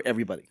doesn't favor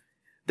everybody.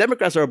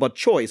 Democrats are about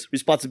choice,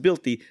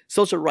 responsibility,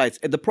 social rights,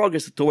 and the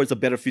progress towards a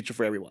better future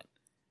for everyone.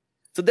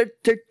 So they're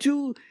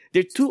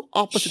two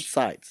opposite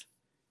sides.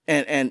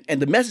 And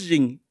the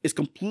messaging is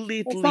completely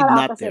It's not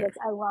not opposite. there. It's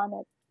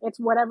ironic. It's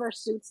whatever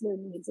suits their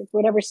needs. It's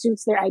whatever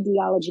suits their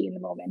ideology in the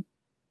moment.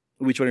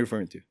 Which one are you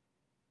referring to?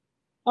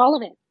 All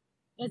of it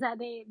is that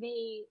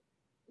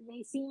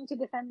they seem to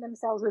defend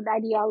themselves with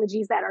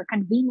ideologies that are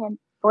convenient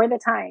for the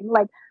time.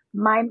 Like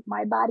my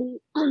body,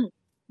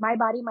 my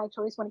body, my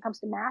choice. When it comes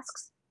to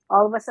masks,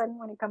 all of a sudden,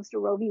 when it comes to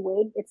Roe v.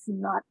 Wade, it's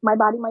not my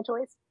body, my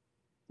choice.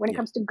 When it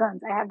comes to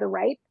guns, I have the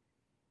right.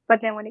 But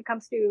then when it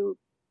comes to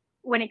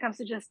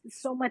just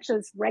so much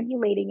as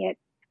regulating it,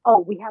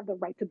 oh, we have the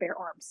right to bear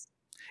arms.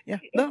 Yeah,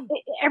 no,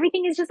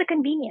 Everything is just a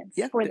convenience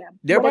Yeah, for them.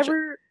 they're a bunch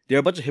Whatever.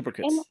 a bunch of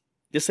hypocrites. And-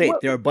 Just say it. Well,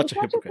 They're a bunch of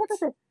it's not just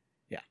hypocrites. hypocrites.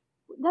 Yeah.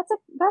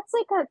 That's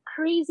like a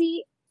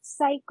crazy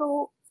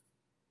psycho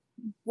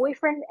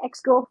boyfriend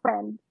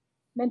ex-girlfriend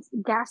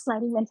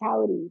gaslighting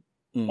mentality.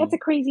 Mhm. That's a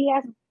crazy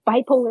ass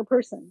bipolar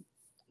person.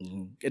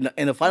 Mhm.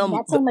 And the final.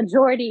 That's a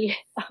majority.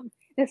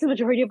 That's the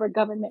majority of our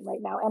government right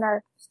now, and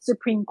our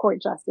Supreme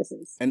Court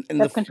justices and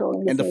that's controlling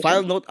this and the nation.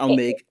 final note I'll It-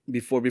 make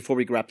before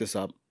we wrap this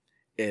up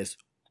is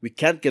we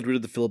can't get rid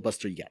of the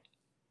filibuster yet.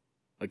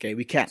 Okay,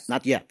 we can't,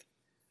 not yet.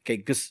 Okay,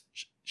 because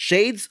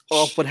shades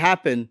of what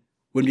happened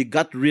when we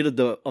got rid of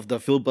the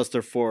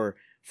filibuster for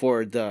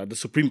the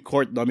Supreme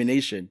Court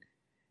nomination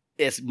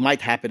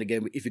might happen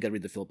again if we get rid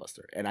of the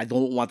filibuster, and I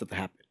don't want it to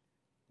happen.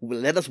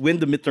 Let us win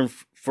the midterm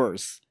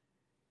first,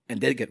 and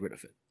then get rid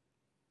of it.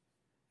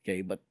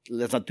 Okay, but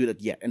let's not do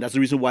that yet, and that's the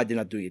reason why they're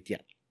not doing it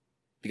yet,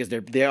 because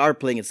they are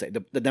playing it safe.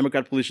 The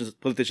Democrat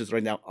politicians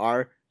right now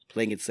are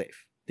playing it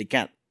safe. They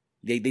can't.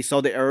 They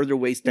saw the error of their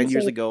ways 10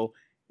 years safe. ago,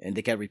 and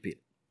they can't repeat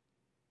it.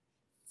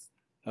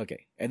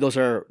 Okay, and those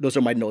are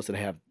my notes that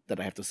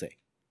I have to say.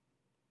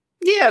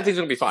 Yeah, I think it's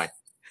gonna be fine.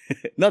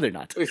 No, they're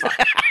not. It'll be fine.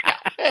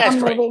 Yeah, I'm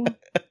it's great. moving.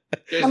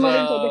 There's, I'm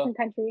moving to a different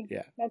country.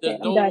 Yeah. That's there's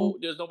it. I'm done.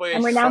 there's nobody.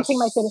 I'm I renouncing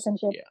my trust-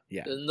 citizenship. Yeah.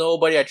 Yeah. There's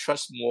nobody I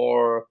trust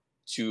more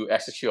to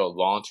execute a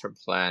long-term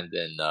plan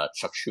than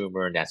Chuck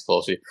Schumer and Nancy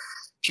Pelosi.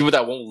 People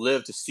that won't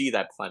live to see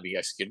that plan be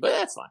executed, but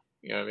that's fine.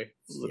 You know what I mean?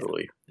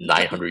 Literally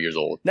 900 years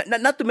old.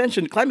 Not to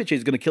mention climate change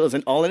is going to kill us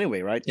all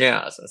anyway, right?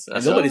 Yeah, that's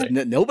And the other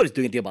thing. nobody's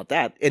doing anything about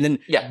that. And then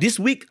Yeah. this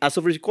week, as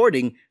of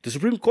recording, the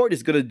Supreme Court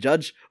is going to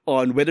judge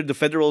on whether the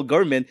federal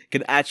government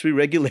can actually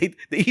regulate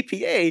the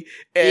EPA.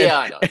 And, Yeah,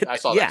 I know. I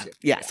saw yeah, that too.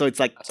 yeah. So it's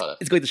like I saw that.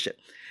 it's going to shit.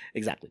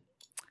 Exactly.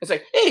 It's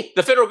like, hey,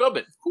 the federal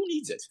government, who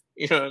needs it?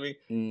 You know what I mean?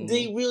 Mhm.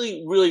 They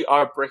really, really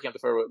are breaking up the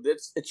federal.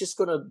 It's just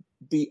going to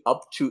be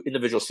up to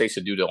individual states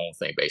to do their own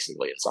thing,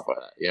 basically, and stuff like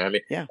that. You know what I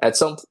mean? Yeah. At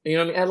some, you know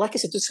what I mean? And like I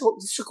said, just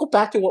go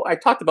back to what I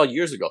talked about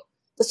years ago.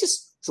 Let's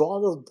just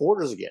draw those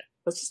borders again.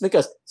 Let's just make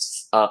us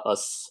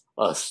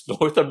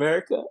North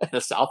America and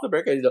a South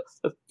America.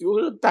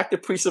 Let's back to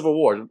pre-Civil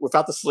War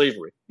without the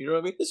slavery. You know what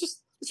I mean? Let's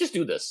just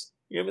do this.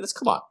 You know what I mean? Let's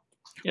come on.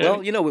 You know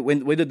what I Well,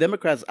 mean? when the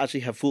Democrats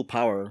actually have full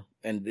power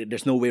and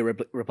there's no way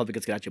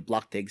Republicans can actually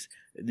block things,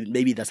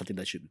 maybe that's something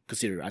that should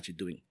consider actually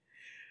doing.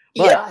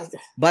 But, yeah.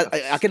 But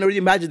I can already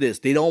imagine this.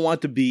 They don't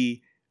want to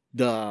be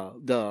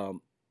the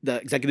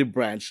executive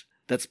branch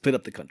that split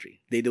up the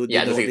country. They do.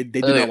 Yeah, they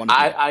do not want to.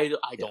 I don't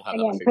have Again, that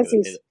much faith in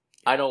pussies. it.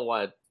 I don't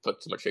want to put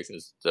too much faith in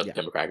the Yeah,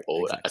 Democratic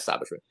old exactly.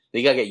 establishment.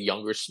 They gotta get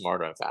younger,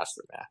 smarter, and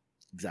faster, man.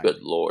 Exactly.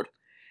 Good lord.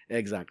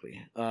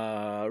 Exactly.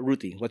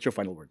 Ruthie, what's your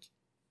final words?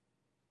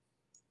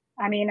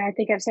 I mean, I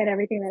think I've said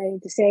everything that I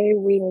need to say.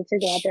 We need to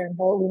go out there and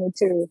vote. We need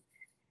to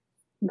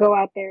go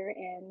out there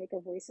and make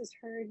our voices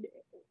heard.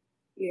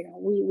 We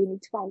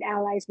need to find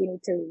allies. We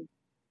need to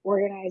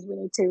organize. We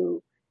need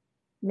to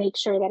make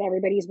sure that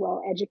everybody's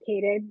well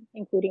educated,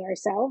 including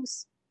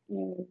ourselves,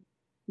 and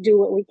do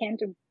what we can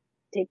to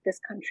take this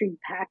country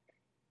back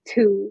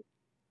to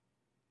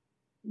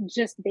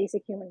just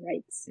basic human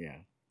rights. Yeah.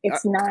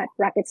 It's not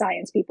rocket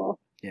science, people.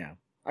 Yeah.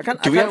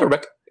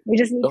 We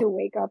just need to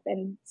wake up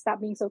and stop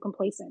being so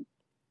complacent.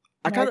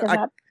 America's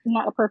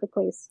not a perfect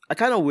place. I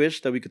kind of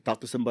wish that we could talk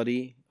to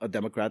somebody, a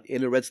Democrat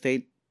in a red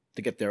state,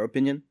 to get their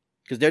opinion,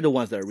 because they're the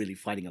ones that are really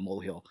fighting a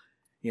molehill.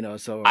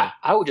 So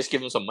I would just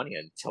give them some money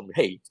and tell them,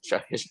 hey,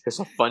 here's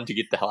some fun to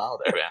get the hell out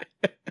of there,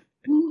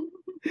 man.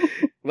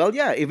 Well,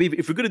 yeah,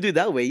 if we're gonna do it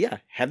that way, yeah,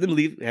 have them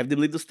leave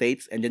the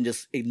states, and then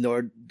just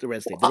ignore the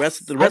red states. The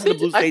rest of the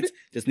blue states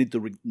just need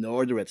to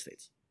ignore the red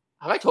states.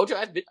 Have I told you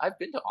I've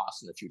been to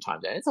Austin a few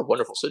times, and it's a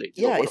wonderful city.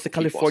 Yeah, it's the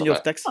California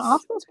of Texas.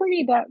 Austin's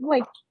pretty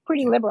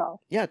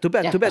liberal. Yeah, too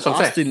bad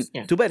Austin.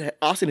 Yeah. Too bad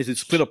Austin is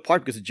split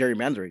apart because of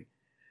gerrymandering.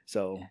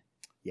 So,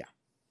 yeah,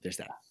 there's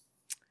that.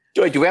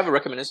 Joey, do we have a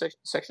recommendation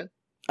section?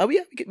 Oh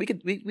yeah,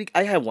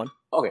 I have one.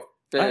 Okay,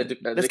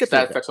 let's get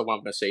that affects on what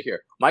I'm going to say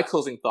here. My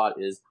closing thought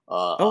is.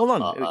 Hold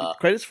on,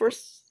 credits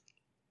first.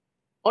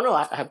 Oh no,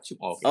 I have two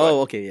more.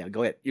 Okay, yeah,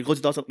 go ahead. Your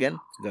closing thoughts again?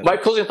 My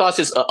closing thoughts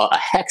is a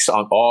hex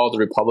on all the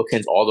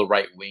Republicans, all the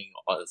right wing,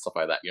 all that stuff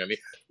like that. You know what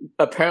I mean?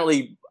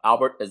 Apparently,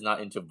 Albert is not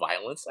into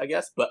violence, I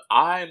guess, but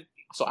I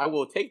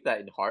will take that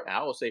in heart, and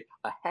I will say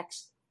a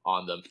hex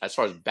on them as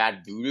far as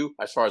bad voodoo,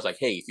 as far as like,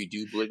 hey, if you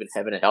do believe in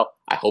heaven and hell,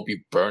 I hope you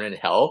burn in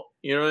hell.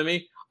 You know what I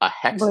mean? A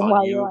hex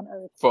on you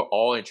for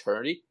all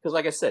eternity. Because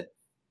like I said,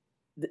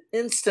 the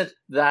instant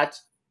that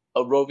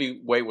a Roe v.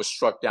 Wade was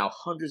struck down,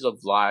 hundreds of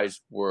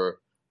lives were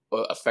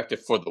affected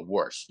for the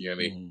worse. You know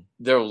what I mean?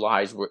 Mm-hmm. Their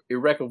lives were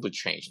irreparably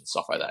changed and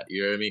stuff like that.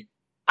 You know what I mean?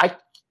 I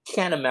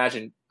can't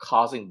imagine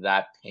causing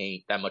that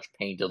much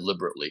pain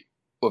deliberately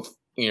with,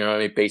 you know what I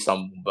mean, based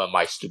on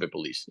my stupid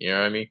beliefs. You know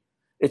what I mean?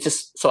 It's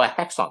just, so a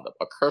hex on them,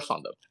 a curse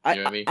on them. You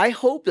know what I mean? I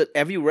hope that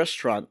every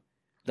restaurant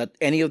that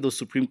any of those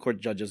Supreme Court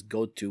judges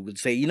go to would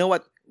say, you know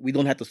what, we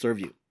don't have to serve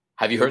you.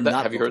 Have you heard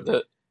that? Have you heard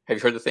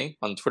the thing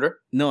on Twitter?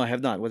 No, I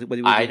have not. What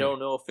I don't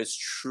know if it's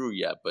true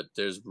yet, but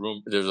there's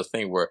a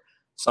thing where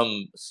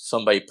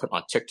somebody put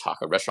on TikTok,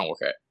 a restaurant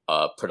worker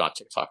put on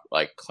TikTok,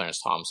 like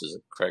Clarence Thomas's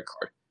credit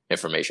card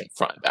information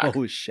front and back.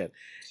 Oh shit!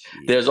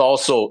 Yeah. There's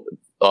also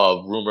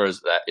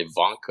rumors that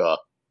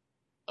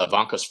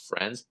Ivanka's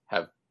friends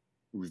have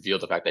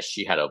revealed the fact that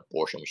she had an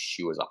abortion when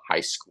she was in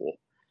high school,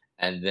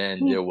 and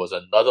then there was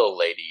another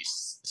lady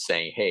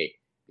saying, "Hey,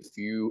 if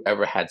you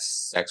ever had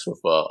sex with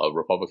a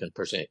Republican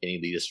person in any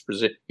leadership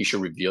position, you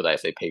should reveal that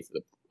if they pay for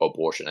the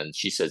abortion." And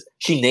she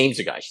names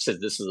the guy. She says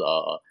this is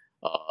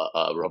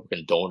a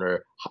Republican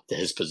donor to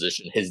his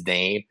position, his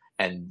name,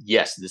 and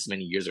yes, this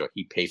many years ago,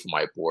 he paid for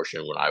my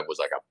abortion when I was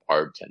like a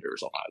bartender or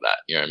something like that.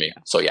 You know what I mean?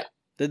 So yeah.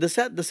 The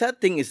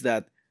sad thing is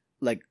that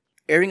like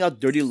airing out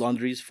dirty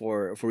laundries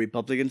for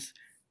Republicans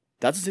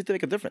doesn't seem to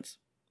make a difference.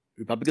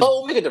 Republicans.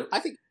 Oh, make a difference. I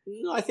think.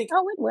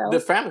 it will. The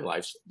family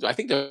lives. I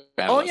think the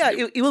family. Oh yeah,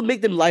 it will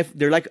make them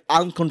They're like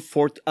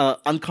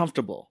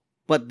uncomfortable,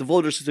 but the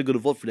voters are still going to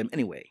vote for them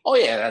anyway. Oh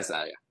yeah, that's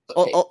that. Yeah.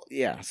 Okay.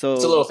 Yeah. So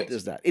it's a little thing.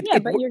 There's that.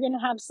 But you're going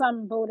to have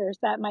some voters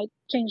that might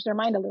change their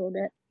mind a little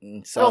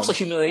bit. So also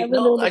humiliate.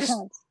 No,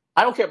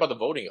 I don't care about the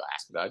voting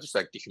aspect. I just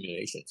like the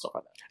humiliation and stuff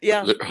like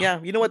that.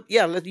 Yeah. You know what?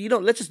 Yeah.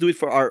 Let's just do it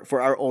for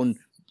our own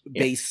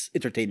base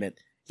entertainment.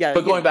 Yeah.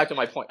 But going back to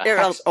my point, air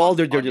out all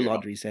their dirty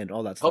laundries and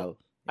all that stuff.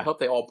 I hope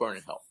they all burn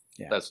in hell.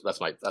 Yeah. That's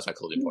my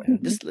closing point. Yeah.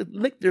 Just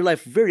make their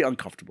life very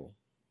uncomfortable.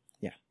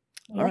 Yeah.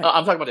 All right.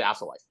 I'm talking about the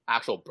afterlife,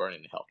 actual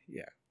burning in hell.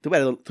 Yeah. Too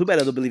bad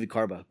I don't believe in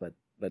karma, but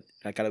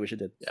I kind of wish I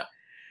did. Yeah.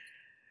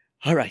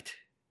 All right.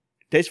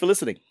 Thanks for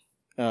listening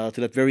to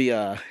that very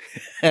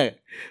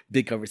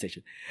big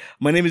conversation.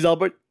 My name is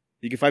Albert.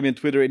 You can find me on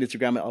Twitter and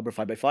Instagram at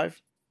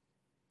Albert5x5.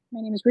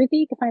 My name is Ruthie.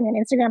 You can find me on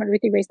Instagram at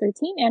RuthieRace13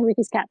 and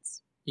Ruthie's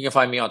Cats. You can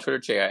find me on Twitter,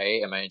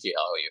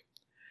 JIAMINGLOU.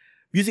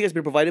 Music has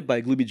been provided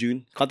by Gloomy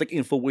June. Contact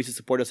info, ways to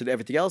support us, and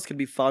everything else can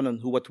be found on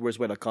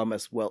whowhatwhereswhy.com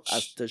as well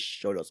as the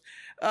show notes.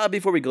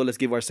 Before we go, let's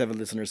give our 7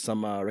 listeners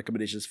some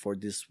recommendations for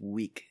this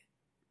week.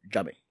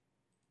 Jamming.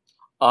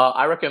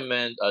 I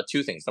recommend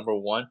 2 things. Number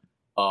 1,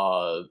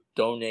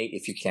 donate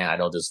if you can. I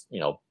know this,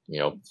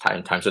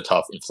 times are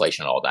tough,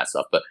 inflation, all that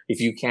stuff. But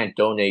if you can,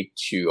 donate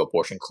to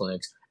abortion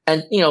clinics,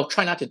 and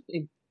try not to.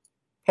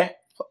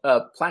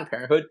 Planned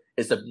Parenthood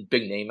is a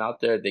big name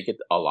out there. They get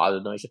a lot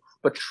of donations,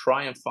 but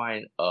try and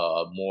find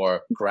a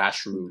more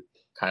grassroots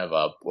kind of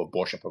a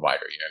abortion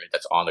provider. You know what I mean?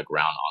 That's on the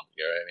ground.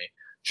 You know what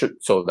I mean?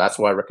 So that's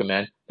what I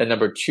recommend. And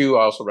number 2,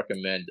 I also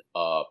recommend.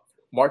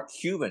 Mark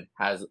Cuban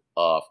has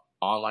a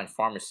online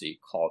pharmacy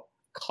called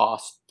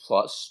Cost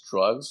Plus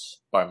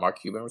Drugs by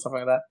Mark Cuban or something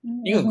like that.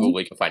 Mm-hmm. You can Google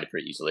it, you can find it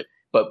pretty easily.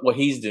 But what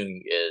he's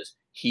doing is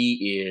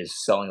he is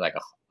selling like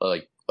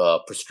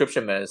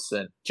prescription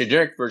medicine,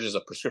 generic versions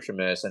of prescription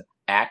medicine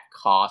at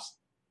cost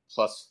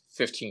plus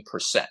 15%.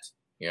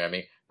 You know what I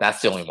mean?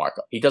 That's the only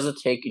markup. He doesn't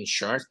take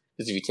insurance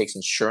because if he takes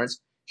insurance,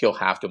 he'll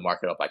have to mark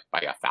it up like by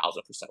 1,000%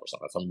 or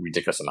something, some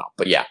ridiculous amount.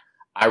 But yeah,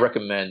 I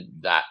recommend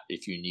that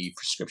if you need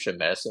prescription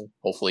medicine,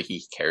 hopefully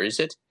he carries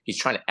it. He's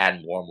trying to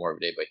add more and more every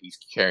day, but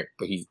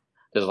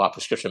there's a lot of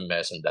prescription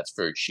medicine that's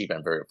very cheap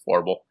and very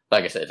affordable.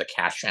 Like I said, it's a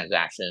cash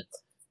transaction.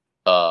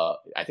 I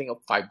think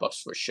 $5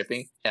 for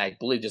shipping, and I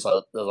believe there's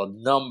a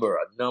number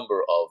of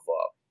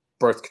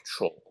birth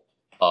control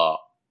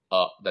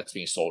that's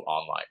being sold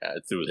online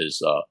through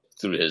his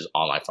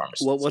online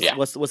pharmacy.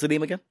 What's the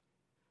name again?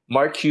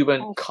 Mark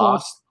Cuban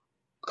cost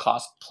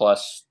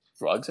plus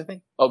drugs, I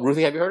think. Oh,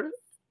 Ruthie, have you heard of it?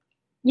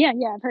 Yeah,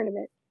 I've heard of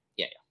it.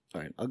 Yeah.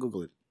 All right, I'll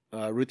Google it.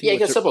 Ruthie, yeah, you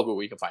can simple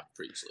Google, you can find it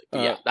pretty easily.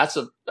 Yeah, that's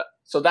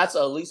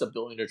at least a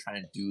billionaire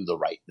trying to do the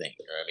right thing.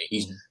 You know what I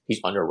mean?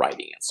 He's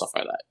underwriting and stuff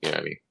like that. You know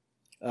what I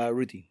mean?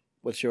 Ruthie,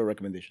 what's your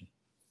recommendation?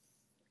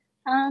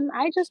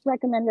 I just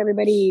recommend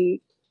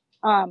everybody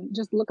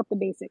just look up the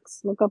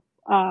basics. Look up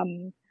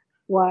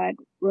what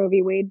Roe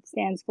v. Wade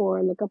stands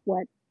for. Look up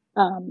what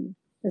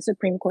the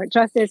Supreme Court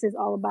justice is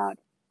all about.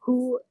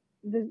 Who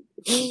the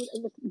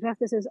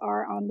justices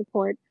are on the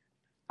court.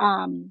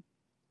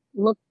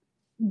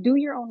 Do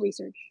your own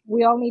research.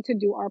 We all need to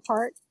do our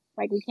part.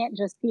 Like, we can't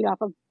just feed off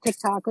of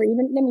TikTok, or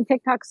even, I mean,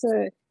 TikTok's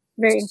a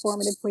very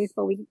informative place,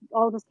 but we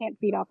all just can't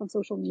feed off of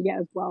social media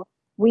as well.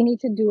 We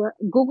need to do our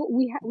Google.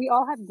 We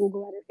all have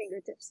Google at our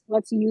fingertips.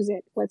 Let's use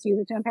it. Let's use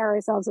it to empower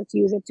ourselves. Let's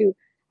use it to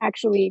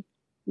actually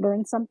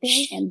learn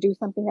something and do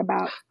something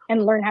about,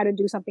 and learn how to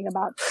do something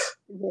about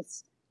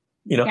this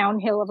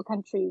downhill of a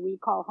country we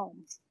call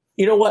home.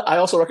 You know what? I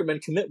also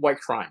recommend commit white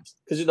crimes,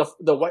 because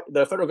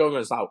the federal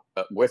government is not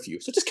with you.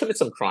 So just commit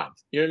some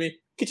crimes. You know what I mean?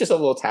 Get yourself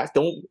a little tax.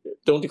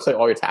 Don't declare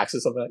all your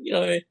taxes on that. You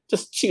know what I mean?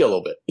 Just cheat a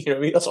little bit. You know what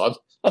I mean? That's what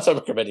I'm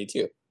recommending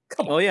too.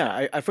 Come on. Oh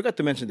yeah, I forgot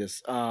to mention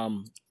this.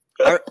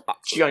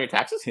 Cheat on your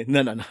taxes?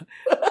 No.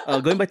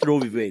 Going back to Roe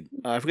v. Wade,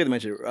 I forgot to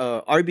mention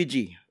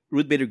RBG,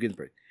 Ruth Bader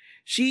Ginsburg.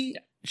 She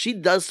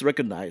does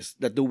recognize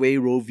that the way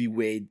Roe v.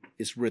 Wade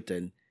is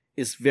written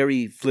is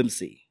very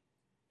flimsy,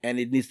 and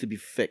it needs to be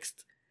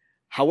fixed.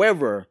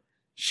 However,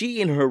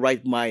 she in her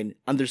right mind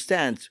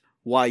understands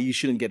why you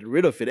shouldn't get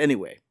rid of it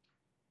anyway.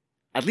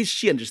 At least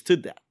she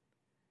understood that.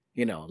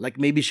 Like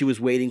maybe she was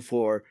waiting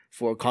for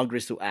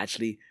Congress to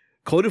actually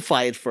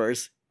codify it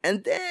first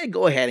and then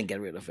go ahead and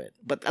get rid of it.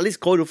 But at least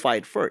codify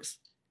it first.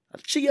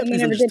 She at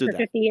least understood that.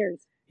 50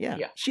 years. Yeah.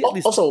 She at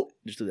least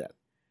understood that.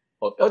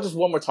 Well, just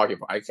one more talking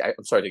point.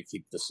 I'm sorry to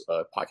keep this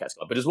podcast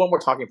going, but there's one more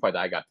talking point that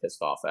I got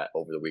pissed off at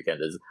over the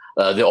weekend is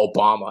the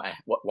Obama.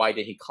 Why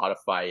did he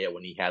codify it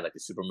when he had like the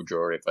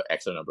supermajority for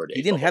X number of days?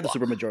 He didn't have the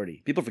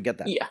supermajority. People forget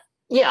that.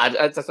 Yeah.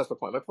 That's my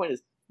point. My point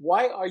is,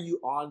 why are you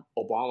on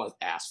Obama's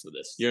ass for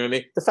this? You know what I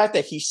mean? The fact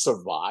that he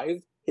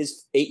survived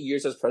his 8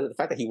 years as president,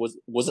 the fact that he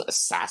wasn't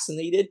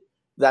assassinated.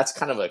 That's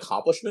kind of an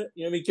accomplishment,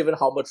 you know what I mean? Given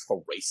how much of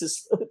a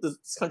racist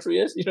this country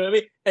is, you know what I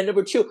mean? And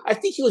number two, I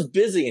think he was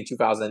busy in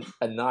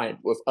 2009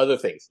 with other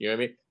things, you know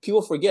what I mean?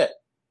 People forget,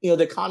 the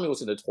economy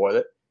was in the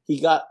toilet. He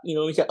got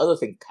other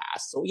things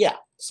passed. So yeah,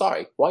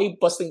 sorry. Why are you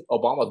busting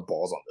Obama's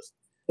balls on this?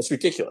 It's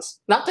ridiculous.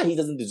 Not that he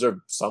doesn't deserve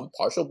some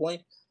partial blame,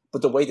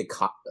 but the way they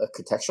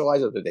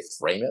contextualize it, that they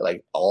frame it,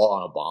 like all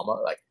on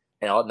Obama, like,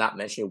 and all not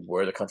mentioning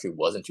where the country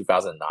was in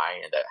 2009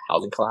 and the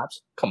housing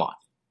collapse. Come on.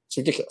 It's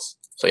ridiculous.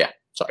 So yeah,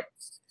 sorry.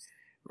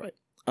 Right.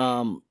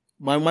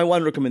 My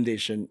one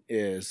recommendation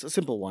is a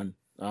simple one.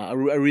 I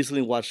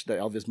recently watched the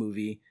Elvis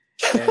movie.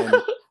 And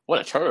what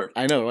a turn!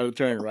 I know, what a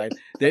turn, right?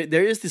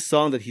 There is this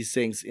song that he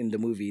sings in the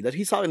movie that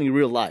he sang in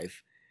real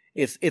life.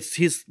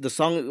 The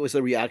song was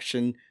a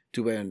reaction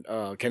to when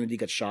Kennedy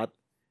got shot.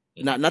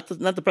 Not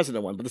the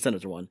president one, but the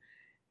senator one.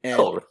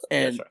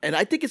 And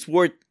I think it's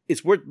worth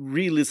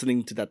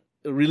re-listening to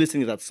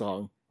that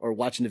song or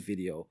watching the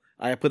video.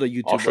 I put a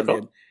YouTube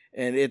on it.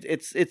 And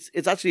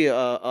it's actually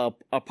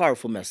a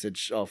powerful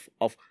message of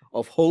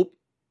hope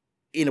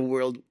in a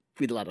world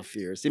with a lot of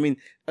fears. I mean,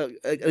 an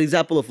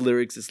example of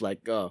lyrics is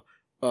like,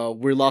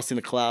 we're lost in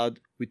a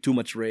cloud with too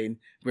much rain.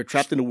 We're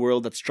trapped in a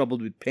world that's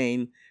troubled with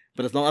pain.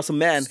 But as long as a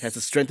man has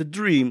the strength to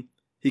dream,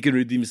 he can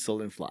redeem his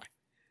soul and fly.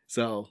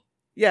 So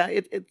yeah,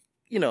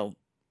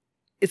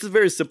 it's a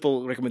very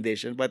simple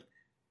recommendation, but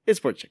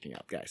it's worth checking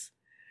out, guys.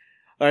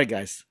 All right,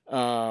 guys.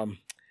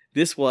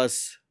 This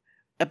was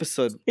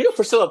episode.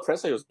 Priscilla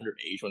Presley was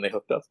underage when they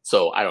hooked up,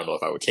 so I don't know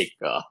if I would take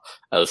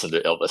listen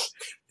to Elvis.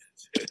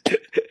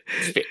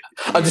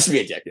 I'm just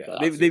being a dick. Yeah,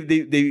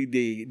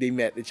 they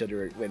met each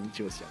other when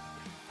she was young.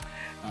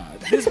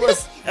 This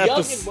was young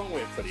in one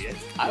way, pretty.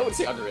 I would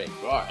say underage.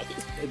 All right.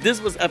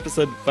 This was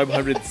episode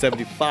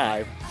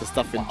 575, the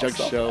Stuff and Junk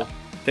Show.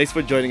 Thanks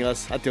for joining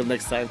us. Until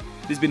next time,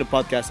 this has been a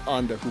podcast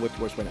on the Who What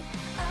Wars When Up.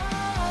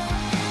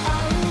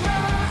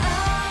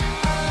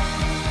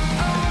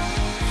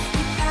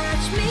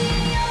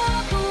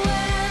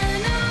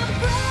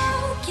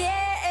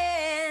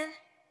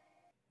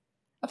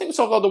 I think we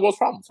solved all the world's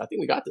problems. I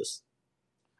think we got this.